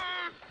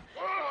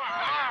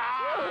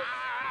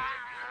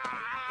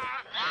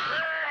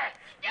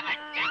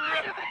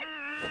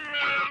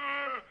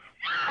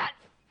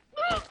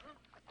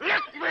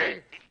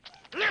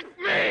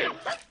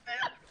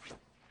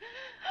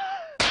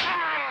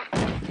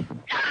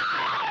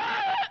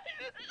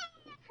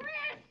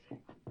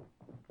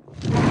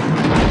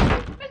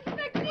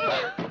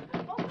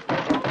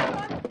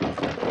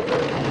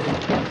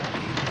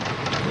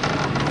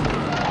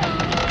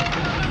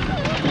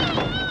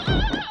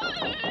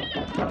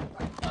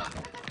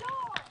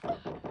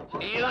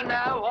 you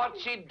know what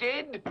she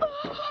did?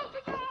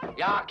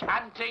 Your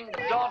canting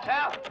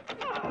daughter?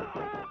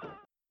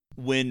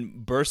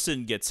 When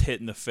Burstyn gets hit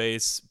in the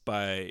face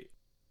by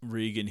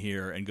Regan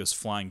here and goes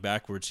flying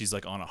backwards, she's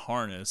like on a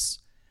harness,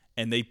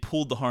 and they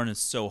pulled the harness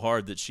so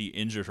hard that she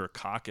injured her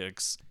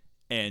coccyx,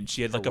 and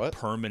she had like a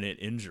permanent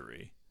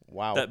injury.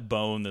 Wow. That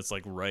bone that's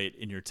like right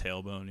in your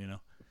tailbone, you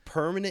know?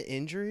 Permanent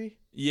injury?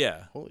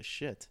 Yeah. Holy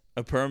shit.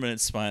 A permanent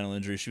spinal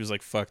injury. She was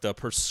like fucked up.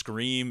 Her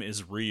scream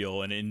is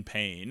real and in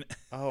pain.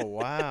 Oh,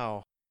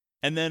 wow.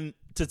 And then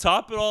to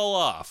top it all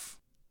off,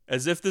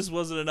 as if this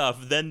wasn't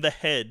enough, then the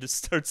head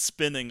starts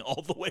spinning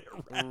all the way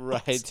around.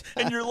 Right.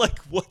 And you're like,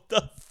 what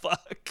the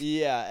fuck?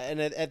 Yeah,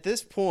 and at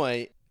this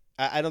point,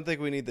 I don't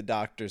think we need the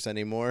doctors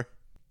anymore.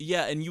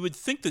 Yeah, and you would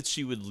think that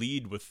she would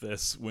lead with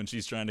this when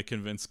she's trying to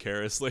convince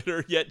Karis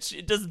later, yet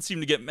it doesn't seem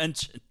to get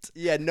mentioned.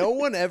 Yeah, no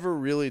one ever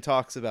really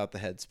talks about the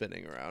head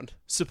spinning around.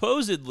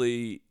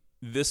 Supposedly,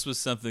 this was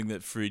something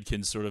that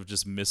Friedkin sort of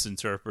just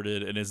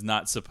misinterpreted and is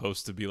not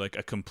supposed to be like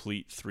a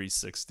complete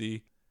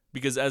 360.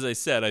 Because as I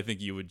said, I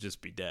think you would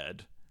just be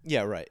dead.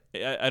 Yeah, right.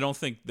 I don't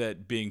think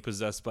that being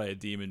possessed by a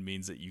demon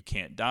means that you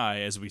can't die,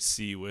 as we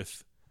see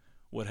with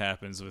what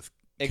happens with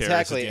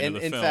exactly. And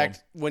in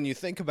fact, when you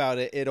think about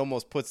it, it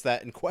almost puts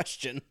that in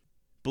question.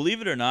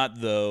 Believe it or not,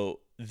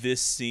 though,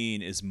 this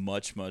scene is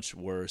much, much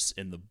worse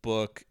in the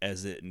book,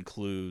 as it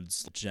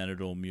includes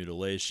genital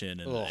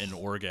mutilation and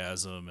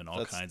orgasm and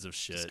all kinds of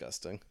shit.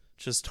 Disgusting.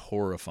 Just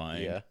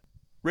horrifying. Yeah.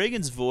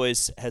 Reagan's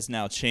voice has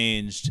now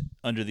changed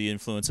under the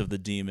influence of the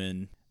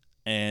demon,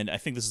 and I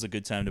think this is a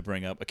good time to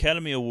bring up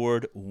Academy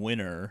Award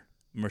winner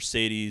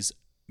Mercedes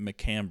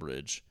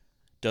McCambridge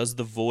does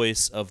the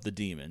voice of the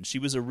demon. She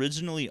was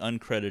originally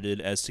uncredited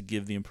as to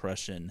give the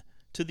impression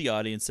to the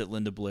audience that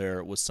Linda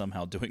Blair was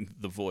somehow doing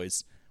the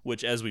voice,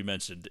 which, as we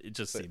mentioned, it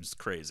just seems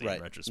crazy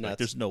in retrospect. Nuts.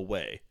 There's no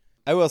way.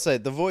 I will say,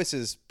 the voice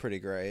is pretty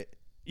great.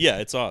 Yeah,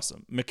 it's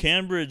awesome.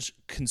 McCambridge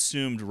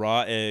consumed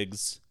raw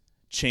eggs,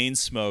 chain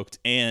smoked,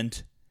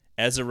 and,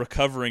 as a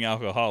recovering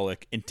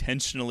alcoholic,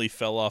 intentionally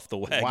fell off the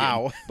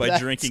wagon by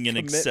drinking an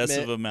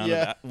excessive amount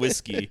of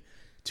whiskey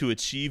to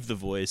achieve the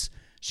voice.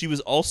 She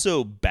was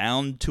also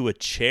bound to a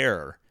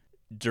chair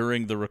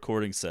during the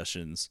recording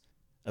sessions.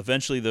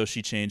 Eventually, though,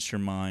 she changed her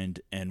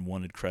mind and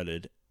wanted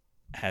credit,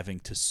 having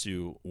to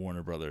sue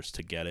Warner Brothers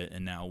to get it.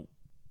 And now,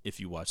 if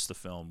you watch the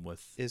film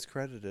is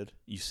credited,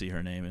 you see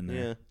her name in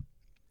there. Yeah,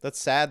 that's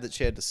sad that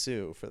she had to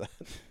sue for that.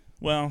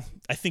 Well,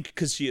 I think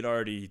because she had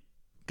already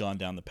gone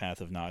down the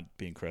path of not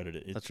being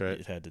credited, that's right.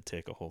 It had to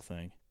take a whole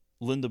thing.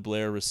 Linda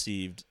Blair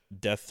received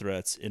death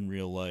threats in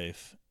real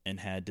life and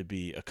had to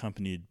be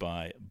accompanied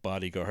by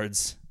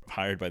bodyguards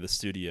hired by the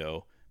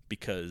studio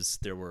because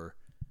there were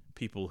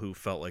people who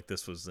felt like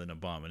this was an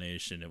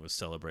abomination. It was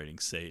celebrating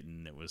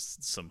Satan. It was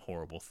some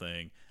horrible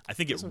thing. I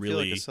think it really feel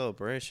like a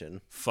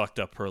celebration. Fucked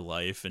up her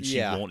life, and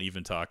she won't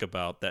even talk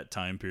about that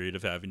time period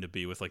of having to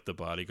be with like the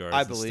bodyguards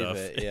and stuff. I believe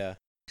it, yeah.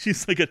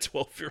 She's like a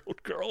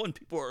 12-year-old girl, and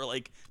people are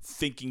like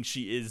thinking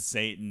she is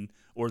Satan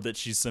or that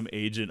she's some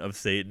agent of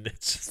Satan.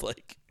 It's just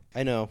like,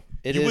 I know.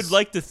 You would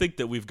like to think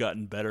that we've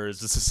gotten better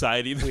as a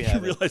society, but you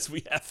realize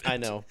we haven't. I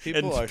know.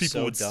 People would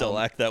dumb. still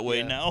act that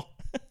way now.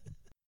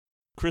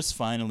 Chris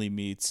finally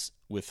meets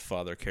with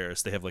Father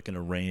Karras. They have like an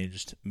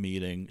arranged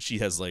meeting. She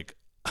has like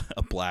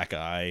a black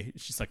eye.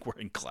 She's like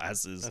wearing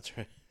glasses. That's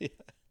right. Yeah.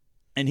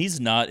 And he's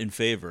not in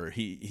favor.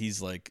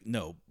 He's like,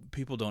 no,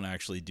 people don't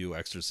actually do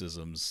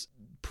exorcisms.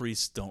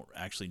 Priests don't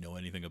actually know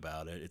anything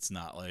about it. It's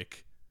not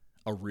like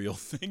a real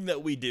thing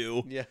that we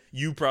do. Yeah.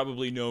 You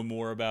probably know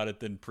more about it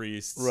than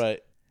priests.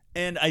 Right.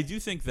 And I do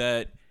think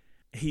that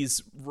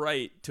he's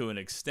right to an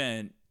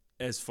extent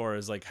as far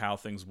as like how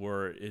things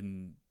were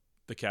in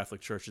the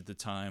Catholic Church at the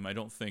time. I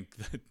don't think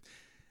that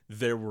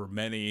there were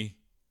many.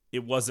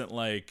 It wasn't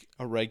like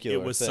a regular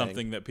It was thing.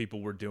 something that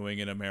people were doing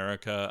in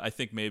America. I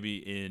think maybe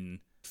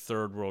in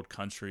third world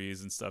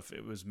countries and stuff,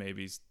 it was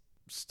maybe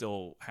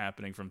still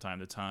happening from time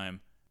to time.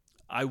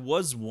 I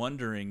was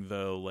wondering,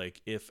 though,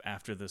 like if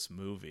after this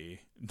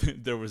movie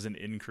there was an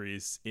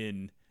increase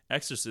in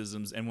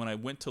exorcisms, and when I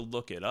went to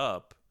look it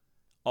up,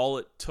 all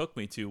it took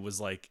me to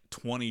was like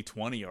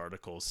 2020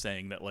 articles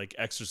saying that like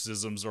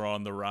exorcisms are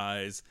on the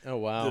rise. Oh,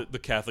 wow. The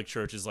Catholic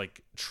Church is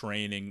like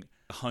training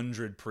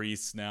 100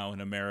 priests now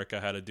in America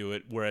how to do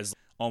it, whereas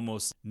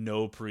almost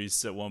no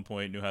priests at one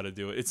point knew how to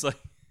do it. It's like,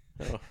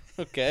 oh,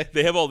 okay.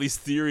 They have all these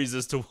theories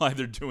as to why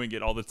they're doing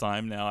it all the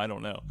time now. I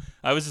don't know.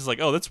 I was just like,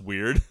 oh, that's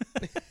weird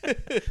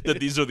that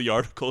these are the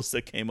articles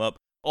that came up.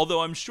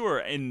 Although I'm sure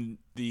in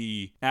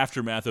the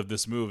aftermath of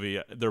this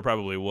movie, there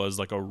probably was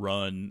like a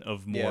run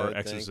of more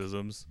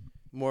exorcisms.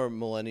 More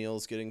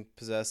millennials getting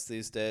possessed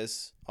these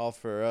days, all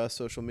for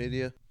social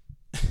media.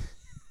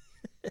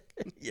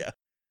 Yeah.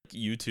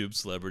 YouTube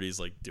celebrities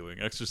like doing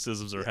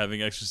exorcisms or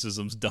having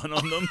exorcisms done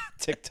on them.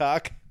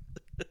 TikTok.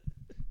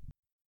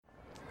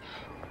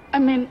 I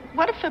mean,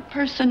 what if a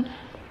person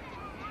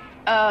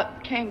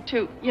came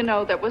to,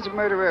 that was a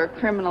murderer or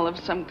criminal of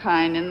some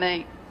kind, and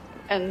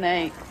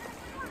they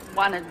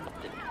wanted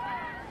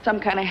some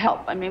kind of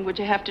help? I mean, would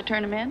you have to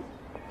turn him in?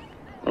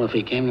 Well, if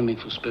he came to me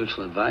for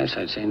spiritual advice,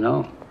 I'd say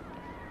no.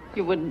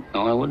 You wouldn't?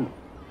 No, I wouldn't.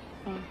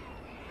 Oh.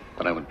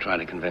 But I would try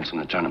to convince him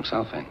to turn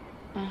himself in.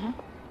 Uh-huh.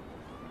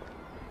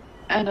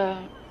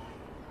 And,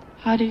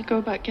 how do you go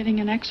about getting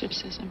an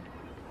exorcism?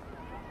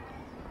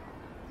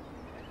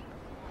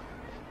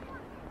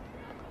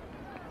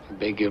 I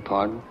beg your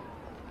pardon?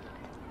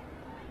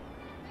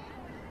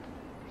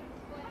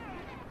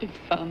 If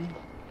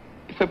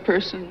a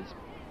person's,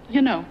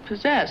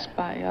 possessed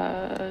by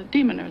a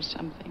demon or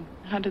something,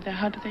 how do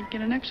they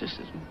get an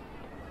exorcism?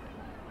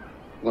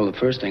 Well, the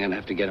first thing, I'd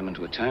have to get him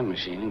into a time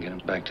machine and get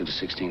him back to the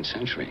 16th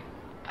century.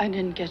 I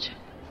didn't get you.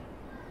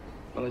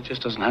 Well, it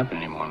just doesn't happen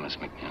anymore, Miss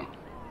McNeil.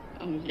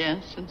 Oh,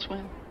 yes? Since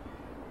when?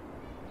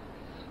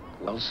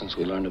 Well, since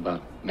we learned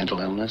about mental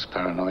illness,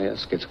 paranoia,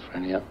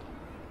 schizophrenia.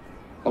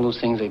 All those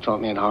things they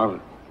taught me at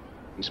Harvard.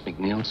 Miss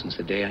McNeil, since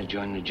the day I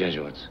joined the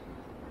Jesuits,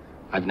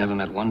 I've never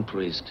met one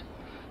priest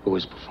who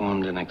has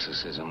performed an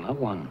exorcism. Not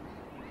one.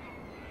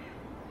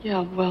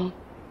 Yeah, well...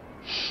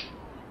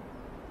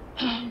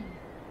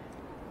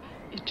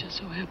 It just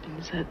so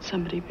happens that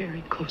somebody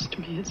very close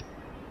to me is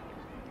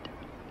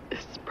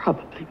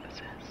probably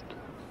possessed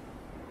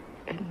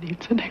and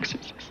needs an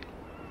exorcism.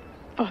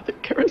 Father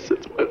Karras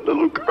is my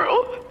little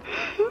girl.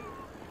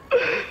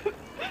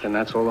 Then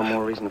that's all the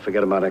more reason to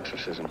forget about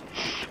exorcism.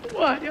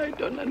 Why? I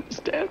don't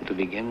understand. To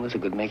begin with,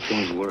 it could make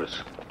things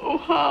worse. Oh,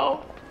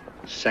 how?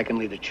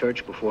 Secondly, the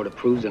church, before it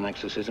approves an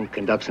exorcism,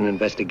 conducts an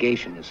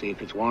investigation to see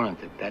if it's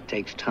warranted. That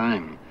takes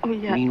time. Oh,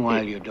 yeah.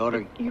 Meanwhile, your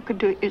daughter... You could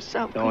do it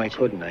yourself. No, I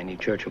couldn't. I need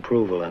church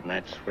approval, and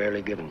that's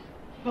rarely given.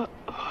 But,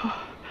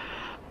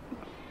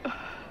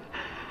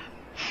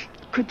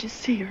 could you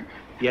see her?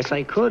 Yes,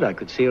 I could. I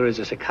could see her as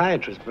a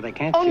psychiatrist, but I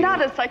can't see her...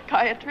 Not a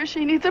psychiatrist.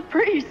 She needs a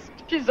priest.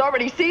 She's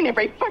already seen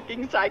every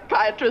fucking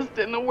psychiatrist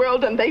in the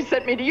world, and they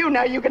sent me to you.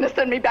 Now you're going to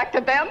send me back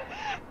to them?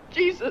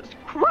 Jesus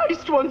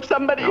Christ, won't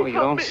somebody help me?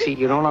 No,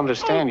 you don't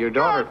understand. Your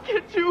daughter... God,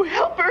 can't you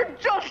help her?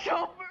 Just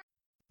help her.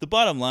 The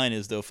bottom line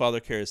is, though, Father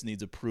Karras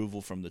needs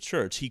approval from the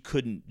church. He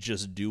couldn't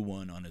just do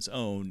one on his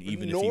own,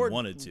 even if he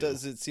wanted to. Nor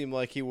does it seem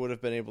like he would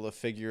have been able to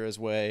figure his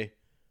way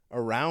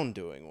around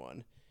doing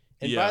one.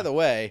 And Yeah. by the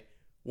way,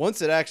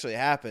 once it actually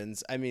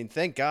happens, I mean,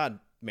 thank God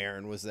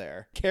Marin was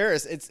there.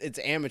 Karras, it's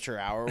amateur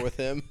hour with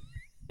him.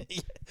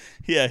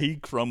 Yeah, he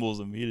crumbles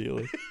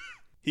immediately.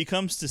 He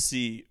comes to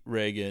see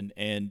Reagan,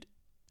 and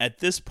at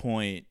this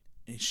point,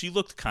 she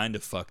looked kind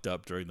of fucked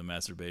up during the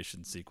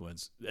masturbation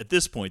sequence. At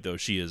this point, though,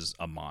 she is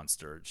a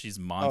monster. She's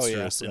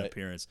monstrous in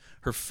appearance.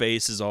 Her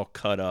face is all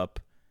cut up.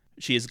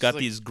 She has got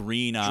these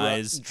green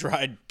eyes.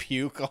 Dried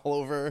puke all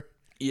over.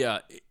 Yeah,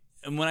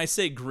 and when I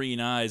say green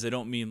eyes, I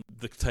don't mean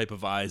the type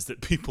of eyes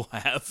that people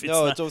have.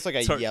 It's almost like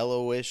a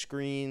yellowish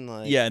green.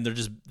 Yeah, and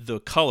the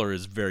color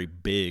is very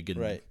big. And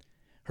right.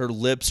 Her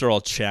lips are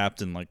all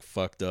chapped and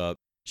fucked up.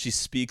 She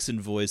speaks in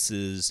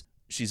voices.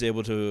 She's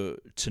able to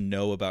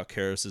know about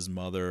Karras's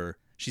mother.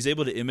 She's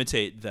able to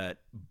imitate that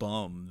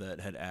bum that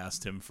had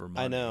asked him for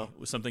money. I know. It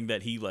was something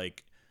that he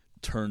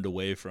turned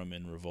away from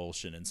in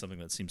revulsion, and something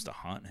that seems to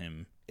haunt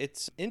him.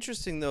 It's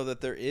interesting though that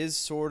there is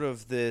sort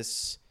of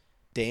this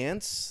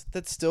dance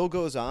that still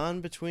goes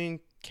on between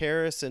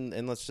Karras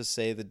and let's just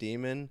say the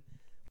demon.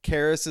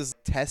 Karras is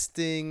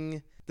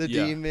testing the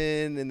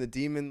demon, and the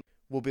demon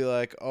will be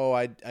like, oh,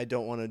 I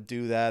don't want to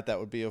do that. That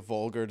would be a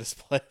vulgar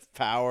display of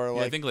power.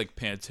 Yeah, I think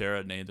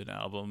Pantera named an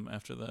album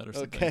after that or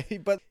something. Okay,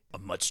 but a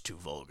much too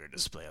vulgar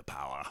display of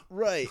power.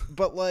 Right,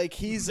 but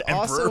he's Emperor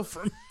also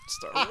from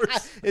Star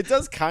Wars. It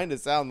does kind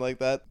of sound like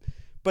that.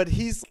 But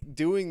he's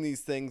doing these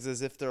things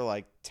as if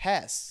they're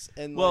tests.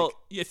 And I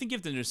think you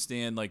have to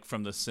understand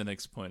from the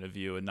cynic's point of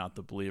view and not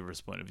the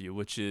believer's point of view,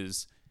 which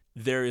is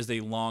there is a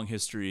long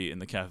history in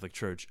the Catholic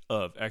Church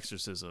of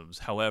exorcisms.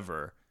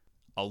 However,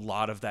 a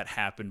lot of that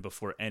happened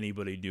before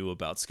anybody knew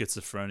about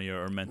schizophrenia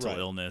or mental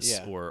illness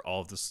or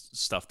all of this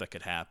stuff that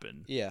could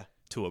happen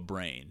to a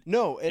brain.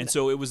 No. And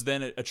so it was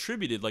then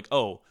attributed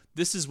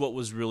this is what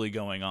was really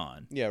going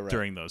on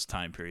during those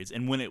time periods.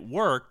 And when it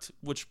worked,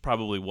 which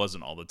probably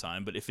wasn't all the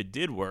time, but if it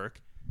did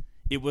work,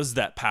 it was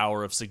that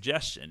power of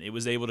suggestion. It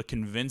was able to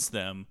convince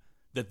them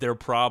that their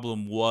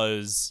problem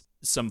was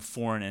some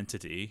foreign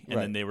entity, and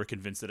then they were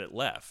convinced that it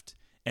left.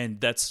 And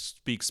that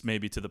speaks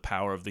maybe to the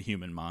power of the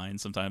human mind.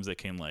 Sometimes it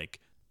can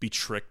be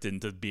tricked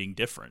into being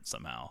different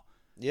somehow,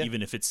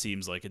 even if it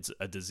seems like it's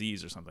a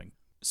disease or something.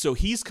 So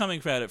he's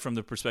coming at it from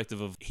the perspective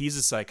of he's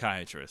a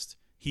psychiatrist.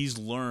 He's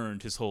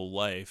learned his whole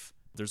life.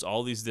 There's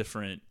all these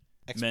different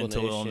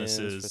mental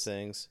illnesses. For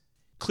things.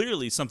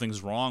 Clearly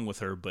something's wrong with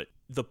her, but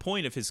the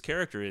point of his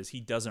character is he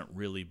doesn't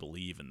really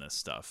believe in this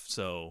stuff.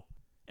 So,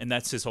 and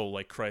that's his whole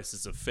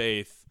crisis of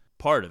faith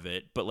part of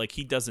it. But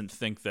he doesn't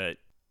think that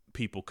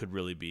people could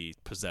really be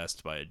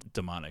possessed by a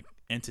demonic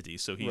entity.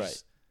 So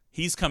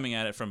he's coming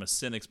at it from a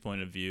cynic's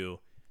point of view.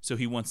 So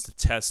he wants to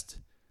test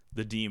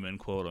the demon,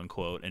 quote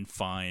unquote, and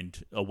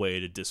find a way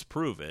to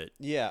disprove it.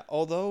 Yeah,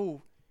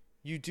 although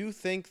you do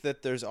think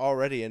that there's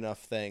already enough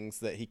things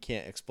that he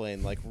can't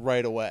explain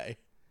right away.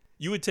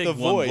 You would take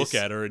one look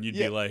at her and you'd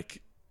be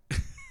like,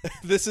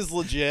 this is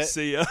legit.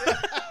 See ya.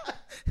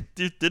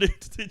 Did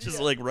it just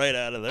right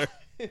out of there.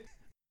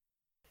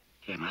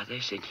 Your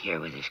mother's in here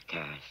with us,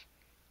 Karis.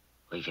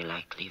 Would you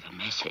like to leave a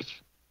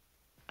message?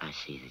 I'll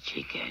see that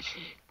she gets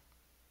it.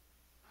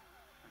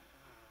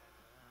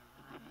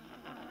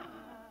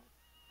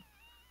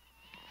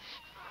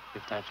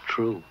 If that's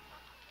true,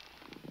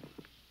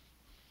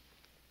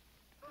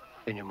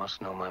 then you must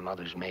know my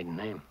mother's maiden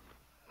name.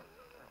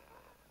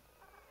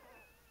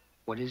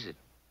 What is it?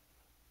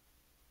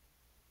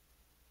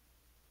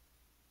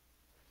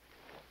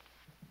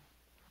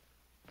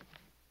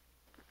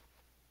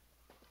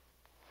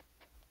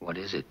 What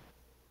is it?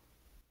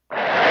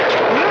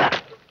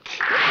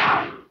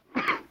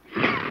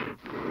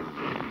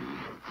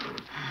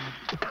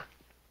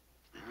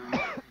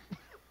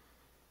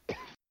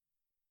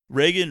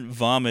 Reagan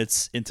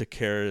vomits into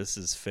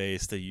Karras's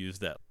face. They use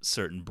that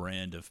certain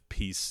brand of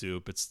pea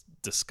soup. It's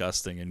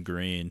disgusting and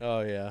green.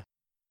 Oh, yeah.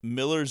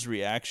 Miller's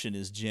reaction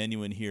is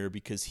genuine here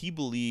because he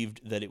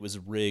believed that it was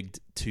rigged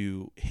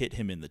to hit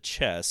him in the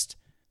chest.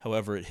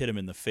 However, it hit him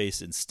in the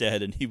face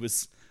instead, and he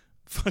was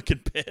fucking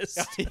pissed.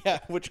 Yeah,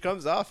 which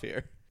comes off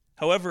here.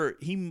 However,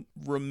 he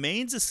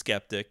remains a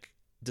skeptic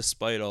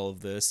despite all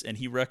of this, and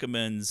he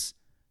recommends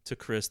to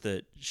Chris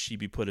that she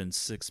be put in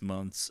 6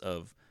 months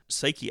of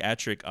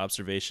psychiatric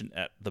observation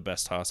at the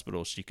best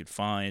hospital she could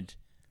find.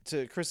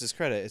 To Chris's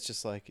credit, it's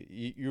just like,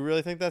 you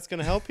really think that's going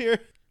to help here?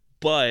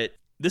 But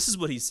this is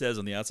what he says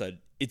on the outside.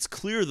 It's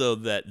clear, though,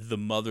 that the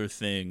mother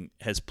thing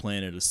has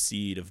planted a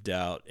seed of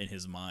doubt in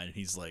his mind. And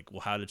he's like,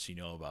 well, how did she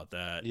know about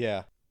that?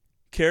 Yeah.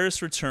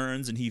 Karras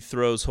returns, and he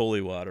throws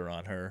holy water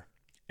on her,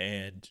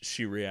 and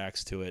she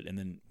reacts to it, and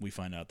then we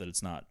find out that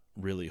it's not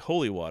really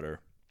holy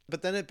water.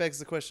 But then it begs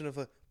the question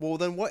of, well,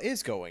 then what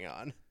is going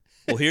on?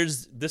 Well,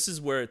 this is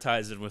where it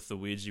ties in with the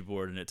Ouija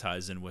board, and it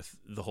ties in with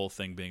the whole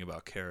thing being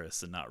about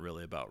Karras and not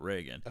really about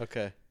Reagan.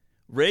 Okay.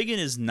 Reagan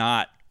is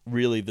not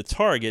really the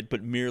target,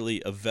 but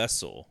merely a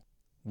vessel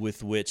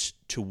with which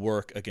to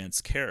work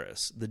against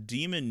Karras. The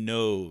demon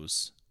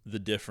knows the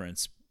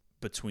difference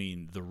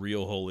between the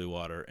real holy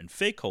water and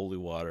fake holy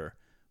water,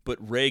 but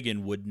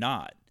Reagan would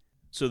not.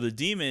 So the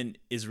demon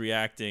is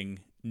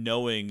reacting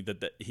knowing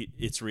that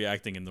it's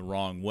reacting in the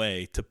wrong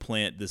way to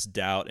plant this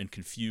doubt and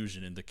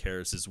confusion into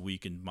Karras's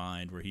weakened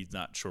mind where he's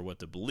not sure what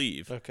to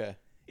believe. Okay.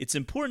 It's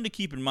important to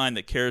keep in mind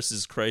that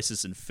Karras's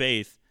crisis in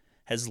faith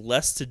has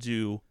less to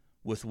do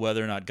with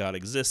whether or not God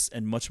exists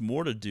and much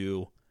more to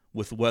do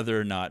with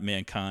whether or not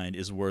mankind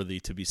is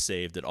worthy to be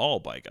saved at all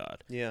by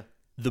God. Yeah.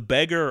 The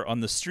beggar on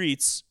the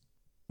streets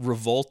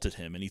revolted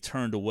him and he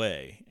turned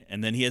away.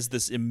 And then he has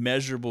this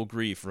immeasurable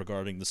grief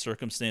regarding the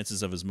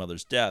circumstances of his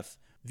mother's death.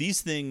 These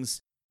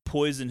things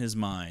poison his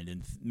mind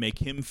and make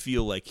him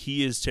feel like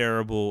he is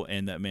terrible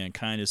and that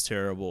mankind is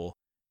terrible.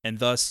 And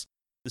thus,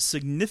 the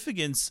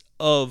significance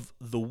of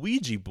the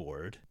Ouija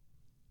board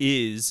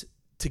is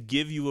to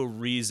give you a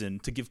reason,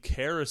 to give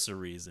Karras a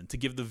reason, to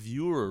give the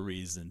viewer a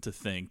reason to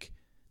think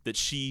that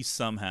she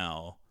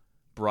somehow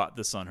brought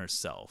this on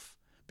herself.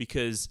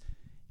 Because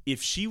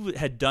if she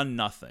had done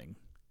nothing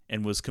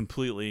and was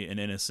completely an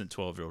innocent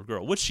 12-year-old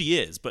girl, which she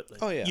is, but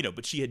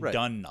but she had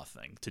done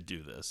nothing to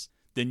do this,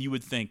 then you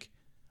would think,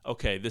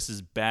 okay, this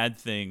is bad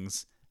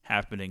things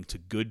happening to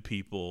good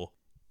people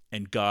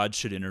and God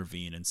should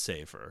intervene and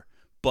save her.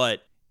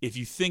 But if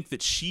you think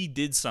that she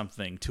did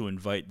something to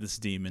invite this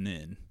demon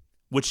in,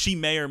 which she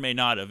may or may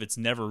not have, it's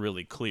never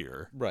really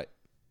clear. Right.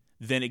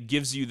 Then it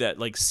gives you that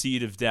like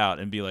seed of doubt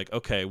and be like,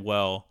 okay,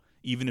 well,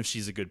 even if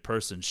she's a good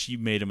person, she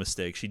made a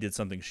mistake. She did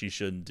something she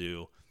shouldn't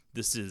do.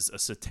 This is a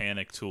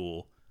satanic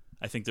tool.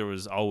 I think there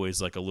was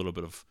always like a little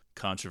bit of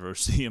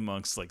controversy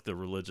amongst like the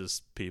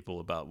religious people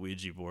about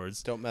Ouija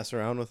boards. Don't mess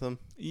around with them.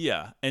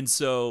 Yeah. And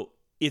so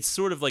it's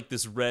sort of like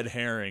this red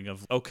herring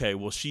of, okay,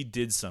 well, she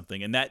did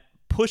something. And that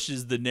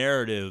pushes the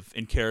narrative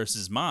in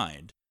Karras's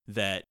mind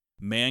that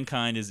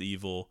mankind is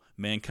evil,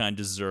 mankind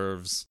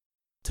deserves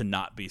to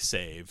not be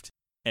saved,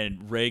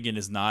 and Reagan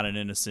is not an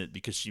innocent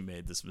because she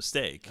made this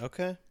mistake.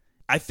 Okay.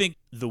 I think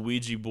the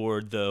Ouija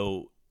board,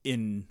 though,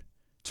 in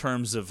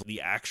terms of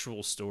the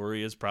actual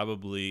story is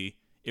probably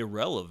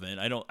irrelevant.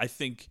 I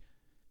think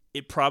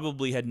it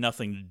probably had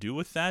nothing to do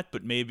with that,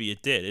 but maybe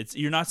it did.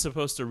 You're not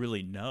supposed to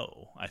really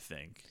know, I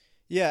think.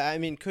 Yeah, I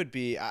mean, could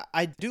be.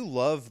 I do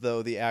love,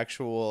 though, the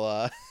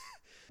actual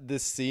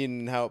this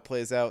scene and how it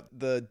plays out.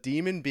 The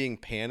demon being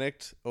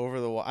panicked over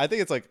the wall. I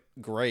think it's like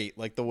great,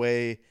 like the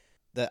way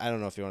that, I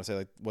don't know if you want to say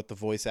like what the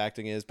voice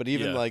acting is, but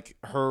even like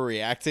her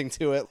reacting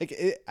to it, like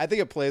I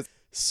think it plays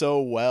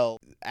so well,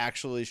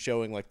 actually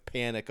showing like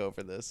panic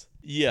over this.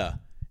 Yeah,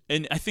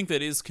 and I think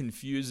that is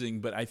confusing,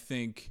 but I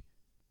think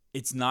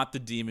it's not the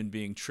demon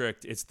being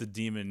tricked, it's the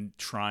demon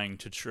trying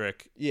to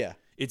trick. Yeah.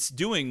 It's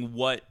doing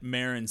what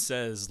Marin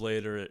says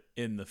later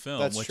in the film,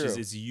 That's which true. is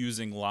it's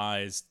using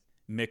lies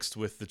mixed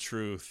with the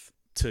truth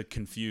to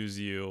confuse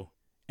you,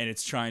 and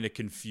it's trying to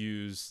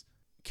confuse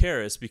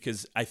Karras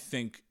because I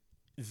think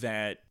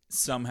that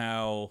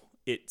somehow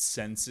it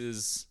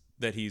senses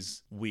that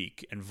he's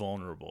weak and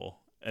vulnerable,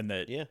 and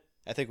that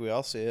I think we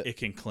all see it. It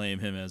can claim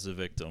him as a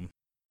victim.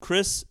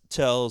 Chris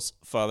tells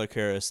Father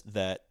Karras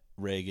that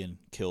Reagan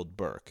killed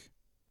Burke.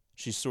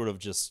 She's sort of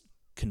just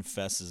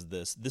confesses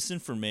this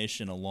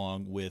information,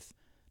 along with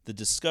the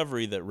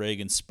discovery that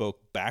Reagan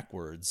spoke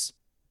backwards,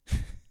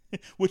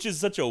 which is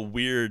such a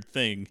weird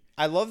thing.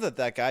 I love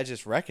that guy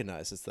just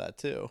recognizes that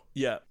too.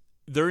 Yeah.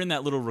 They're in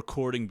that little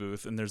recording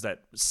booth, and there's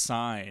that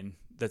sign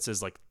that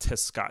says like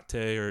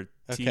Teskate or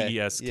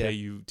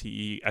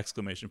T-E-S-K-U-T-E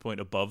exclamation point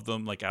above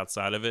them, like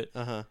outside of it.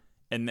 Uh-huh.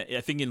 And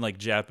I think in like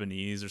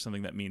Japanese or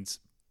something that means,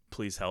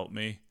 please help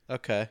me.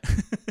 Okay.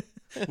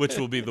 Which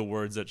will be the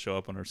words that show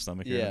up on our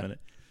stomach here in a minute.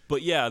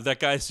 But yeah, that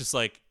guy's just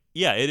like,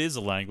 yeah, it is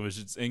a language.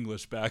 It's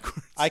English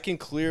backwards. I can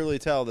clearly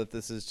tell that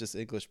this is just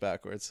English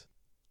backwards.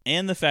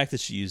 And the fact that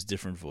she used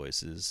different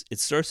voices, it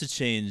starts to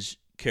change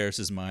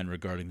Karras's mind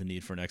regarding the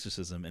need for an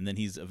exorcism, and then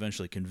he's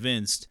eventually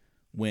convinced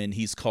when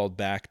he's called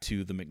back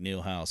to the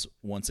McNeil house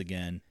once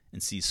again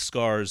and sees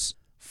scars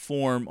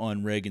form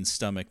on Reagan's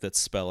stomach that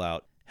spell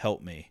out,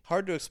 "Help me."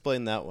 Hard to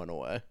explain that one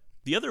away.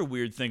 The other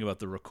weird thing about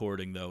the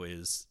recording, though,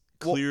 is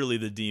clearly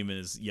the demon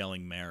is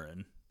yelling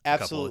Marin a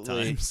couple of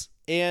times.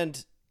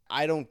 And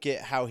I don't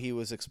get how he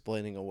was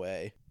explaining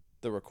away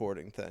the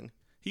recording thing.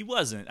 He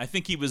wasn't. I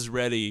think he was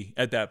ready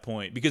at that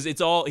point because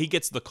it's all he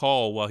gets the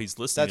call while he's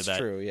listening to that. That's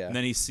true, yeah. And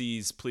then he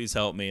sees, "Please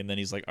help me," and then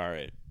he's like, "All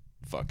right,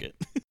 fuck it."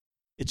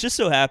 It just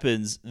so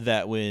happens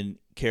that when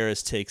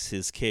Karras takes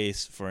his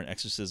case for an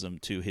exorcism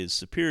to his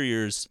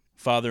superiors,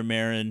 Father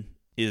Marin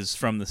is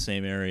from the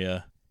same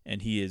area,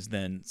 and he is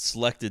then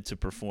selected to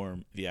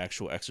perform the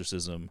actual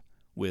exorcism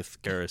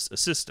with Karras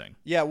assisting.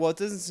 Yeah, well, it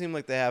doesn't seem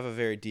like they have a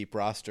very deep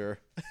roster.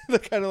 They're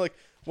kind of like,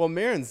 well,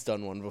 Marin's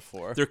done one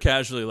before. They're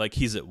casually like,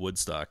 he's at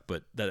Woodstock,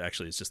 but that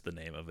actually is just the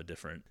name of a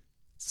different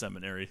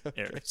seminary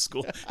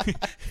school.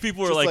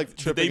 People were like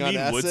did they mean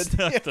acid?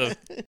 Woodstock? Though?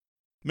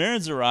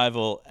 Marin's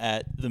arrival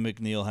at the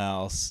McNeil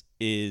house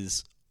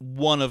is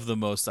one of the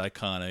most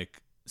iconic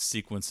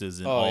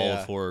sequences in all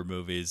of horror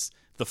movies.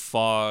 The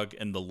fog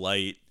and the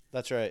light.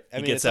 That's right. I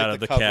mean, gets it's out like of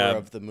the the cover cab.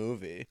 of the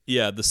movie.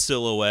 Yeah, the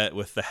silhouette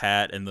with the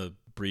hat and the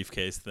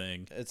briefcase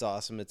thing. It's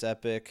awesome. It's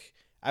epic.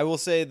 I will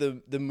say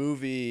the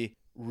movie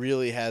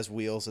really has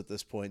wheels at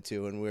this point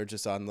too, and we're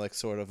just on like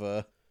sort of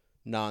a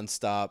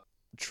nonstop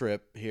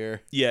trip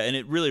here. Yeah, and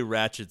it really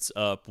ratchets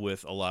up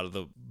with a lot of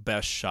the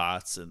best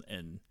shots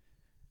and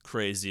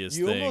craziest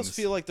You things. almost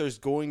feel like there's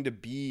going to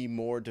be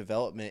more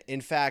development. In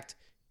fact,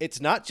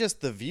 it's not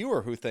just the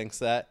viewer who thinks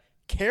that.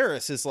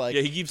 Karras is like,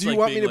 yeah, he keeps do you like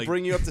want me being to like,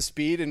 bring you up to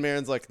speed? And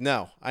Marin's like,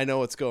 no, I know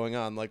what's going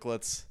on. Like,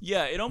 let's...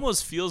 Yeah, it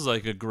almost feels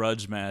like a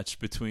grudge match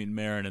between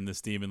Marin and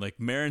this demon. Like,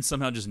 Marin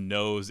somehow just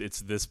knows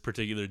it's this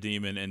particular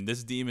demon, and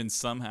this demon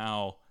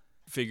somehow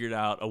figured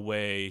out a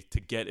way to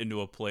get into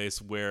a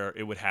place where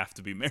it would have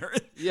to be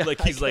Marin. Yeah,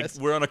 like, he's like,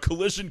 we're on a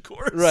collision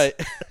course. Right.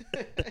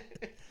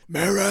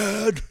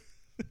 Marin!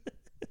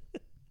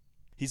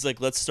 He's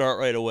like, let's start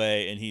right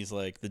away. And he's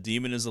like, the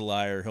demon is a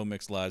liar. He'll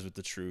mix lies with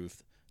the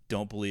truth.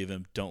 Don't believe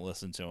him. Don't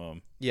listen to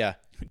him. Yeah.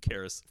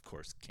 Karras, of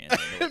course, can't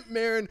handle it.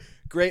 Marin,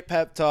 great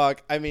pep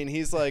talk. I mean,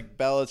 he's like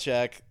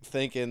Belichick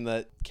thinking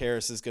that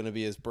Karras is going to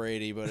be his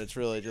Brady, but it's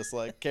really just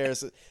like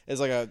Karras is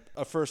like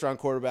a first-round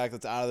quarterback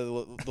that's out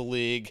of the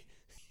league,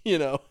 you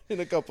know, in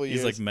a couple of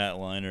years. He's like Matt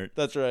Leinart.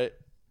 That's right.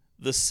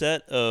 The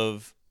set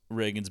of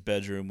Reagan's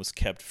bedroom was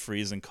kept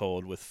freezing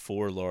cold with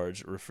 4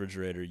 large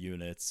refrigerator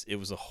units. It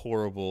was a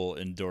horrible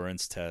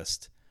endurance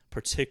test,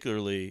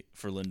 particularly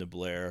for Linda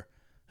Blair,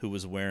 who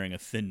was wearing a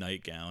thin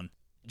nightgown,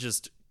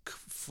 just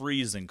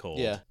freezing cold.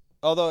 Yeah.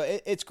 Although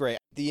it's great.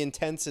 The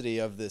intensity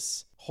of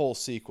this whole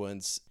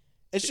sequence,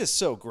 it's just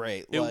so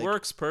great. It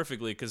works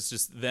perfectly because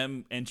just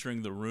them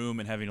entering the room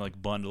and having to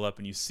like bundle up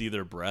and you see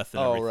their breath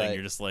and everything. Right.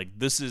 You're just like,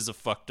 this is a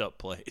fucked up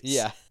place.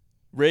 Yeah.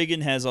 Reagan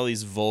has all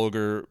these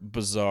vulgar,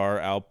 bizarre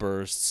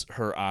outbursts,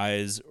 her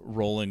eyes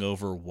rolling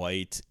over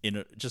white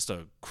in just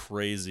a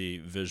crazy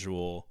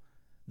visual.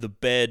 The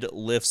bed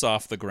lifts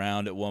off the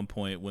ground at one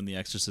point when the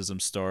exorcism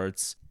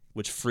starts,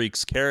 which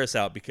freaks Karras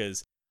out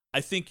because I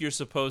think you're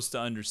supposed to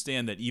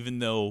understand that even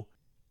though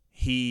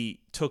he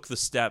took the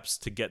steps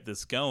to get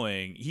this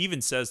going, he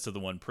even says to the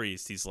one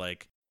priest, he's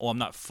like, "Oh, I'm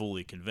not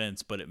fully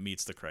convinced, but it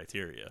meets the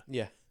criteria."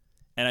 Yeah.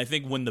 And I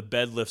think when the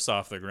bed lifts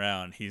off the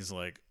ground, he's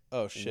like,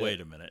 "Oh shit!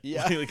 Wait a minute,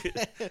 yeah,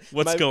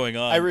 what's going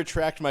on?" I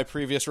retract my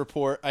previous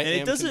report. I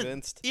am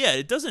convinced. Yeah,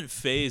 it doesn't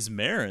phase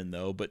Marin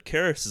though, but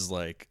Karras is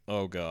like,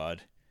 "Oh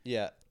god."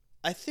 Yeah,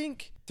 I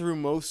think through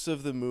most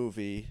of the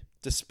movie,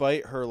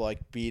 despite her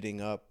like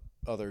beating up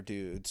other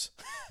dudes,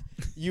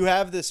 you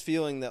have this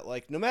feeling that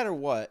like no matter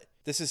what,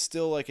 this is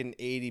still like an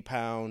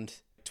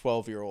 80-pound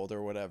 12-year-old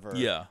or whatever.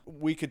 Yeah,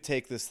 we could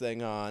take this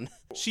thing on.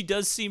 She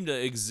does seem to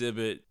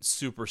exhibit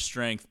super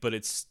strength, but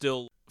it's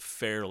still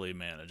fairly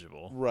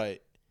manageable.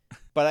 Right.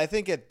 But I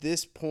think at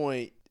this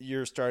point,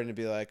 you're starting to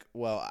be like,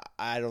 well,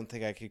 I don't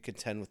think I could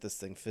contend with this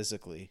thing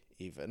physically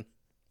even.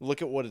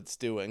 Look at what it's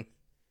doing.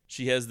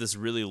 She has this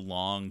really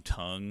long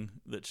tongue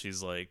that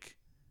she's like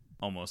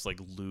almost like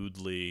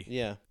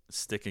lewdly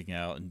sticking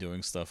out and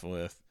doing stuff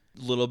with.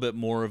 A little bit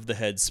more of the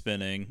head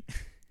spinning.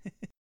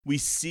 We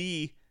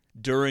see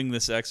during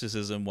this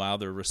exorcism while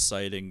they're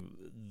reciting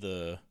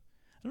I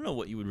don't know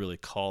what you would really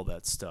call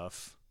that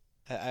stuff.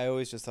 I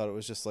always just thought it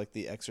was just like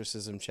the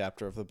exorcism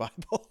chapter of the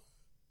Bible.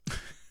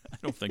 I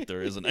don't think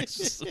there is an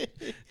exorcism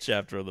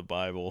chapter of the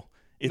Bible.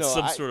 It's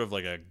sort of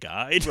like a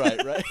guide.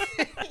 Right.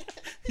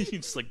 You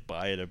can just like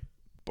buy it at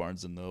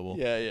Barnes & Noble.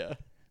 Yeah.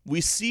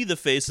 We see the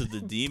face of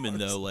the demon,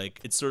 though. Like,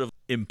 it's sort of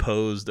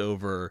imposed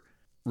over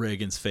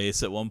Reagan's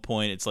face at one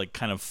point. It's like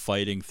kind of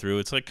fighting through.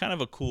 It's like kind of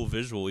a cool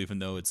visual, even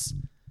though it's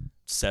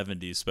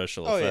 70s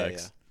special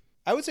effects.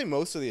 Yeah. I would say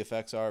most of the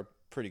effects are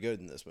pretty good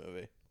in this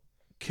movie.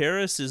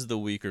 Karras is the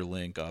weaker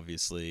link,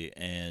 obviously,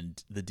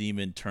 and the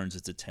demon turns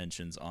its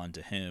attentions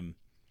onto him.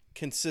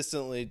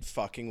 Consistently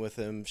fucking with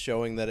him,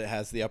 showing that it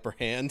has the upper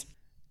hand.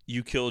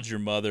 You killed your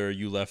mother,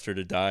 you left her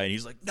to die, and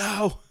he's like,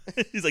 no!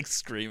 He's like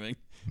screaming.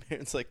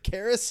 It's like,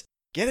 Karras,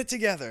 get it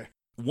together.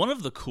 One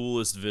of the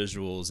coolest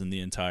visuals in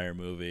the entire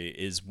movie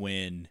is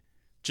when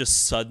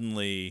just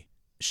suddenly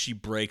she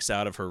breaks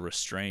out of her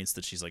restraints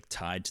that she's like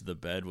tied to the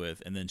bed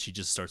with, and then she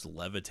just starts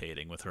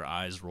levitating with her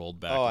eyes rolled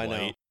back white. I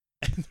know.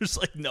 And there's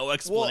like no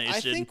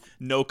explanation,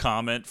 no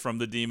comment from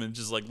the demon,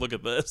 just like, look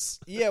at this.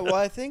 Yeah, well,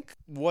 I think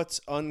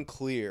what's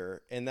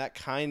unclear, and that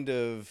kind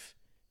of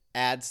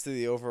adds to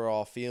the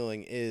overall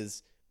feeling,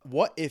 is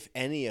what, if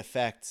any,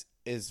 effect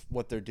is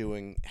what they're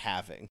doing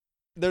having.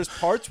 There's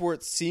parts where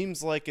it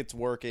seems like it's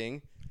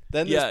working,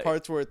 then there's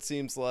parts where it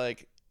seems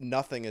like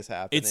nothing is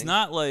happening. It's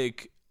not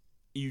like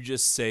you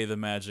just say the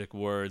magic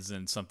words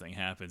and something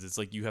happens. It's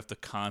like you have to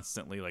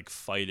constantly like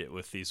fight it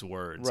with these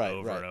words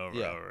over and over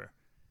and over.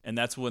 And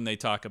that's when they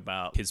talk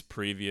about his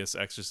previous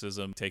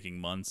exorcism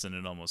taking months and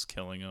it almost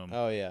killing him.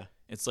 Oh, yeah.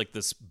 It's like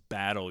this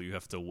battle you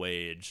have to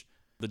wage.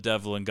 The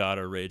devil and God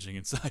are raging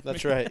inside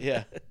That's me. right,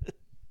 yeah.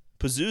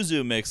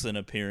 Pazuzu makes an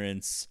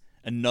appearance.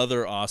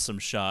 Another awesome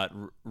shot.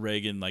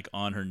 Reagan like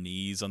on her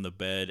knees on the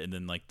bed, and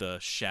then like the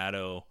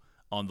shadow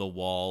on the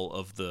wall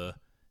of the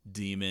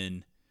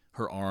demon.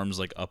 Her arms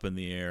like up in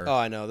the air. Oh,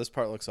 I know. This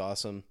part looks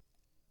awesome.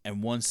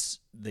 And once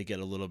they get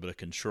a little bit of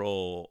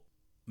control,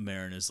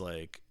 Marin is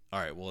like, all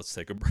right, well, let's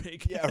take a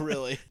break. Yeah,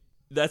 really.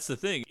 That's the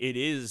thing. It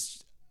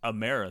is a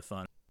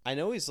marathon. I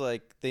know he's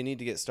like, they need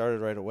to get started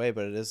right away,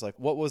 but it is like,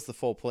 what was the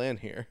full plan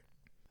here?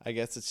 I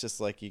guess it's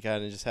just like you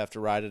kind of just have to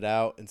ride it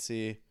out and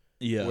see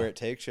where it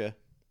takes you.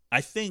 I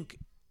think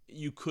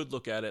you could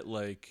look at it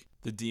like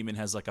the demon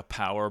has like a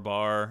power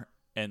bar,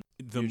 and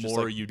the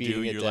more you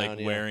do, you're like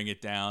wearing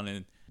it down,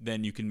 and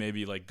then you can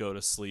maybe like go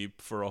to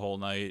sleep for a whole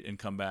night and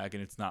come back,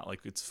 and it's not like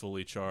it's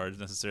fully charged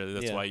necessarily.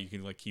 That's why you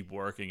can like keep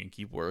working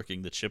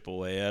to chip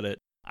away at it.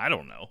 I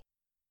don't know.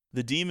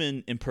 The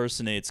demon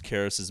impersonates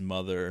Karras'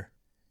 mother,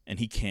 and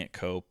he can't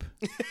cope.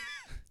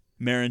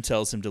 Marin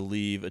tells him to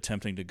leave,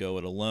 attempting to go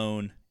it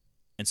alone,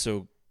 and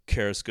so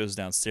Karras goes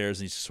downstairs,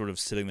 and he's sort of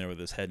sitting there with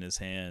his head in his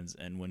hands.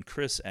 And when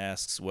Chris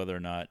asks whether or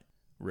not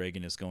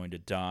Reagan is going to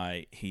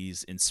die,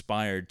 he's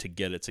inspired to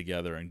get it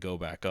together and go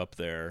back up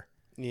there.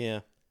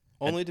 Yeah.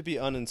 Only to be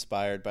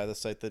uninspired by the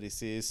sight that he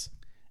sees.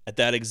 At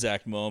that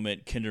exact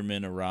moment,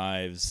 Kinderman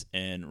arrives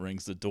and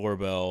rings the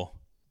doorbell.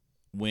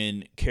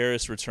 When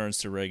Karras returns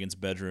to Reagan's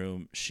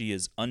bedroom, she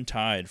is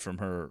untied from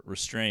her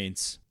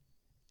restraints,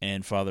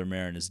 and Father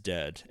Marin is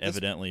dead,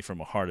 evidently from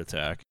a heart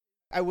attack.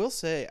 I will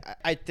say,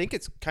 I think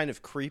it's kind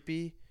of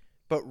creepy,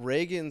 but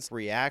Reagan's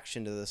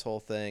reaction to this whole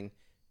thing,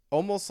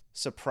 almost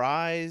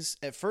surprised,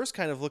 at first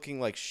kind of looking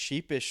like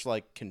sheepish,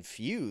 like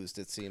confused,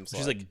 it seems like.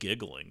 She's like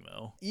giggling,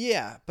 though.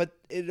 Yeah, but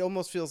it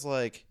almost feels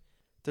like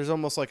there's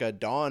almost like a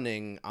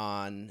dawning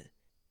on,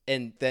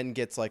 and then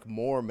gets like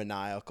more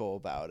maniacal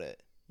about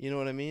it. You know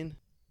what I mean?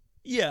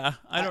 Yeah,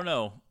 I don't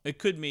know. It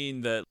could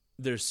mean that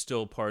there's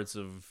still parts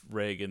of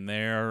Reagan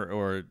there,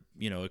 or,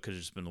 you know, it could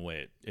have just been the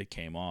way it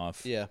came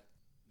off. Yeah.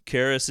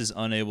 Karras is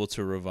unable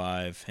to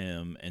revive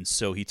him, and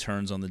so he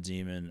turns on the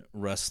demon,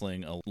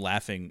 wrestling a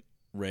laughing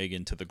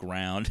Reagan to the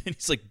ground, and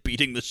he's like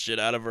beating the shit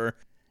out of her,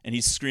 and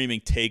he's screaming,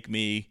 take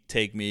me,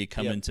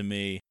 come into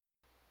me.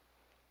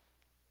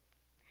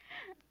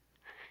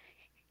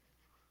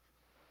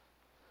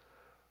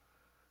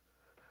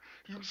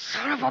 You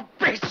son of a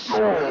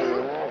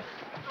bitch!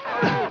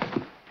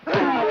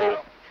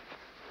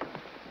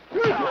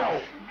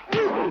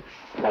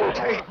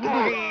 Take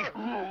me!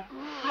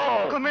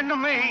 Come into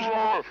me!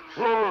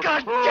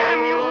 God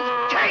damn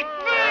you! Take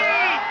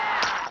me!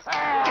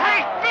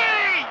 Take me!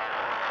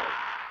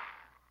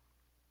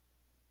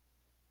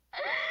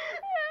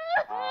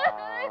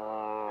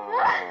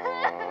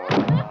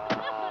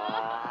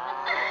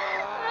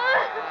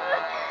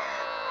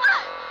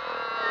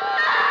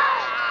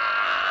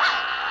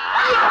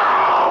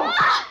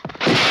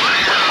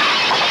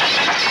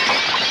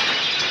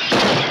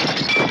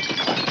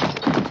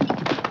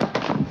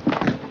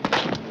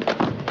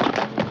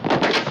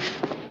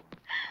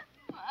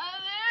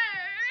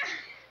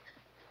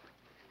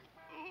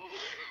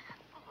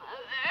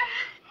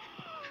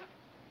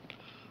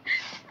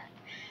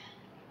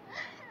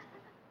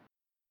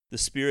 The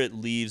spirit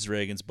leaves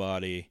Reagan's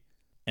body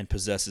and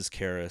possesses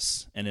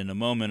Karras, and in a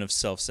moment of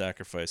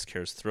self-sacrifice,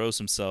 Karras throws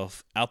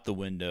himself out the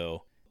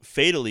window,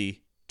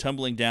 fatally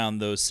tumbling down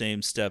those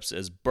same steps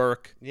as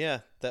Burke. Yeah,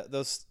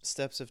 those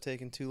steps have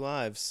taken 2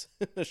 lives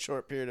in a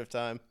short period of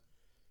time.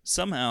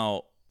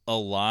 somehow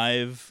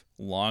alive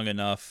long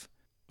enough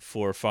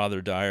for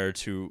Father Dyer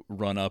to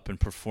run up and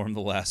perform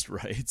the last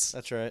rites.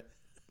 That's right.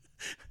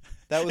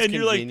 That was and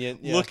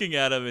convenient. You're like looking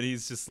at him, and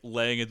he's just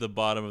laying at the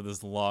bottom of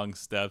this long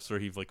steps where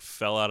he like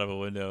fell out of a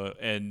window,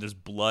 and there's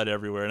blood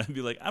everywhere. And I'd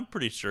be like, I'm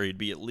pretty sure he'd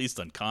be at least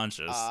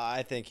unconscious.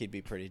 I think he'd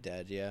be pretty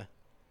dead. Yeah.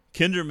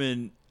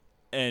 Kinderman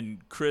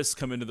and Chris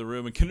come into the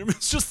room, and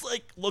Kinderman's just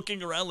like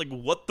looking around, like,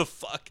 what the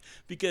fuck?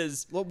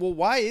 Because well,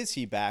 why is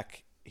he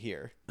back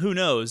here? Who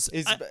knows?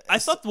 I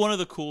thought one of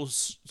the cool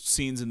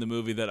scenes in the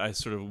movie that I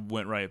sort of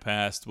went right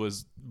past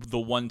was the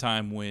one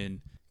time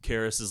when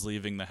Karras is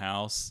leaving the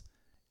house.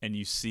 And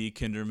you see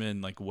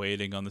Kinderman like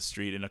waiting on the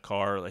street in a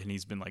car, and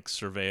he's been like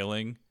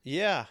surveilling.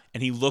 Yeah.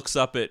 And he looks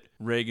up at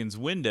Reagan's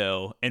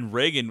window, and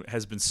Reagan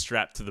has been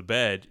strapped to the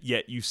bed.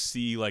 Yet you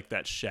see like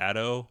that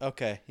shadow.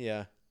 Okay.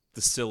 Yeah.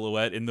 The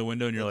silhouette in the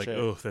window, and you're That's like,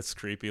 right. oh, that's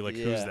creepy. Like,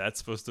 who's that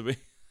supposed to be?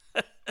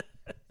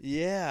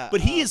 Yeah.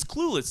 But he is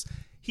clueless.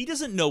 He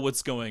doesn't know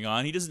what's going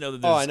on. He doesn't know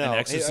that there's an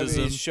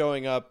exorcism. He's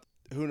showing up.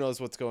 Who knows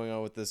what's going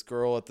on with this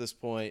girl at this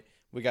point?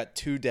 We got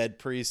 2 dead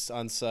priests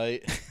on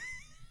site.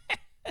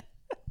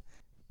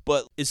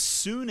 But as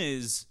soon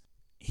as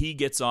he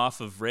gets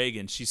off of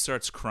Reagan, she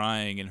starts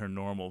crying in her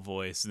normal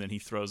voice, and then he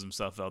throws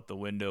himself out the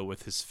window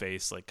with his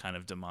face like kind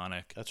of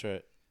demonic. That's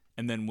right.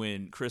 And then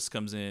when Chris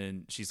comes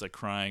in, she's like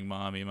crying,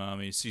 "Mommy,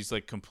 mommy." She's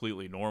like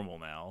completely normal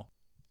now.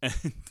 And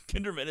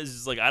Kinderman is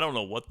just like, I don't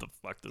know what the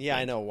fuck to think.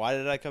 I know. Why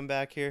did I come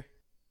back here?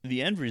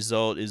 The end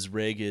result is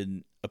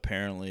Reagan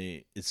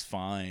apparently is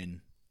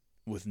fine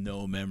with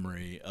no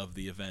memory of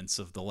the events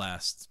of the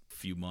last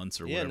few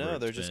months or whatever. Yeah, no,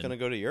 they're just going to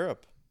go to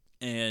Europe.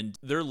 And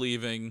they're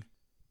leaving.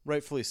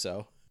 Rightfully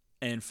so.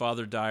 And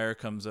Father Dyer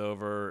comes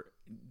over.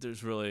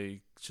 There's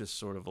really just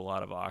sort of a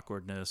lot of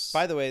awkwardness.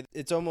 By the way,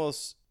 it's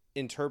almost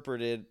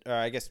interpreted, or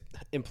I guess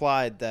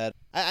implied, that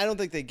I don't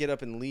think they get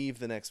up and leave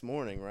the next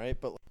morning, right?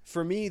 But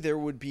for me, there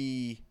would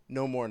be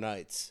no more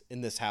nights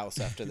in this house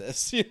after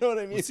this. You know what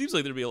I mean? Well, it seems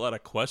like there'd be a lot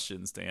of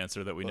questions to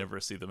answer that we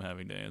never see them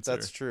having to answer.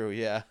 That's true,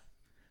 yeah.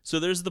 So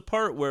there's the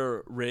part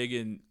where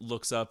Reagan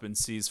looks up and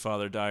sees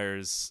Father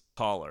Dyer's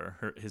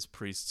collar, his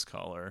priest's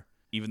collar.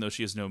 Even though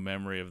she has no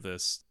memory of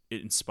this,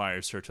 it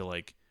inspires her to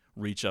like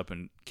reach up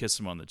and kiss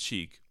him on the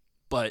cheek.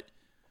 But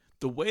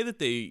the way that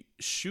they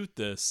shoot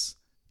this,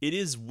 it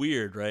is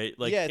weird, right?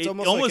 Like, yeah, it's it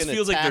almost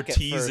feels like they're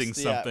teasing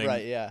first. something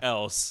Yeah,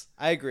 else.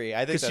 I agree. I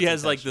think because she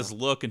has like this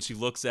look, and she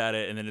looks at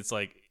it, and then it's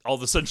like all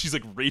of a sudden she's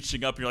like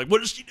reaching up, and you're like,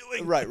 "What is she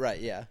doing?" Right,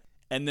 yeah.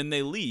 And then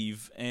they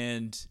leave,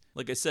 and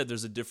like I said,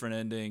 there's a different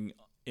ending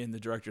in the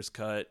director's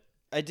cut.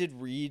 I did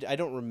read. I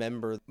don't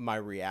remember my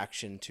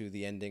reaction to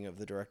the ending of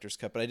the director's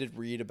cut, but I did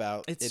read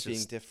about it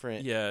being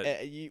different. Yeah,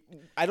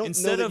 I don't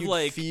Instead know of that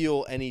like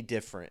feel any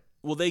different.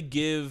 Well, they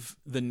give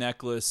the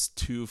necklace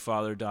to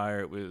Father Dyer.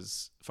 It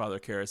was Father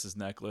Karras'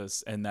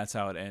 necklace, and that's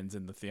how it ends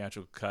in the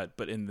theatrical cut.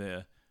 But in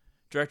the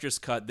director's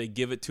cut, they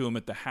give it to him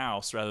at the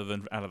house rather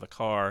than out of the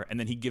car, and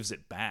then he gives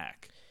it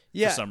back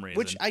for some reason.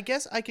 Which I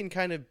guess I can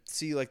kind of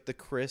see like the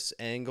Chris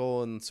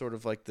angle and sort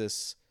of like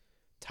this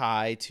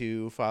tie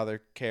to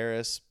Father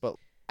Karras, but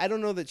I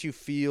don't know that you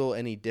feel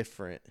any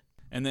different.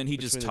 And then he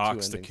just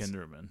talks to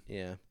Kinderman.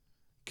 Yeah.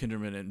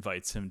 Kinderman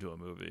invites him to a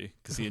movie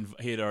because he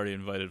had already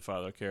invited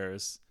Father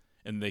Karras,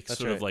 and they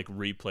sort of like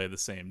replay the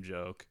same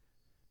joke,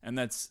 and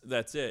that's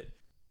it.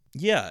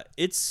 Yeah,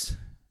 it's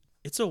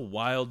a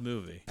wild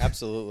movie.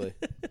 Absolutely.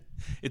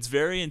 It's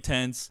very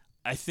intense.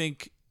 I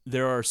think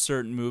there are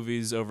certain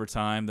movies over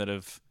time that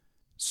have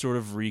sort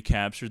of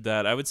recaptured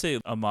that. I would say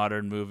a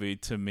modern movie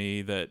to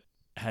me that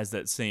has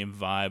that same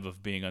vibe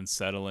of being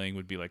unsettling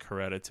would be like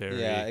Hereditary.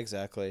 Yeah,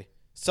 exactly.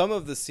 Some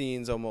of the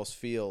scenes almost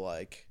feel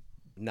like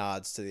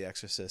nods to The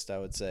Exorcist, I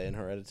would say, in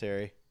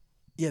Hereditary.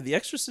 Yeah, The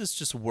Exorcist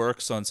just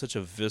works on such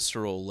a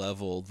visceral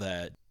level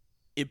that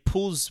it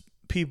pulls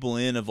people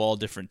in of all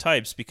different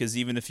types, because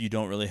even if you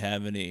don't really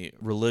have any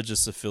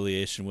religious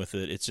affiliation with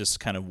it, it just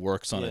kind of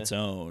works on its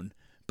own.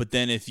 But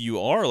then if you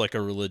are like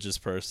a religious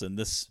person,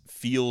 this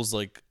feels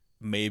like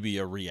maybe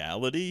a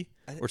reality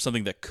or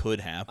something that could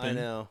happen. I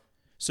know.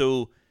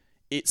 So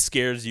it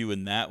scares you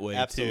in that way,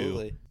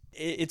 Absolutely. too.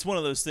 It's one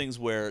of those things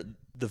where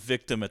the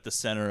victim at the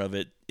center of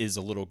it is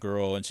a little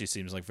girl, and she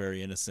seems like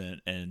very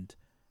innocent, and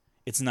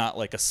it's not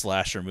like a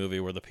slasher movie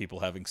where the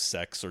people having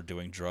sex or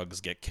doing drugs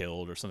get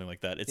killed or something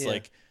like that. It's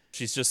like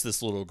she's just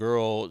this little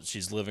girl,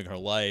 she's living her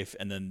life,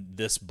 and then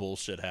this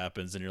bullshit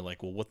happens, and you're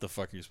like, well, what the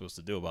fuck are you supposed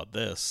to do about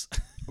this?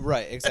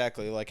 Right,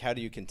 exactly. Like, how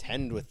do you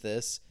contend with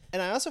this?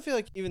 And I also feel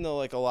like even though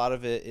like a lot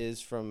of it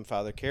is from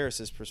Father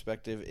Karras'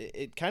 perspective,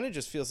 it kind of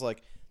just feels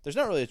like there's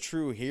not really a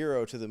true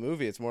hero to the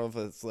movie. It's more of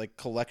a like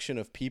collection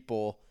of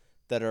people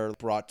that are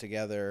brought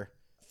together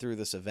through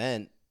this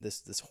event,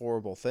 this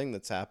horrible thing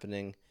that's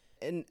happening.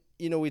 And,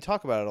 you know, we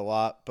talk about it a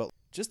lot, but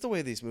just the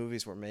way these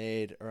movies were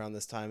made around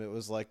this time, it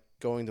was like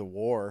going to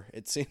war,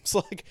 it seems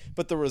like.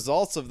 But the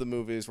results of the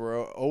movies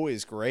were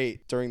always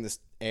great during this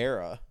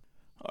era.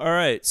 All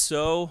right,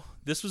 so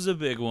this was a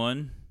big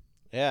one.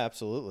 Yeah,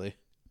 absolutely.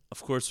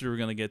 Of course, we were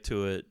going to get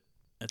to it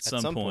at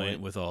some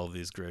point with all of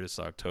these Greatest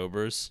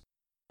Octobers.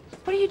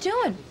 What are you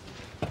doing?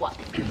 What?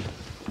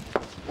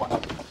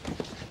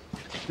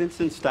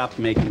 Vincent stopped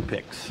making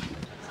pics.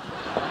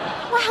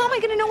 Well, how am I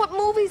going to know what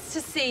movies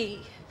to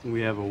see?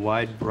 We have a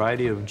wide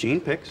variety of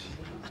Gene pics.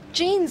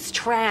 Gene's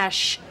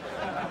trash.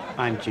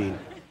 I'm Gene.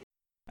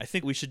 I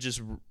think we should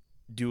just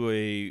do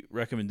a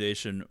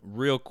recommendation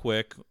real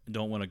quick.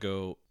 Don't want to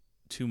go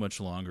too much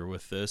longer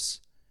with this.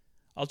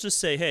 I'll just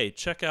say, hey,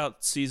 check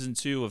out season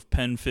 2 of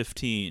Pen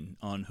 15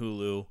 on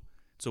Hulu.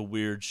 It's a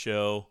weird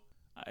show.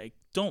 I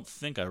don't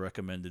think I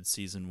recommended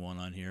season 1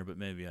 on here, but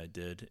maybe I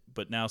did.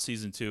 But now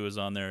season 2 is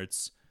on there.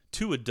 It's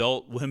 2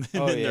 adult women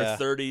in their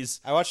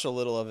 30s. I watched a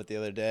little of it the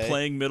other day.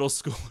 Playing middle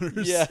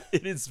schoolers. Yeah.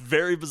 It is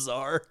very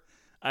bizarre.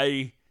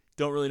 I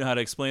don't really know how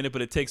to explain it,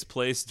 but it takes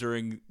place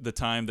during the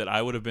time that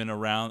I would have been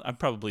around. I'm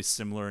probably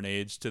similar in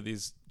age to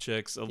these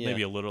chicks,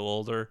 maybe a little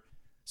older.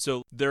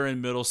 So they're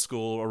in middle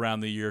school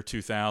around the year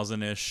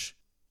 2000-ish.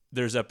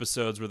 There's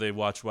episodes where they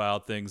watch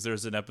Wild Things.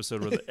 There's an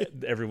episode where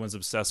everyone's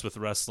obsessed with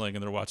wrestling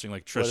and they're watching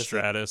like Trish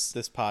Stratus.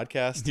 This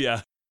podcast?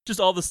 Yeah. Just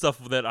all the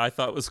stuff that I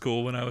thought was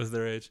cool when I was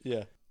their age.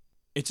 Yeah.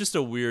 It's just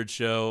a weird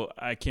show.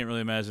 I can't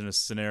really imagine a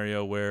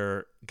scenario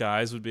where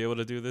guys would be able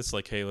to do this.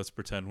 Like, hey, let's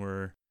pretend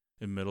we're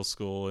in middle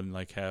school and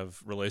like have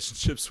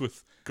relationships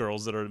with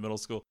girls that are in middle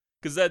school.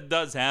 Because that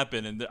does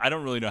happen. And I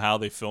don't really know how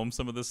they film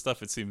some of this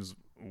stuff. It seems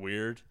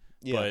weird.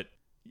 Yeah. But,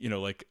 you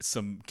know, like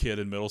some kid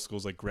in middle school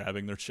is like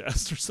grabbing their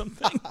chest or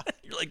something.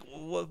 You're like,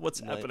 what's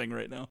happening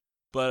right now?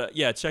 But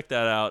yeah, check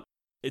that out.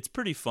 It's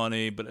pretty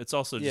funny, but it's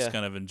also just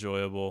kind of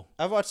enjoyable.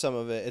 I've watched some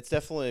of it. It's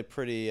definitely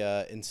pretty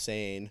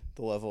insane,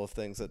 the level of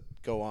things that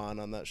go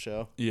on that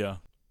show. Yeah.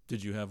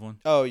 Did you have one?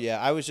 Oh, yeah.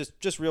 I was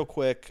just real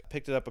quick,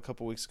 picked it up a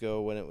couple weeks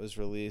ago when it was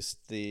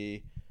released.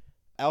 The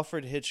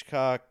Alfred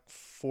Hitchcock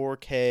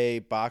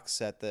 4K box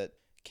set that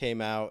came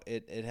out.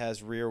 It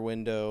has Rear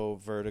Window,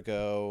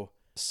 Vertigo,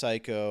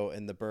 Psycho,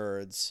 and The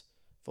Birds.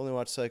 I've only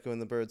watched Psycho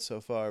and The Birds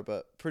so far,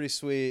 but pretty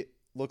sweet.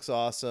 Looks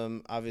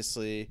awesome.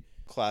 Obviously,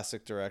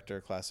 classic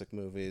director, classic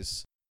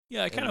movies.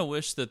 Yeah, I kind of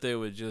wish that they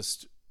would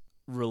just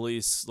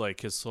release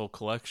like his whole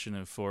collection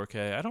in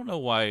 4K. I don't know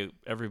why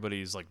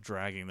everybody's like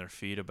dragging their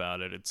feet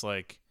about it. It's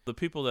like the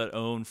people that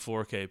own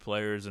 4K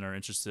players and are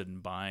interested in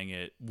buying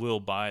it will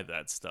buy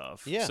that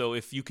stuff. Yeah. So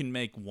if you can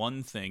make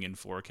one thing in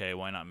 4K,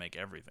 why not make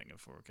everything in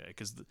 4K?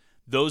 Because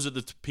those are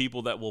the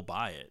people that will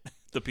buy it,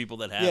 the people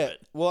that have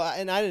it. Well,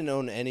 and I didn't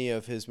own any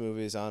of his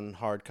movies on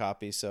hard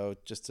copy, so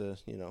just to,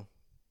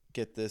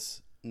 get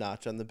this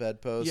notch on the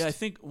bedpost. Yeah, I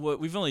think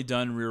we've only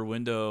done Rear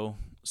Window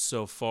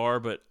so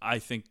far, but I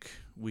think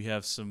we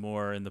have some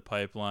more in the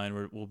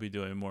pipeline. We'll be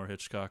doing more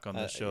Hitchcock on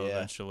the show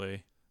eventually.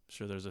 I'm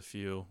sure there's a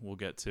few we'll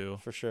get to.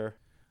 For sure.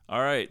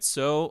 All right,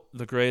 so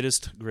the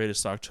greatest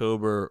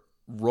October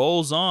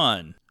rolls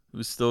on.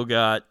 We still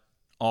got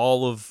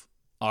all of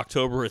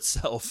October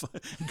itself.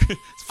 It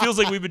feels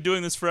like we've been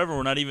doing this forever.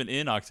 We're not even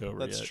in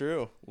October yet. That's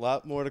true. A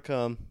lot more to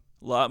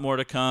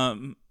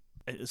come.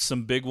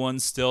 Some big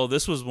ones still.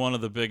 This was one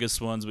of the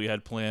biggest ones we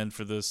had planned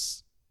for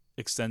this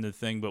extended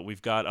thing, but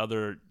we've got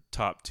other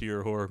top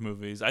tier horror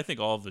movies. I think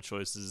all of the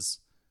choices,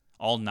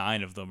 all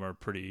 9 of them are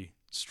pretty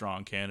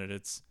strong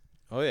candidates.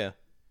 Oh, yeah.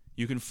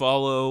 You can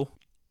follow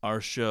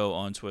our show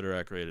on Twitter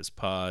at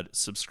GreatestPod.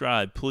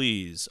 Subscribe,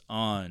 please,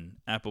 on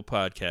Apple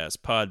Podcasts,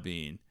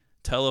 Podbean.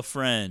 Tell a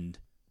friend.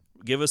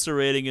 Give us a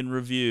rating and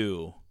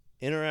review.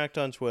 Interact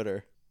on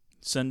Twitter.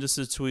 Send us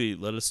a tweet.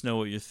 Let us know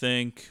what you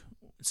think.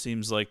 It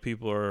seems like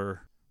people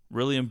are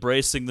really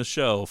embracing the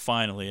show,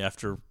 finally,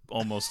 after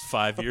almost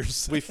 5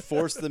 years. We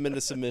forced them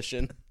into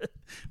submission.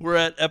 We're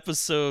at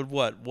episode,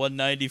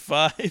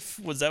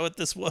 195? Was that what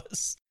this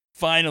was?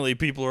 Finally,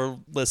 people are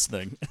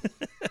listening.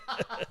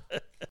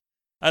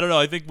 I don't know.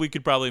 I think we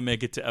could probably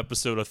make it to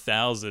episode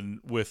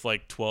 1,000 with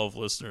 12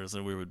 listeners,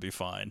 and we would be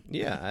fine.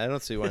 Yeah, I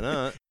don't see why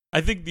not.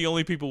 I think the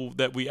only people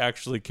that we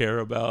actually care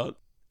about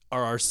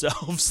are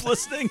ourselves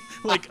listening.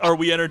 Are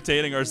we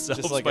entertaining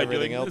ourselves just like by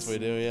everything doing else this?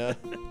 we do, yeah.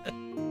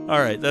 All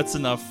right, that's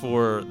enough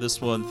for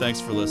this one.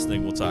 Thanks for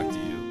listening. We'll talk to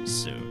you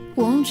soon.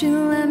 Won't you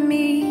let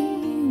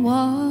me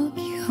walk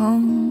you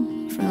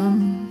home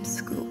from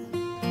school?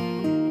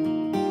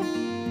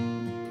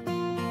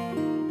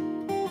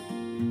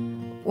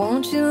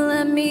 Won't you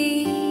let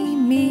me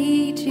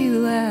meet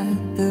you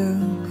at the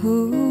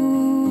pool?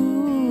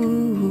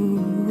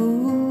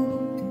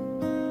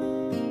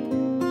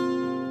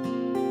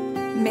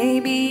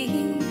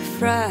 Maybe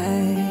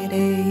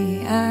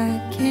Friday I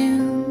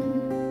can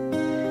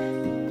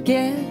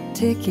get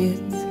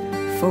tickets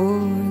for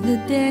the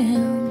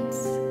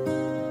dance,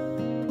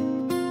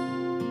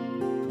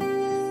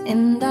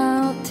 and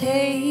I'll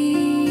take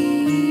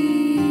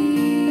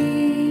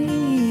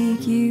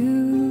you.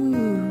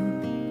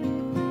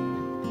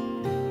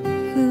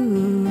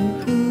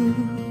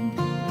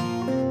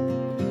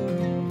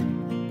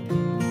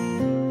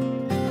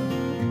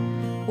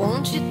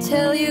 Won't you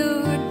tell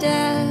your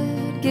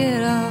dad,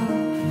 get off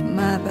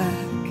my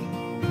back?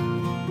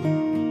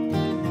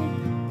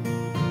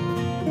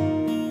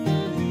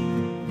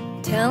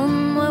 Tell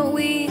him what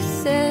we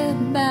said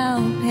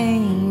about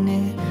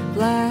painted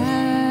black.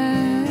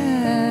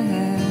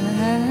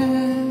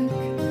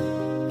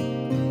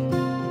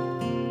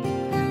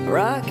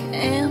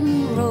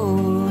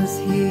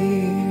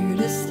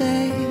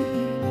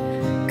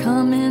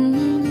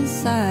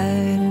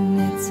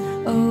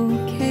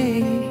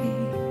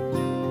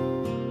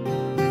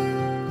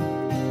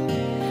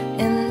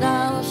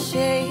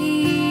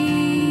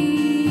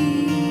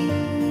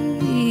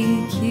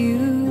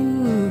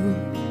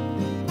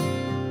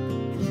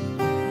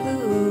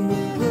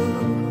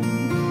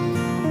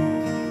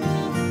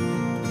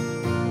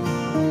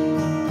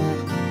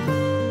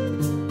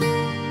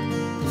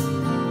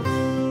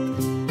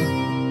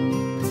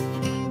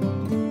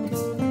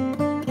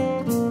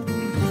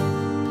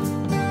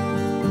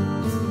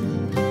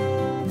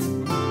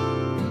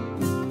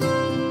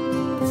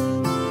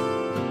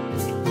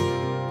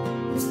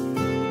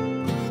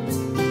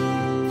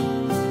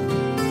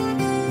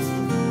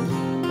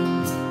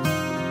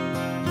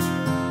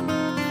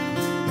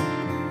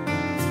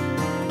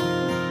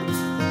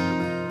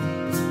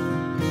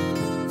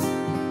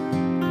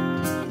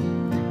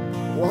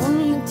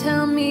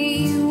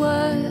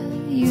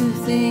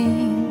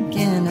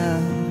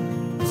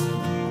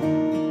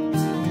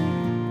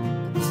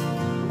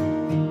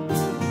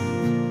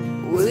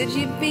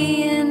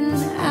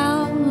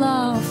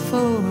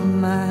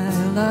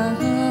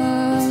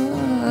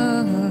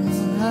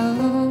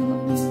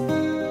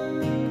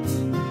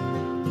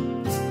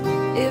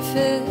 If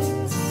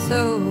it's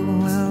so,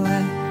 well,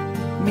 let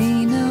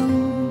me know.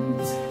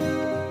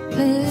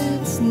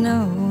 Let's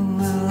know,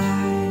 well,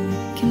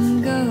 I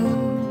can go.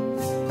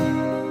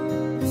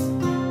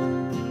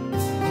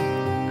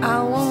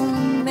 I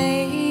won't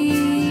make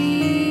you.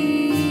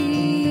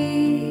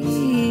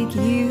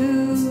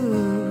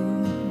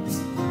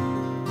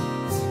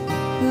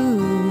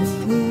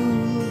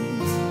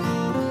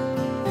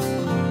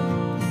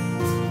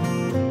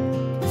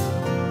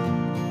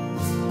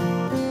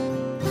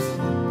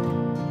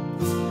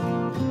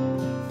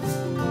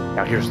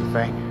 Now here's the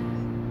thing.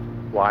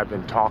 While I've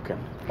been talking,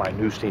 my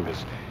news team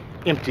has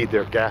emptied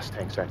their gas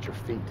tanks at your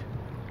feet.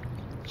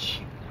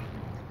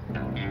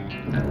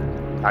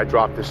 I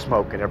drop this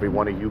smoke and every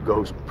one of you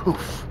goes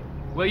poof.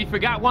 Well, you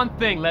forgot one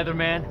thing,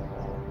 Leatherman.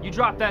 You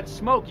drop that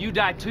smoke, you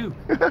die too.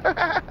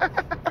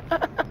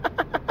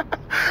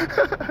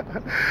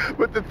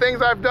 With the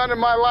things I've done in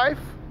my life,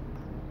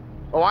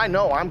 oh, I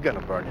know I'm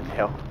gonna burn in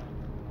hell.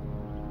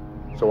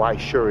 So I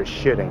sure as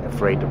shit ain't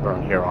afraid to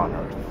burn here on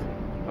Earth.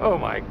 Oh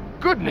my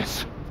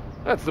goodness!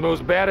 That's the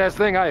most badass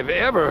thing I've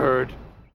ever heard.